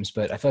huge names,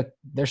 but I feel like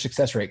their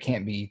success rate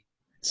can't be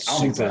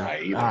super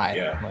high.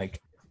 Yeah.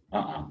 Like,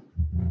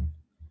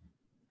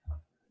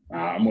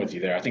 I'm with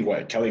you there. I think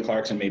Kelly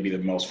Clarkson may be the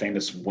most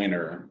famous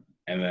winner,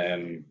 and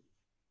then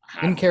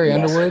didn't Carrie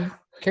Underwood?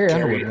 Carrie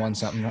Underwood won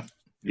something.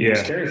 Yeah,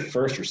 was Carrie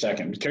first or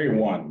second? Carrie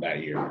won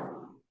that year.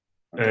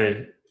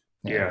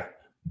 Yeah.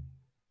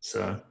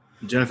 So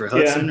Jennifer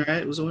Hudson,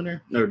 right, was a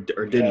winner, or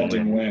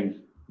didn't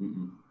win.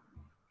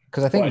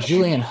 Because I think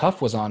Julianne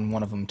Hough was on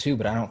one of them too,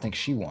 but I don't think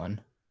she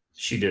won.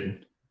 She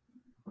didn't.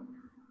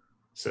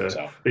 So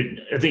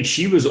I think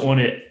she was on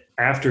it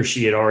after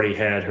she had already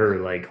had her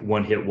like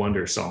one-hit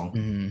wonder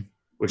song,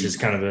 which is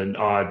kind of an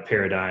odd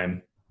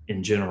paradigm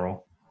in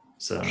general.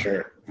 So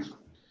sure.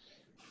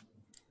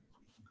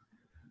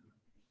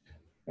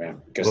 Yeah.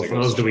 Well, for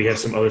those, do we have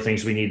some other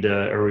things we need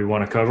to, or we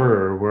want to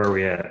cover, or where are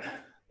we at?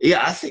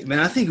 Yeah, I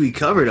think we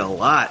covered a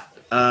lot.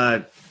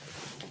 I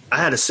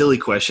had a silly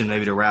question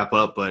maybe to wrap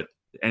up, but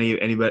any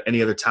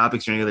other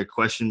topics or any other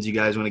questions you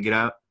guys want to get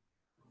out?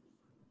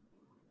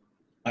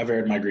 I've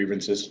aired my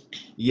grievances.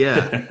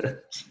 Yeah.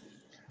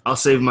 I'll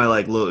save my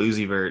like Lil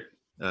Uzi Vert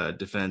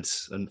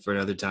defense for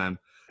another time.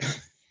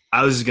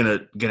 I was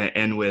gonna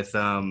end with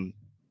I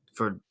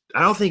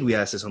don't think we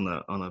asked this on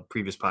the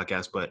previous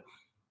podcast, but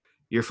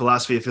your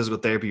philosophy of physical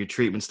therapy, your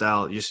treatment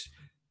style, just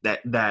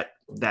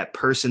that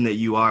person that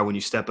you are when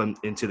you step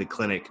into the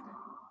clinic.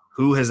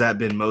 Who has that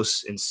been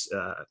most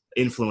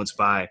influenced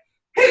by?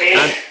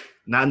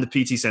 Not in the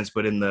PT sense,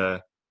 but in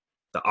the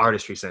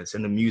artistry sense,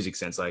 in the music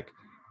sense. Like,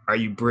 are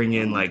you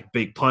bringing like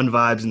big pun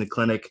vibes in the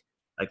clinic?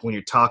 Like when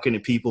you're talking to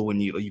people, when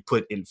you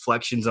put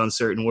inflections on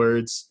certain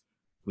words,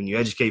 when you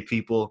educate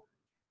people,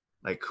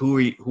 like who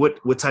are you?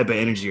 What type of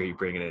energy are you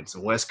bringing in?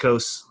 Some West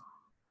Coast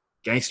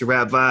gangster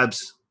rap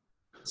vibes,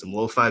 some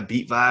lo-fi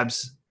beat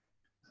vibes,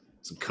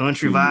 some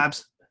country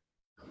vibes.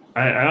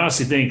 I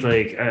honestly think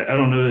like I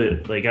don't know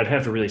that like I'd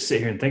have to really sit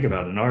here and think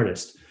about an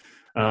artist.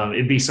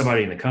 It'd be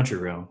somebody in the country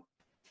realm.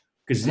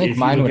 Because I think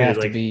mine would have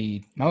to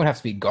be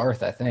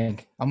Garth. I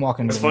think I'm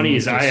walking. What's funny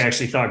is I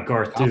actually thought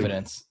Garth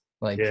confidence. Too.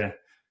 Like yeah,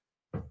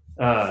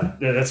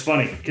 that's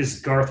funny because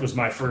Garth was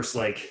my first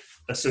like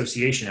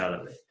association out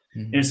of it,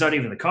 and it's not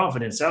even the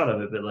confidence out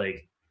of it, but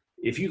like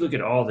if you look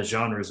at all the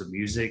genres of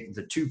music,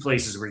 the two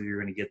places where you're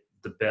going to get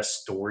the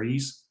best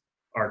stories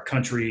are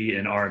country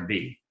and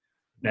R&B.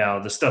 Now,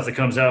 the stuff that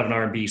comes out of an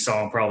R&B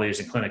song probably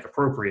isn't clinic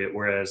appropriate,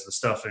 whereas the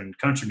stuff in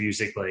country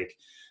music, like,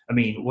 I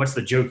mean, what's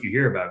the joke you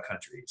hear about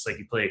country? It's like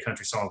you play a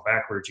country song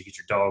backwards, you get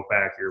your dog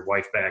back, your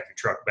wife back, your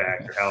truck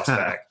back, your house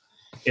back.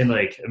 And,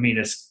 like, I mean,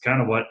 it's kind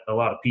of what a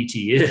lot of PT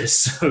is.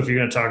 So if you're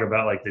going to talk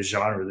about, like, the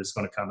genre that's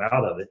going to come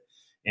out of it.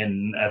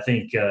 And I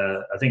think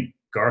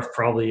Garth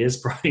probably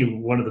is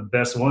one of the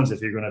best ones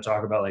if you're going to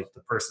talk about, like,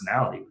 the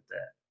personality with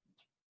that.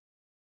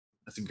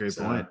 That's a great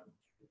point.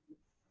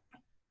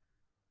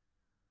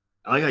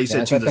 I like how you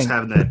said too, just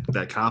having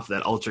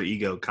that ultra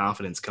ego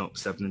confidence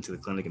stepping into the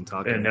clinic and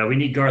talking. Yeah, no, we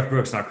need Garth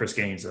Brooks, not Chris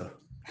Gaines, though.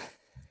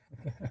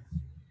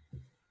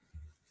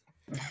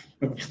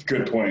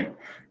 Good point.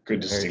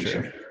 Good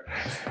distinction.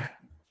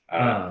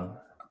 But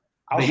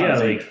yeah,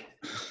 like,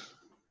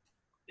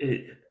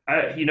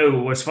 you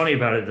know, what's funny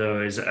about it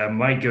though is I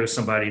might go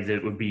somebody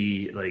that would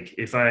be like,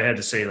 if I had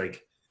to say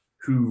like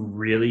who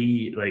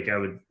really like I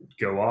would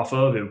go off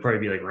of, it would probably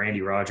be like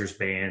Randy Rogers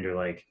Band or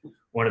like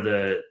one of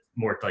the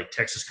more like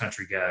Texas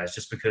country guys,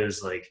 just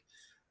because like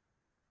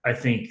I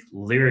think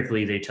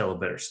lyrically they tell a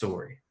better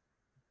story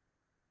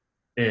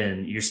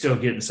and you're still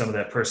getting some of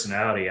that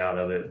personality out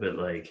of it, but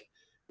like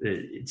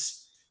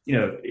it's, you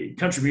know,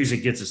 country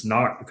music gets us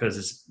knocked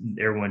because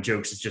everyone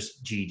jokes it's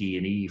just G, D,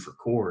 and E for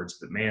chords,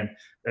 but man,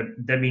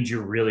 that means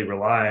you're really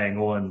relying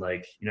on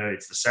like, you know,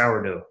 it's the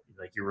sourdough,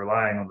 like you're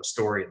relying on the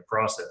story and the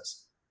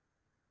process.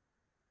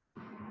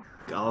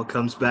 It all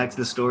comes back to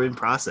the story and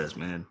process,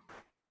 man.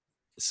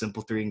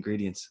 Simple 3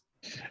 ingredients.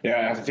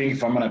 Yeah, I think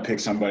if I'm going to pick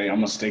somebody, I'm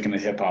going to stick in the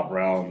hip-hop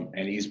realm,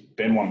 and he's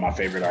been one of my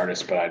favorite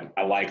artists, but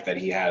I like that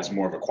he has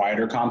more of a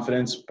quieter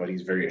confidence, but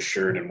he's very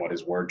assured in what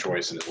his word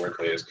choice and his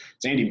wordplay is.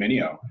 It's Andy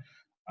Mineo.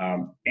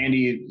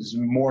 Andy is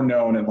more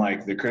known in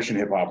like the Christian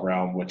hip-hop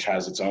realm, which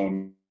has its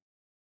own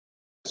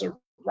as a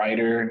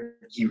writer.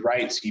 He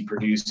writes, he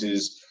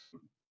produces,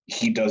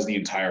 he does the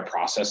entire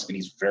process, and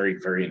he's very,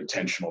 very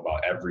intentional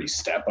about every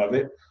step of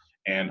it.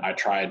 And I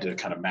tried to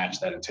kind of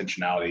match that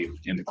intentionality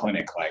in the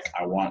clinic. Like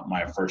I want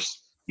my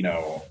first, you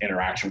know,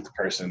 interaction with the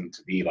person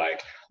to be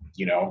like,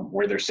 you know,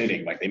 where they're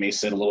sitting. Like they may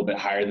sit a little bit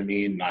higher than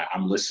me and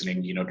I'm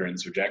listening, you know, during the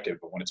subjective,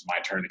 but when it's my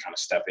turn to kind of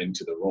step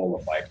into the role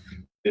of like,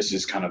 this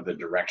is kind of the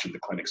direction the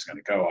clinic's going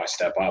to go, I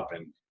step up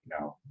and, you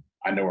know,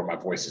 I know where my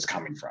voice is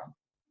coming from.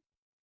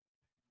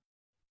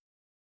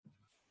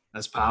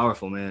 That's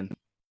powerful, man.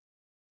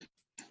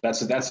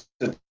 That's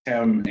a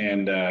Tim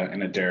and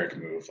a Derek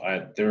move.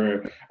 I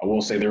will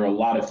say there were a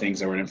lot of things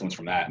that were influenced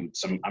from that, and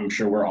I'm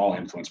sure we're all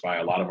influenced by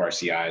a lot of our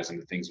CIs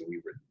and the things that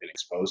we've been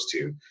exposed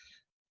to.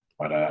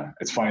 But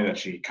it's funny that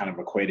she kind of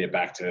equated it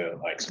back to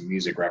like some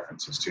music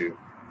references too.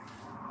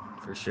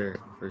 For sure.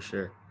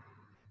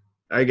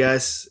 All right,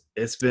 guys,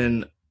 it's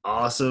been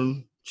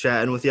awesome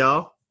chatting with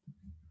y'all.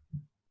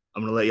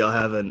 I'm gonna let y'all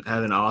have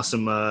an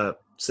awesome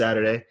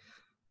Saturday.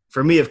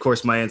 For me, of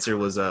course, my answer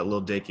was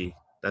Lil Dicky.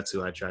 That's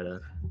who I try to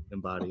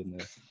embody in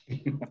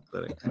the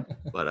clinic.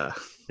 But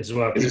this is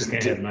why people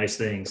can't have nice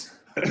things.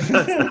 Is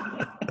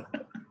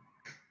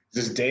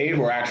this Dave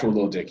or actual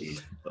Lil Dicky?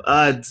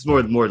 It's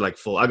more like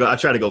full. I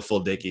try to go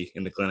full Dicky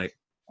in the clinic.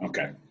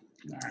 Okay.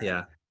 All right.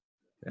 Yeah.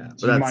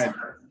 So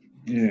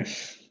yeah.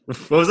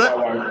 What was that?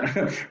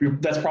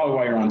 That's probably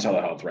why you're on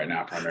telehealth right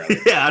now, primarily.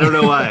 Yeah, I don't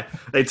know why.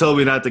 They told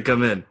me not to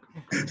come in.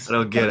 I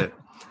don't get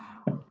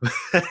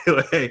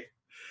it.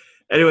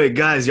 Anyway,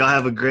 guys, y'all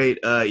have a great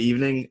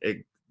evening.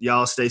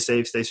 Y'all stay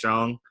safe, stay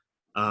strong.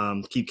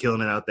 Keep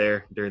killing it out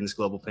there during this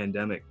global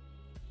pandemic.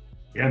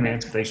 Yeah, man.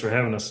 Thanks for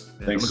having us.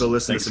 Yeah, I'm going to go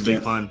listen to some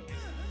Big Pun.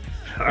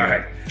 All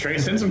right. Trey,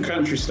 send some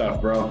country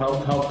stuff, bro.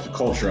 Help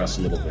culture us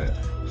a little bit.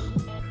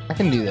 I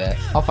can do that.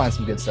 I'll find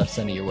some good stuff,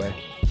 send it your way.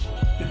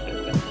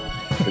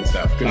 Good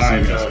stuff. Good All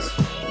right, seeing you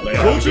guys.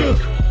 Later.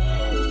 Culture.